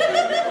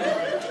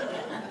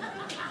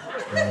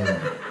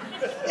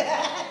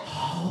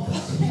 How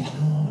does he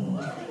know?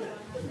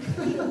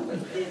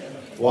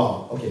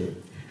 Wow, okay.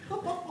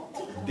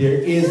 there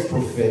is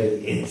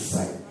prophetic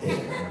insight there.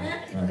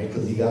 All right?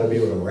 Because you got to be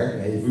able to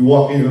recognize. If we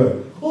walk in, you're like,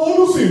 oh, I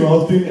don't see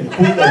nothing. And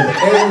poop is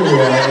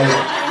everywhere.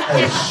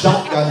 And a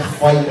shotgun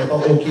fight at the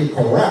OK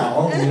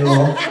Corral, you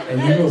know. And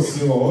you don't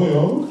see, oh, yeah, I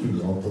don't see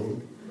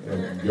nothing.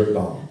 And you're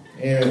gone.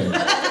 Anyway.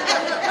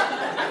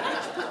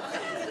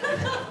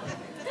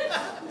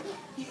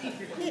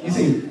 You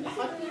see,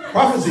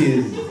 prophecy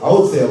is, I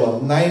would say,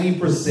 about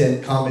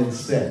 90% common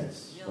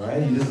sense,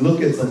 right? You just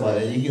look at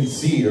somebody and you can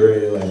see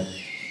already, like,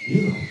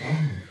 you got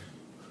problems.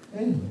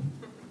 Anyway,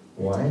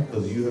 why?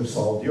 Because you have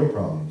solved your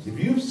problems. If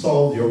you've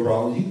solved your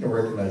problems, you can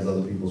recognize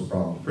other people's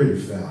problems pretty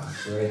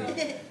fast,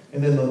 right?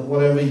 And then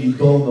whatever you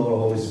don't know, the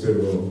Holy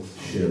Spirit will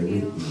share with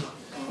you.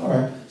 All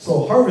right,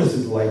 so harvest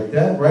is like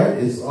that, right?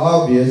 It's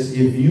obvious.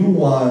 If you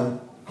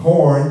want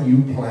corn,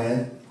 you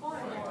plant.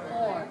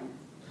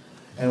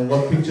 And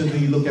what picture do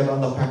you look at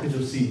on the package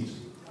of seeds?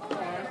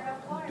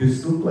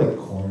 This look like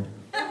corn.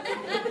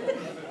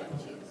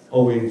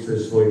 Oh wait, it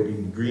says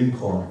soybean, green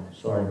corn.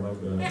 Sorry, my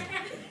bad.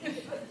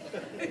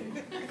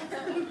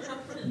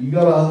 You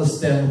gotta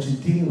understand what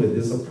you're dealing with.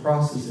 There's a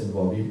process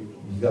involved. You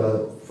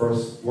gotta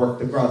first work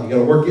the ground. You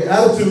gotta work your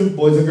attitude,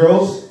 boys and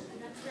girls.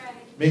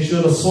 Make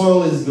sure the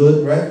soil is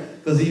good, right?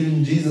 Because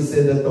even Jesus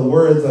said that the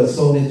words are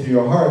sown into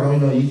your heart. I mean,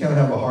 no, you can't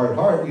have a hard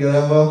heart. You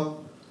gotta have a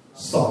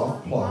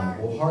soft,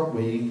 pliable heart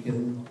where you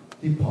can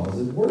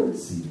deposit word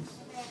seeds.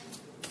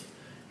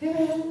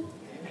 Amen.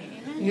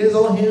 You guys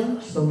all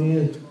here? Some of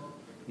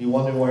you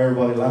wondering why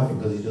everybody laughing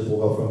because you just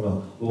woke up from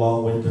a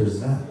long winter's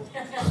nap.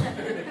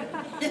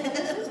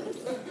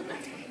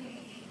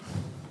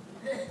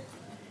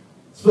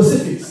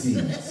 Specific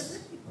seeds,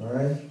 all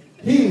right?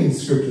 Healing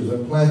scriptures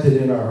are planted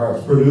in our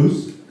hearts.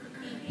 Produce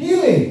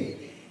healing.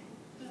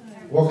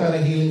 What kind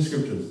of healing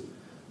scriptures?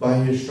 By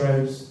his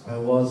stripes I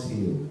was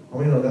healed. I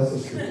mean, no, that's a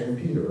scripture in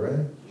Peter,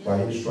 right? By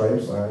his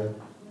stripes I...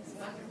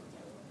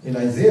 In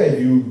Isaiah,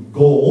 if you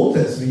go Old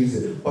Testament, you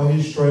say, by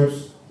his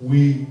stripes we...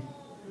 You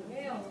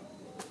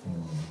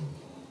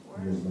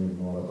guys don't even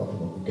know what I'm talking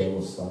about. The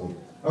devil study.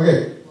 Okay.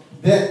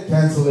 Debt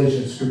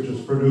cancellation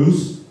scriptures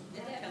produce.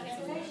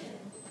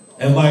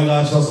 And my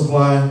God shall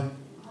supply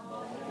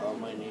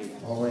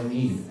all my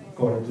need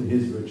according to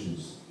his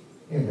riches.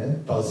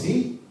 Amen. Does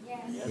he?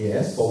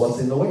 Yes. But what's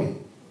in the way?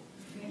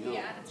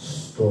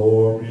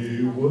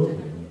 Stormy weather.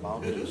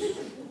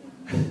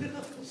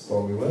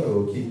 Stormy weather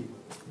will keep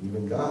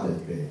even God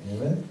at bay.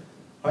 Amen.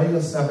 How are you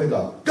going to snap it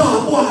up?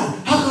 God, why?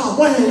 How come?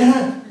 Why?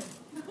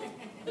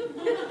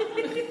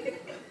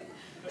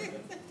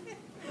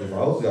 If I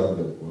was God, I'd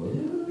be like, what?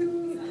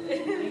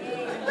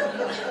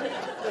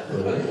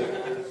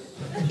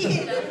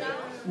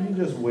 You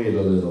just wait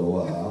a little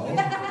while.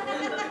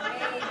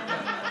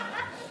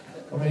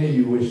 How many of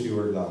you wish you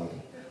were God?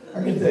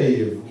 I can tell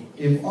you,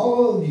 if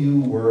all of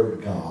you were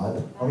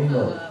God, I mean,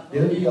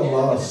 there would be a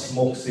lot of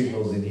smoke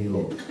signals in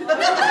Hilo.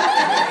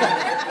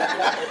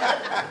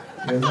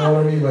 You know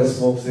what I mean by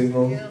smoke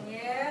signals?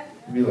 Yeah.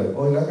 You'd be like,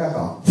 oh, a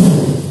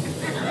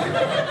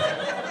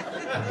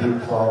big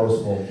cloud of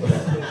smoke.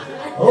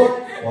 Oh,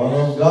 one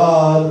of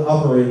God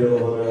operated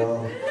over there.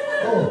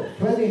 Oh,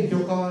 plenty of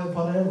and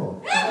Panero.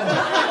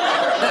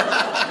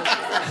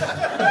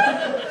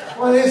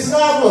 Well, it's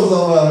not was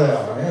over there.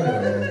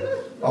 Anyway,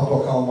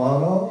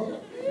 Apocalmano.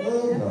 No,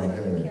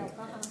 anyway.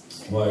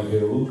 Why,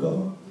 Luca?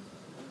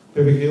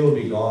 Baby K will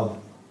be gone.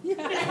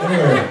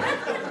 Anyway.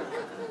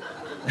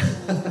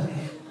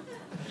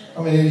 I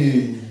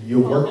mean,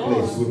 your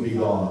workplace would be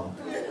gone.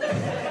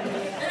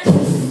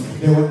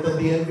 They went to the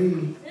DMV.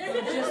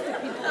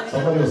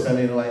 Somebody was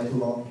standing in line too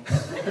long.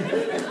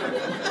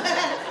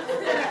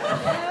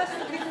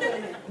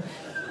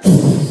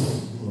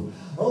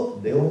 Oh,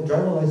 they want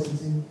driver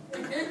licensing.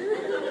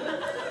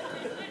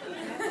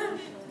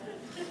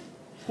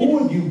 Who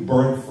would you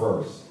burn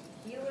first?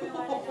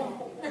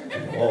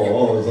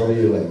 Oh, so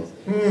you like,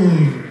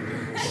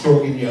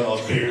 stroking your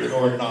beard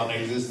or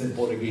non-existent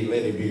Portuguese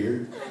lady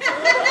beard.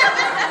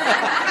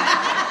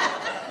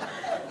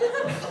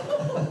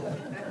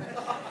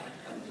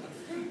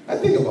 I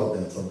think about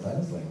that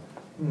sometimes, like,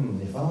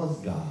 if I was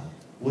God,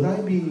 would I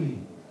be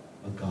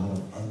a God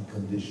of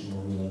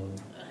unconditional love?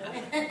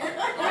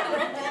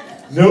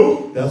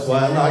 No, that's why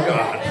I'm not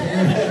God.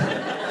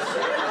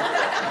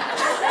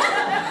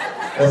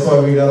 That's why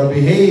we gotta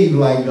behave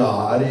like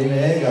God,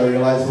 amen. Gotta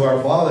realize who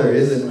our Father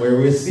is and where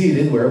we're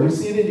seated. Where are we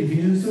seated?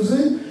 Ephesians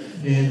 2:6.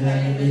 In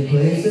heavenly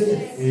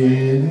places,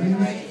 in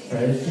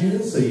Christ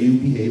Jesus. So you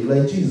behave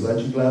like Jesus.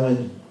 Aren't you glad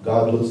when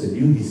God looks at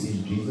you, he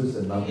sees Jesus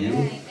and not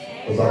you?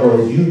 Because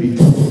otherwise you'd be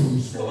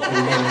smoking. That's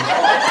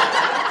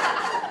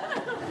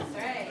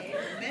right.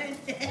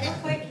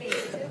 Quickly.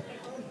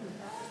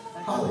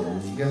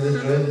 Hallelujah. You guys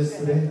enjoyed this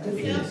today?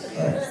 Yes.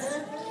 All right.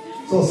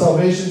 So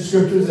salvation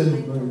scriptures,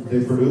 and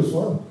they produce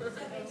what?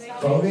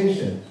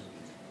 Salvation.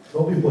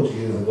 Don't be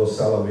Portuguese and go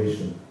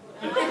salvation.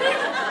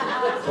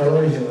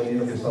 Salvation when you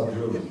know you stop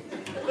drooling.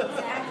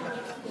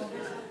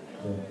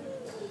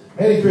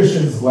 Many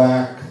Christians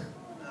lack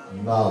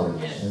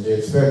knowledge, and they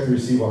expect to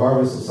receive a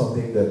harvest of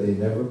something that they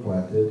never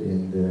planted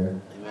in their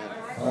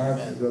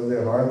Hearts, because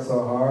their hearts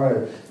are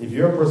hard. If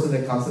you're a person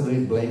that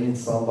constantly blaming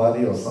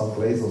somebody or some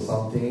place or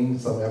something,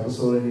 some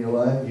episode in your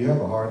life, you have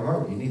a hard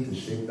heart. You need to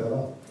shake that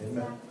up.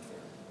 Amen.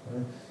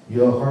 Right?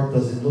 Your heart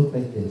doesn't look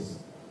like this.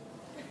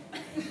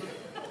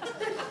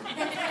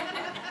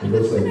 It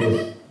looks like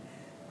this.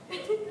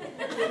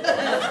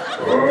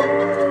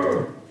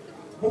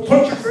 I'll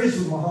punch your face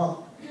with my heart.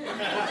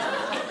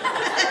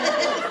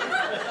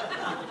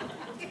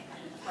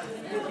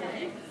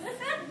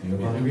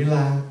 Everybody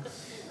relax.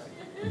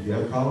 If you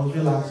have problems,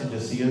 relax and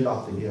just see your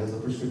doctor. He has a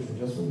prescription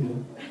just for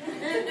you.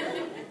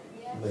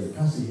 Like,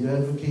 Pastor, you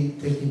advocate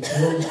taking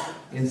pills?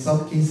 In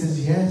some cases,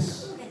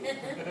 yes.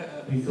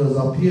 Because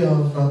up here,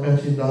 not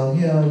matching down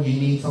here, you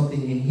need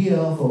something in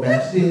here for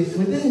match this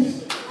with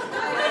this.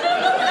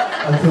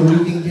 Until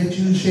we can get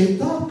you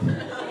shaped up.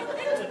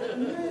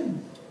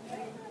 Amen.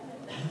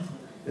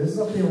 There's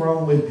nothing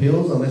wrong with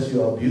pills unless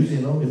you're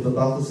abusing them. If the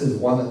doctor says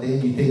 1 a day,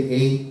 you take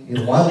 8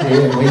 in 1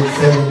 day and wait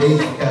 7 days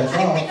to catch up,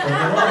 something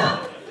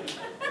wrong.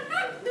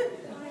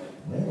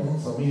 Yeah,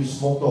 some of you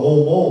smoke the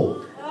whole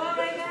bowl.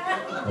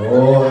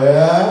 Oh,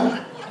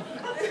 yeah?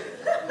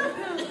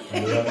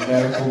 You have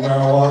medical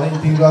marijuana, you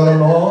think I don't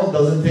know? It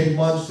doesn't take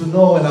much to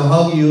know, and I'll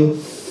hug you.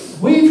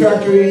 Weed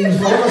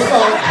factories, let us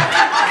stop.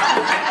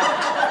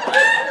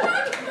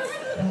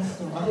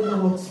 I don't know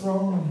what's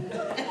wrong.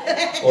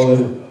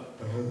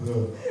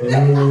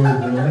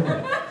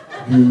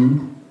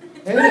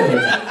 Anyway,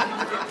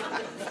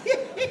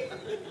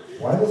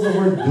 why does the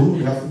word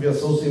dude have to be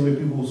associated with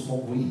people who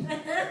smoke weed?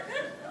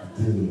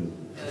 Dude.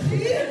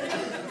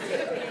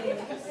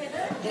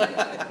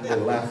 They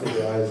laugh with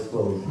their eyes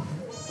closed.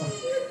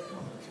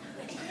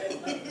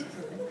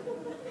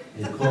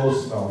 Your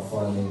clothes smell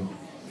funny.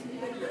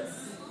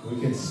 We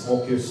can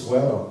smoke your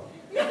sweater.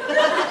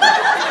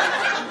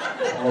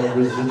 All the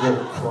residual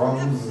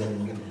crumbs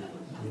and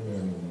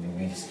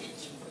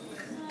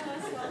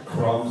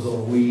crumbs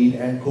of weed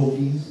and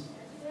cookies.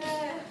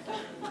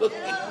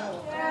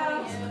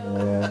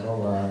 Yeah, no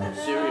lie.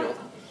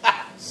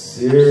 Cereal.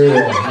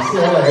 You see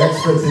all the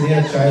experts in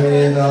here chiming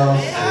in now?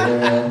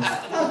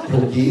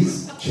 Cookies,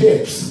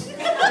 chips,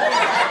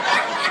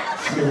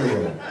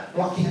 cereal,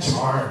 Lucky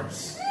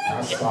Charms.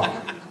 Now stop.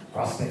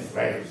 Frosted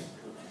Flakes.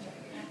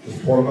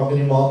 Just pour them up in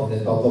your mouth and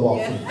then dump them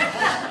off.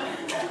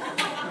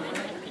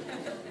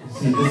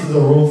 See, this is a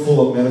room full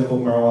of medical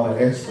marijuana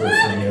experts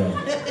in here.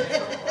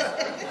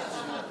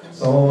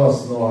 Some of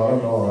us know, I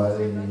don't know,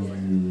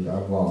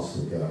 I've lost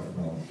it, yeah,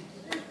 no.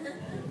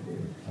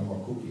 I'm a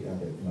cookie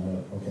addict, no,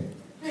 okay.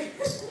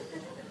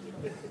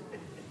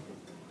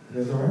 You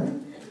guys alright?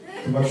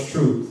 Too much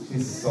truth.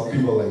 See, some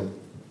people like,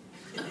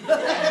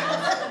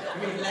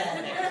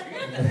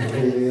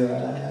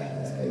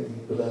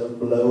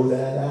 blow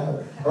that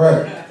out.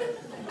 Alright.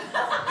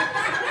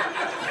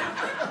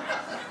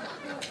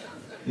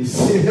 You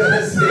see what I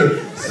say?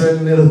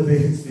 Certain little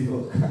things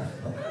people cry.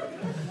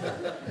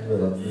 I'm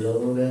gonna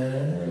blow that out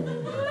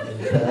and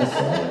pass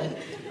out.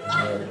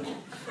 Right.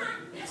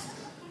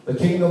 The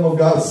kingdom of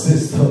God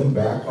system,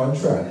 back on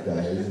track,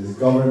 guys, is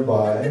governed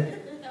by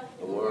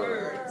the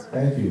Word.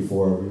 Thank you,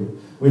 4 of you.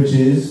 Which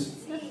is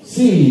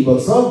seed.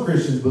 But some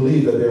Christians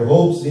believe that their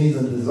hopes, needs,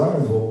 and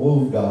desires will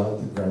move God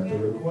to grant their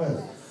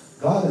request.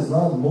 God is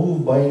not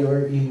moved by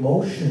your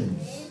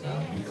emotions,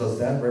 because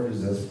that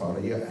represents part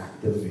of your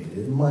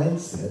activated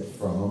mindset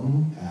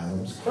from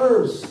Adam's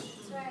curse.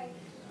 That's right.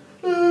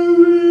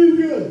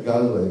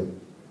 God is like,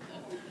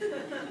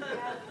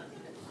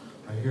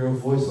 I hear a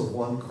voice of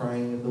one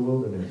crying in the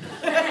wilderness.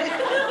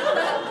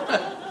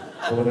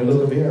 But when I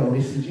look up here, I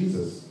only see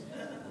Jesus.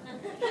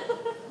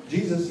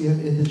 Jesus, you have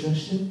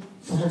indigestion?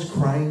 Someone's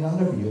crying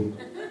out of you.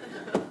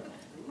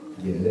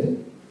 Get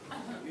it?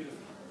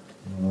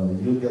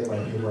 You'll get my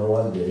humor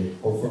one day.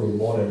 Hopefully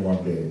more than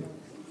one day.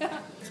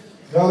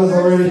 God has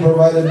already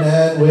provided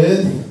man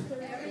with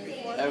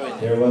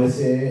everything. Everybody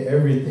say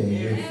everything.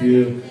 If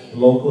you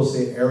local,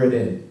 say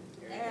everything.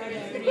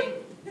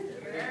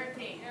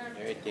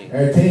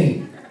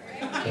 Everything.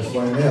 That's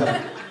what I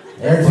meant.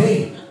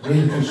 Everything.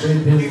 Needed to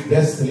shape his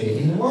destiny.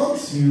 He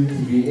wants you to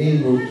be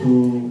able to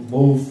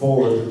move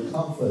forward with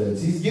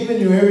confidence. He's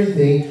given you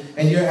everything,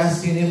 and you're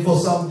asking him for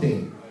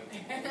something.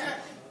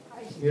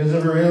 You guys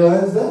ever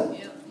realize that?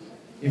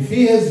 If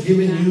he has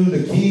given you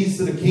the keys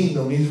to the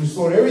kingdom, he's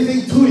restored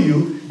everything to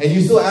you, and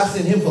you're still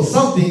asking him for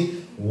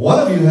something, one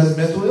of you has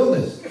mental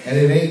illness. And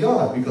it ain't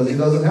God, because he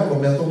doesn't have a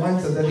mental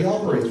mindset that he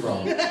operates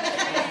from.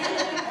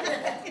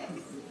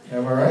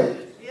 Am I right?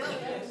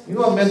 You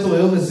know what mental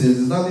illness is?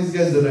 It's not these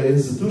guys that are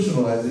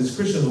institutionalized. It's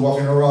Christians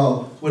walking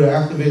around with an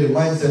activated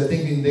mindset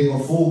thinking they're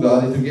going to fool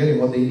God into getting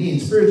what they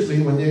need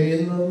spiritually when they're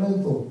in the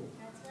mental.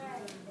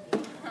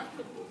 That's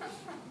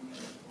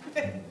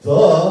right.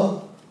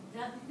 Duh.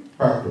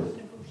 Practice.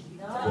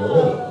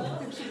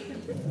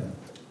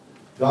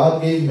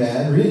 God gave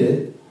man, read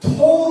it,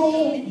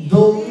 total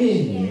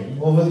dominion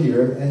over the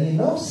earth and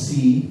enough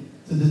seed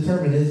to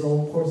determine his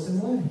own course in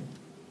life.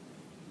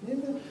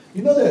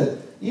 You know that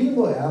even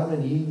though Adam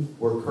and Eve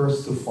were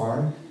cursed to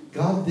farm,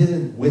 God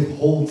didn't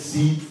withhold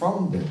seed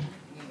from them.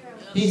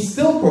 He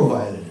still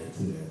provided it to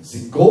to them.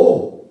 Say,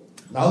 go.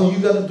 Now you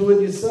got to do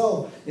it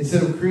yourself.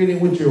 Instead of creating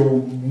with your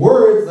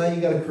words, now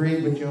you got to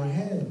create with your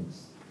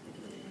hands.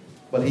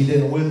 But he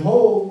didn't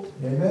withhold.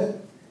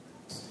 Amen.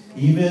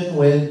 Even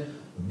when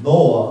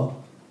Noah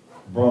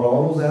brought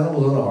all those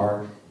animals on the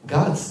ark,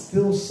 God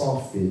still saw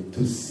fit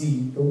to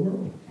seed the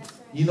world.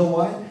 You know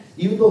why?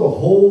 Even though the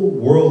whole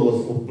world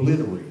was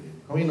obliterated,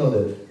 how many know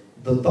that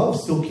the dove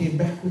still came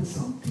back with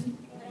something?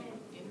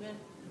 Amen.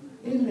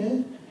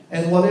 Amen.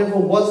 And whatever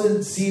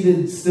wasn't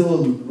seeded, still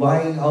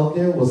lying out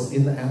there, was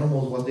in the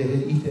animals what they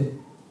had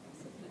eaten.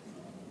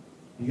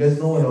 You guys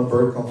know when a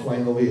bird comes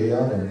flying over here,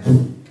 and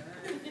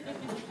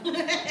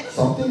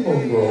something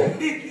will grow.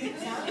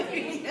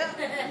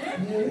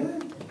 Yeah.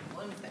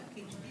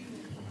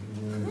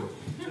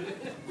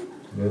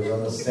 You guys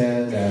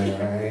understand that,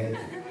 right?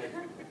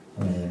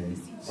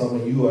 Some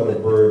of you are the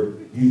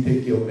bird. You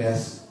take your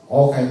mess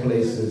all kind of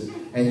places,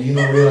 and you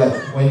don't realize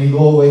when you go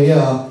over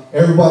here,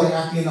 everybody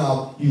acting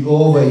up. You go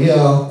over here,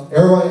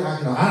 everybody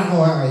acting up. I don't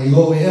know how you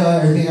go over here,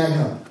 everything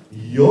acting up.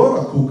 You're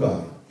a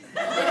kukai.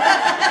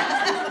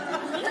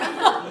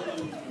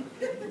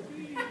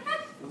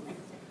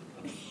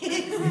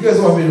 You guys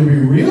want me to be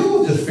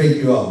real? Just fake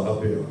you out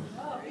up here.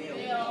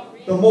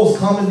 The most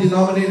common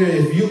denominator,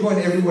 if you're going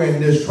everywhere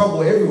and there's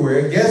trouble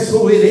everywhere, guess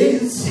who it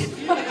is?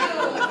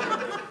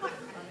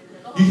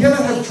 You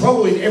cannot have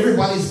trouble in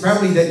everybody's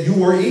family that you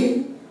were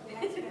in.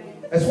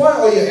 That's why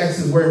all your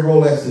exes wearing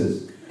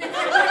Rolexes.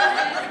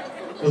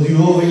 Because you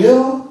go over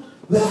here,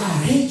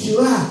 I hate you,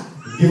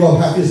 give up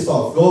half your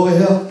stuff. Go over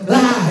here,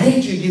 I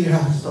hate you, give you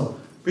half your stuff.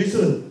 Pretty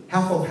soon,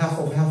 half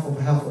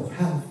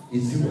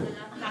is zero.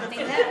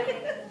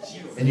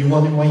 And you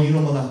wonder why you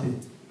don't want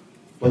nothing.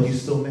 But you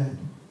still mad.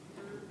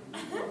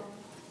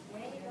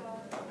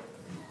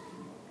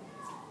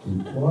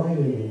 Too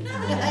quiet.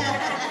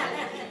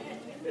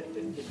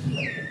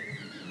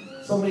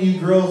 Some of you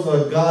girls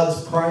are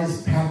God's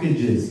prize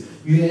packages.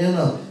 You end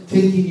up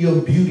taking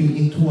your beauty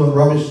into a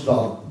rubbish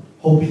dump,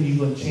 hoping you're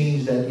going to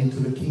change that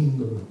into the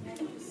kingdom.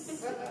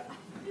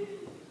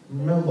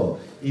 Remember,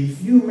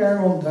 if you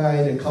marry a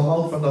guy that come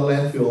out from the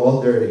landfill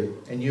all dirty,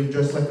 and you're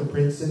dressed like a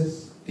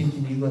princess,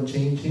 thinking you're going to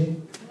change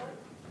him,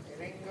 It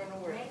ain't going to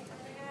work.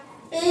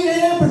 ain't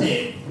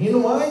happening. You know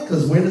why?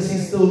 Because where does he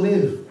still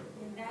live?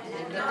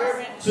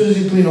 As soon as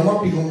you clean him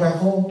up, you go back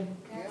home.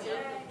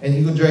 And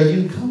he will drag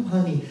you, come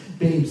honey,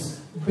 babes,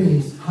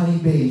 honey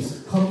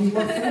babes, come be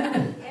my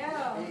friend.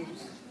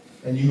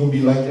 And you're going to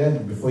be like that.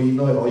 And before you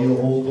know it, all your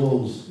old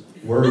clothes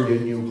were your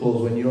new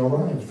clothes when you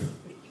arrived.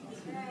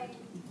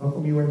 How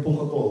come you wearing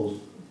polka clothes?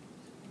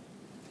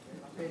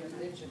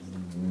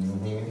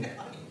 Mm-hmm.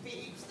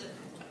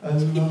 I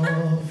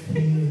love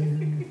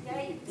him.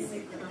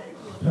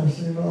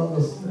 Pastor, you don't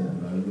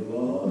understand. I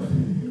love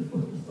him.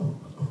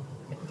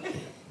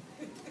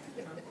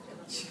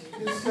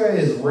 This guy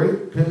is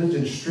rape, pillage,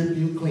 and strip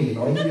you clean.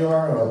 All you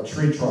are a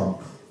tree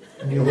trunk.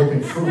 And you're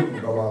hoping fruit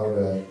will come out of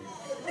that.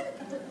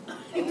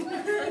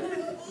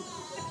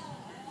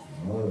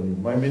 Well,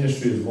 my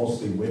ministry is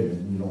mostly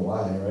women. You know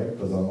why, right?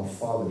 Because I'm a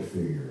father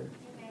figure.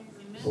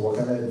 So what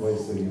kind of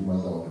advice do I give my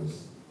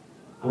daughters?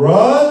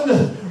 Run!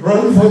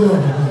 Run for your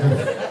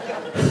life.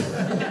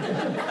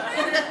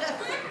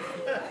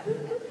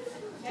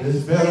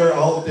 It's better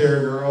out there,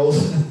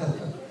 girls.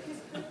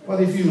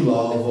 But if you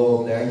love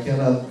them, they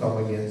cannot come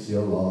against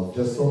your love.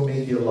 Just don't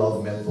make your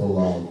love mental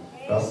love.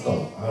 That's the,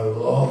 I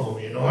love them,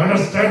 you know. I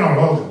understand I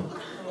love them.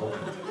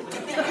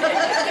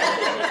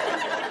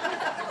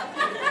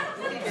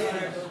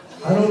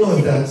 I don't know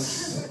if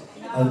that's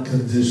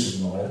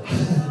unconditional.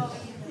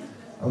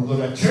 I'm going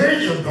to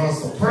change your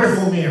gospel. Pray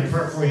for me and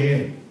pray for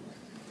him.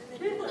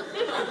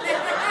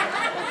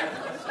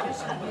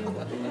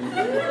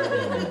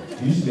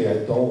 Usually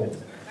I don't.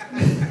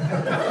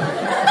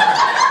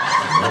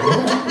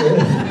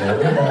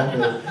 Never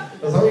happened.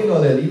 That's how you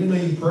know that even though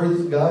you pray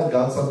to God,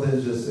 God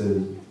sometimes just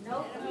says,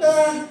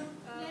 nah.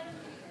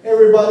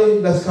 Everybody,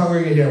 let's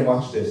congregate here and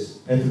watch this.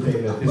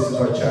 Entertainment. This is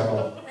our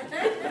channel.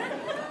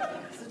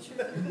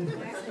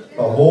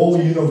 The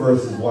whole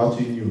universe is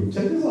watching you.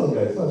 Check this out,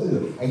 guys. Watch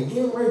this. I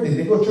give them everything.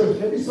 They go to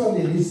church every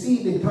Sunday. They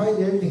see, they tithe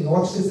everything.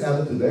 Watch this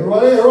attitude.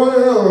 Everybody.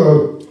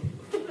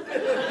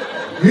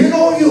 You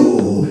know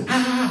you.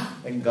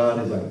 And God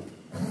is like,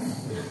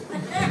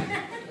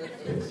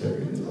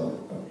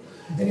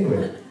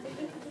 anyway,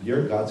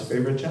 you're God's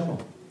favorite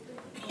channel.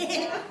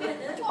 It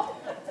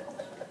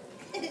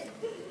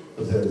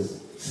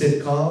says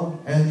sitcom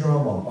and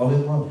drama all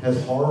in one.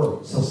 Has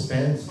horror,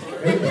 suspense,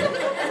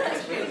 everything.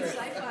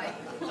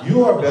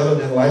 You are better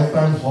than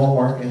Lifetime,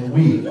 Hallmark, and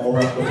We all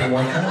wrapped up in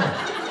one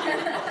channel.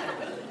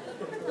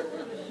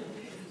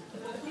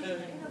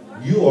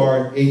 You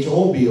are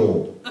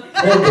HOBO,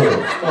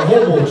 Hobo, a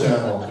Hobo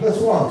channel. Let's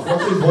watch.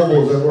 Watch these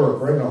hobos at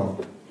work right now.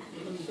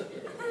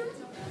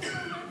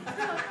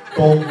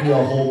 Don't be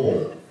a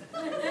hobo.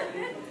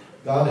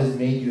 God has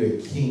made you a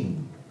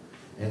king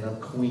and a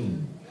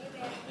queen.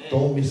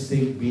 Don't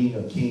mistake being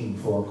a king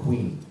for a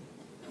queen.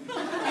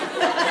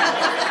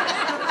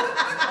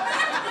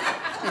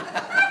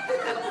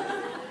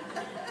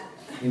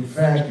 In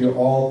fact, you're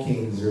all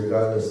kings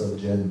regardless of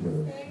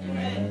gender.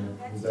 Amen.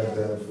 Is that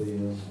better for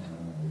you?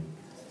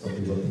 Some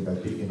people think I'm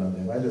picking on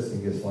them. I just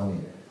think it's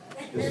funny.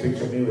 Just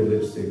picture me with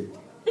lipstick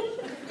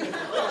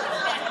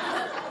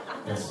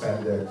and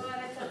spandex.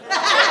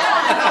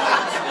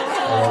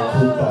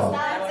 Poop top.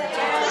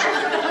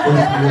 Poop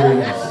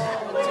earrings.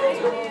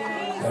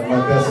 And my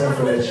best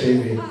effort at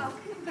shaving.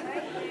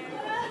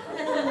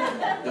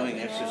 Doing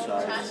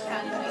exercise.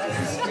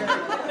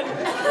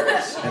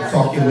 And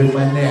talking with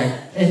my neck.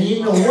 And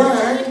you know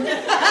what?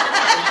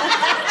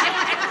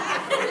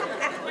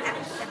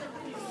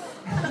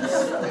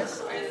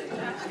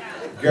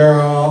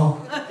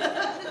 Girl.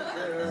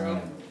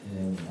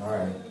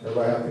 Alright.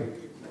 Everybody happy?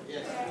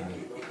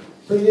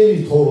 So he gave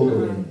you total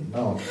dominion.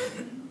 Now,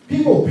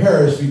 people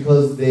perish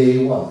because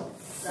they what?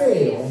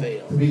 Fail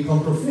to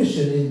become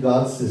proficient in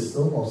God's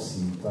system of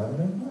seed time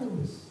and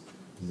harvest.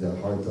 Is that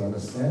hard to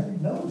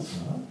understand? No, it's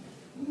not.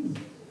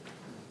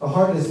 A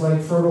heart is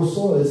like fertile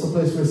soil. It's a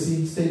place where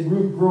seeds take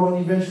root, grow,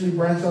 and eventually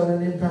branch out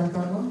and impact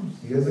our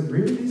lives. You guys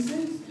agree with these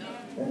things?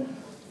 Yeah.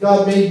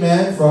 God made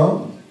man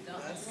from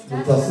the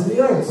dust of the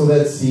earth so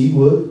that seed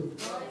would.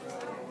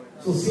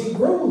 So seed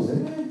grows.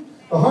 Amen.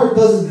 The heart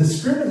doesn't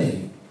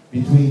discriminate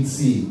between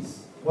seeds.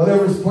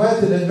 Whatever is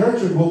planted and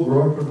nurtured will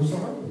grow and produce a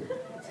harvest.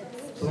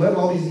 So let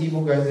all these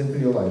evil guys into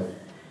your life.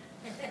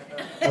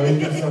 I mean,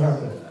 that's not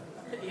happening.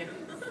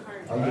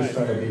 I'm just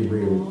trying to be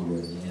real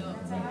with you.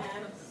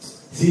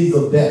 Seeds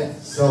of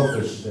death,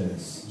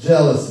 selfishness,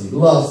 jealousy,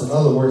 lust, and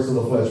other works of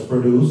the flesh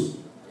produce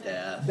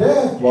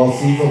death. While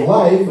seeds of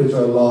life, which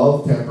are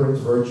love, temperance,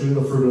 virtue,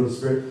 the fruit of the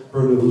Spirit,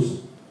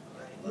 produce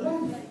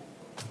life.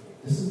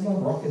 This is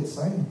not rocket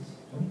science.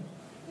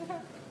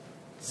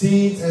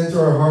 Seeds enter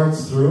our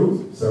hearts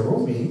through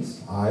several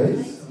means: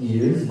 eyes,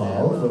 ears,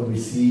 mouth, when we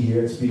see, hear,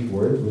 and speak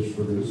words, which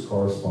produce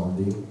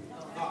corresponding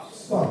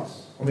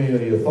thoughts. I mean,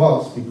 your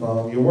thoughts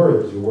become your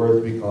words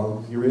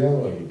become your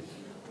reality.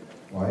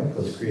 Why?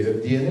 Because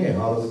creative DNA.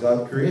 How does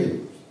God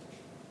create?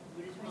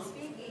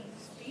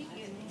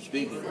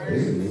 Speaking.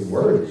 Basically,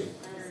 words.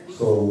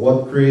 So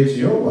what creates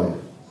your life?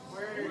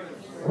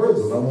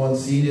 Words. The number one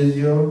seed is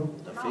your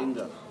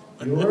finger.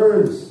 Your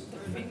words.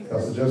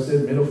 Pastor Jeff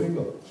said middle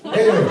finger.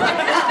 Anyway.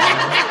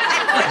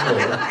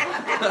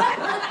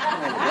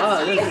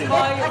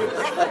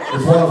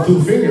 It's one of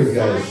two fingers,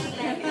 guys.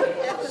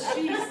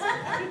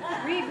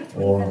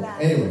 Or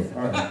anyway,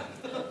 all right.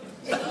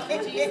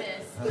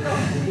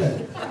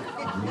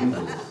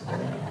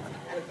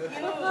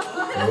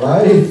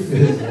 Life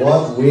is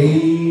what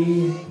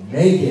we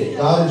make it.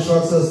 God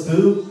instructs us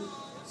to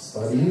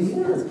study His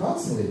Word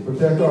constantly,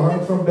 protect our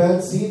heart from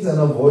bad seeds, and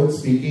avoid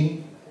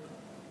speaking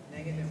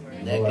negative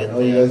words. I know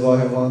you guys all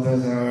have long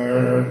times.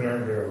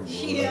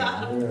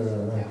 Yeah.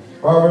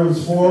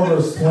 Proverbs 4,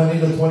 verse 20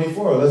 to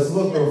 24. Let's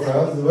look real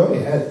fast. We only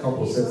had a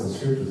couple sets of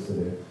scriptures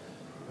today.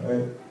 All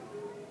right.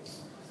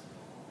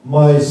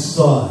 My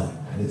son,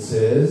 it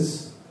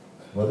says,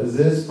 what is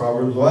this?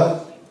 Proverbs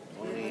what?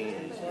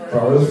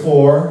 Proverbs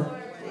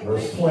 4,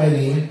 verse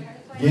 20.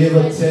 Give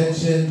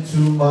attention to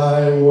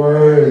my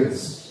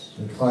words.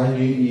 Incline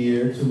your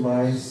ear to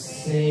my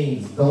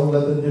sayings. Don't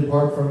let them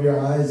depart from your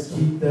eyes.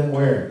 Keep them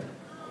where?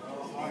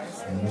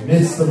 In the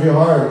midst of your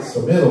hearts,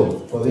 the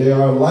middle. For they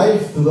are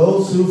life to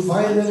those who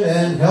find them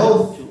and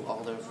health to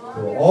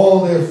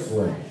all their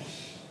flesh.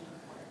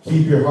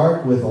 Keep your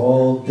heart with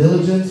all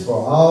diligence,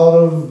 for out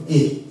of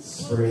it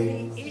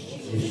springs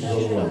issues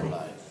of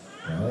life.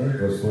 Right?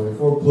 Verse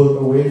 24. Put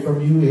away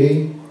from you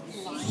a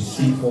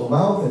deceitful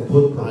mouth and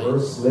put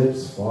perverse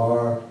lips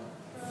far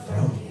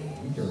from you.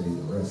 You can read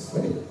the rest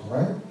later,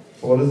 right?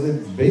 So what is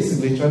it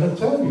basically trying to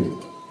tell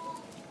you?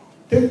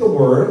 Take the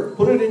word,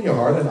 put it in your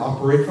heart, and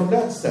operate from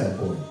that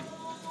standpoint.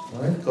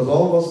 Right? Because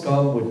all of us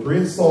come with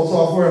pre-installed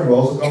software, and we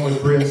also come with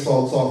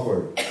pre-installed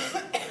software.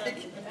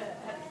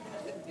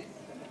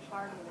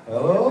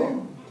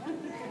 Hello?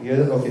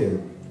 Yes, okay.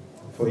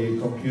 For you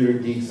computer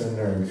geeks and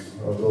nerds,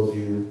 or those of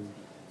you,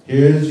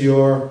 here's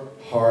your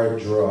hard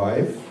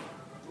drive.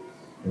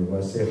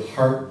 Everybody say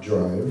hard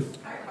drive.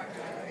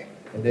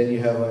 And then you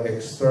have an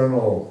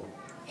external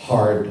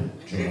hard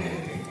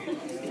drive.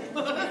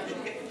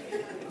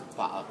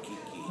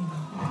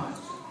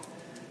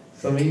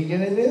 Some of you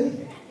get in there?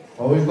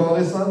 What we call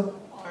this one?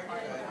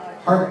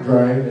 Hard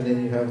drive. And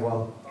then you have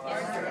one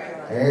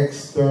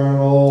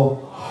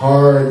external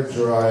hard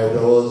drive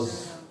that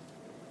was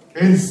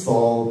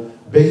installed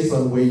based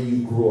on where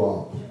you grew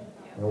up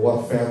and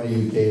what family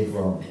you came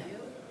from.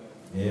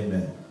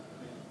 Amen.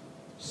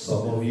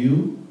 Some of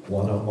you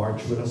want to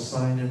march with a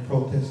sign and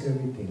protest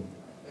everything.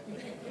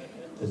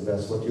 Because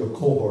that's what your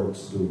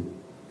cohorts do.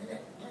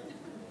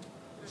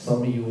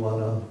 Some of you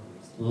want to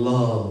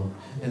love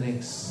and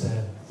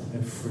accept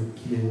and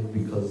forgive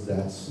because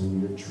that's who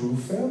your true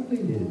family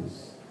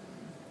is.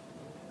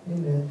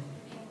 Amen.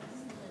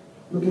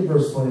 Look at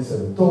verse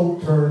 27.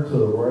 Don't turn to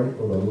the right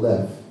or the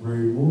left.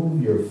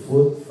 Remove your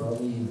foot from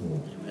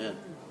evil. Amen.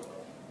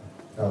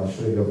 I'll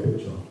show you a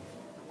picture.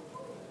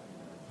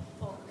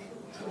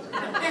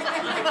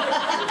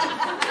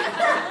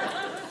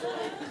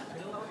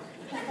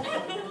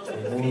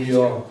 Remove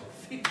your...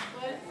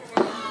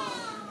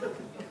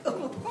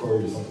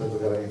 Sorry, sometimes I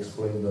gotta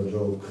explain the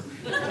joke.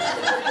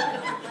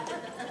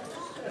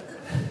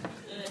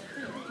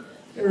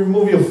 You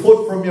remove your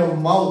foot from your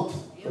mouth,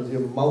 because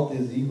your mouth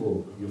is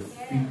evil. Your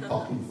feet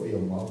talking for your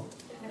mouth.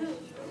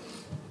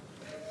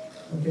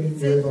 Okay, you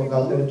guys all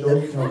got that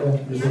joke?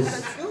 Okay. This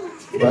is,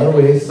 by the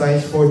way,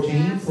 Science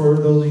 14 for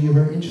those of you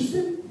who are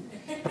interested.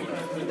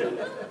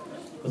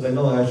 Because I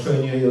know I've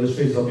shown you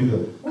illustrations. Some people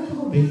go, what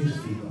how big his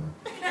feet are?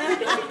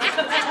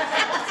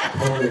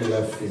 Totally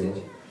left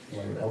field.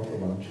 Like, out to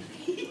lunch.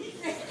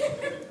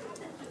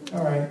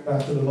 All right,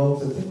 back to the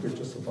notes. I think we're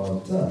just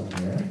about done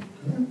here.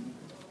 Yeah.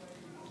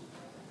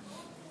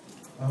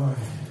 All right.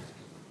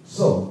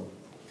 So,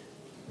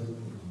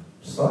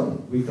 study.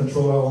 We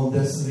control our own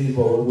destiny,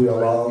 but we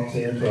allow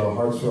to enter our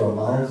hearts through our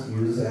mouths,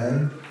 ears,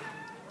 and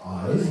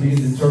eyes. We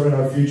can determine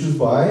our futures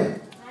by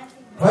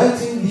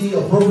planting the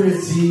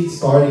appropriate seed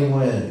starting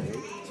when?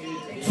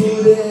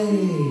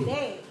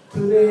 Today.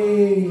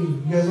 Today.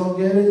 You guys don't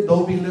get it?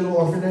 Don't be little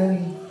orphan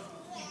Annie.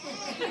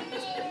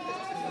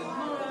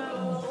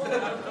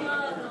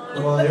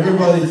 Come on,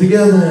 everybody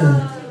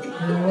together.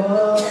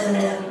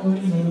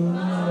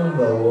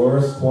 The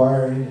worst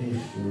choir in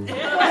history.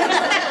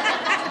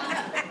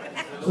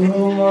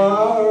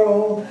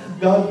 Tomorrow,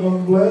 God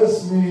can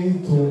bless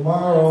me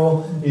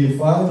tomorrow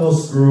if I don't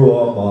screw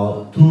them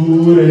up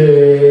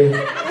today.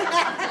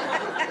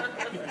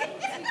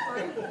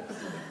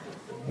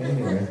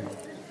 Anyway,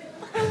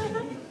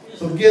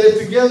 so get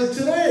it together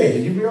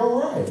today. You'll be all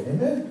right.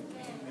 Amen.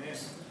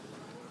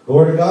 The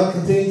Word of God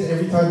contains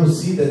every type of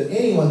seed that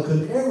anyone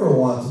could ever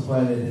want to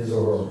plant in his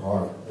or her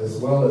heart, as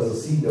well as a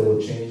seed that will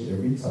change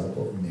every type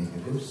of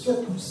negative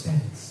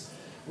circumstance.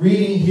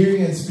 Reading,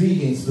 hearing, and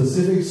speaking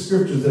specific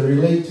scriptures that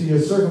relate to your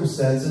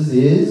circumstances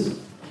is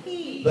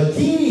the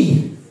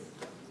key.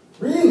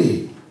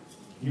 Really?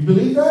 You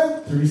believe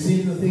that? To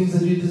receive the things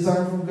that you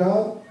desire from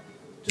God?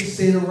 Just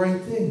say the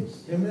right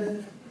things.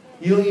 Amen?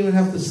 You don't even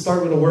have to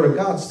start with the Word of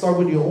God. Start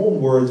with your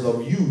own words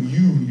of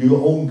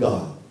your own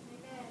God.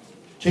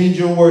 Change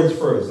your words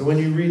first. And when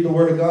you read the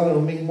Word of God,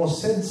 it'll make more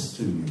sense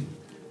to you.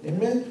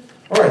 Amen?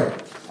 All right.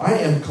 I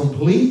am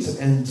complete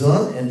and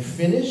done and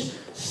finished.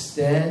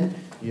 Stand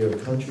your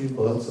country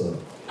butts up.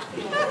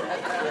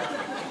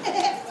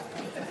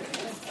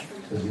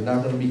 Because you're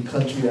not going to be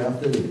country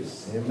after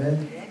this.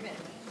 Amen?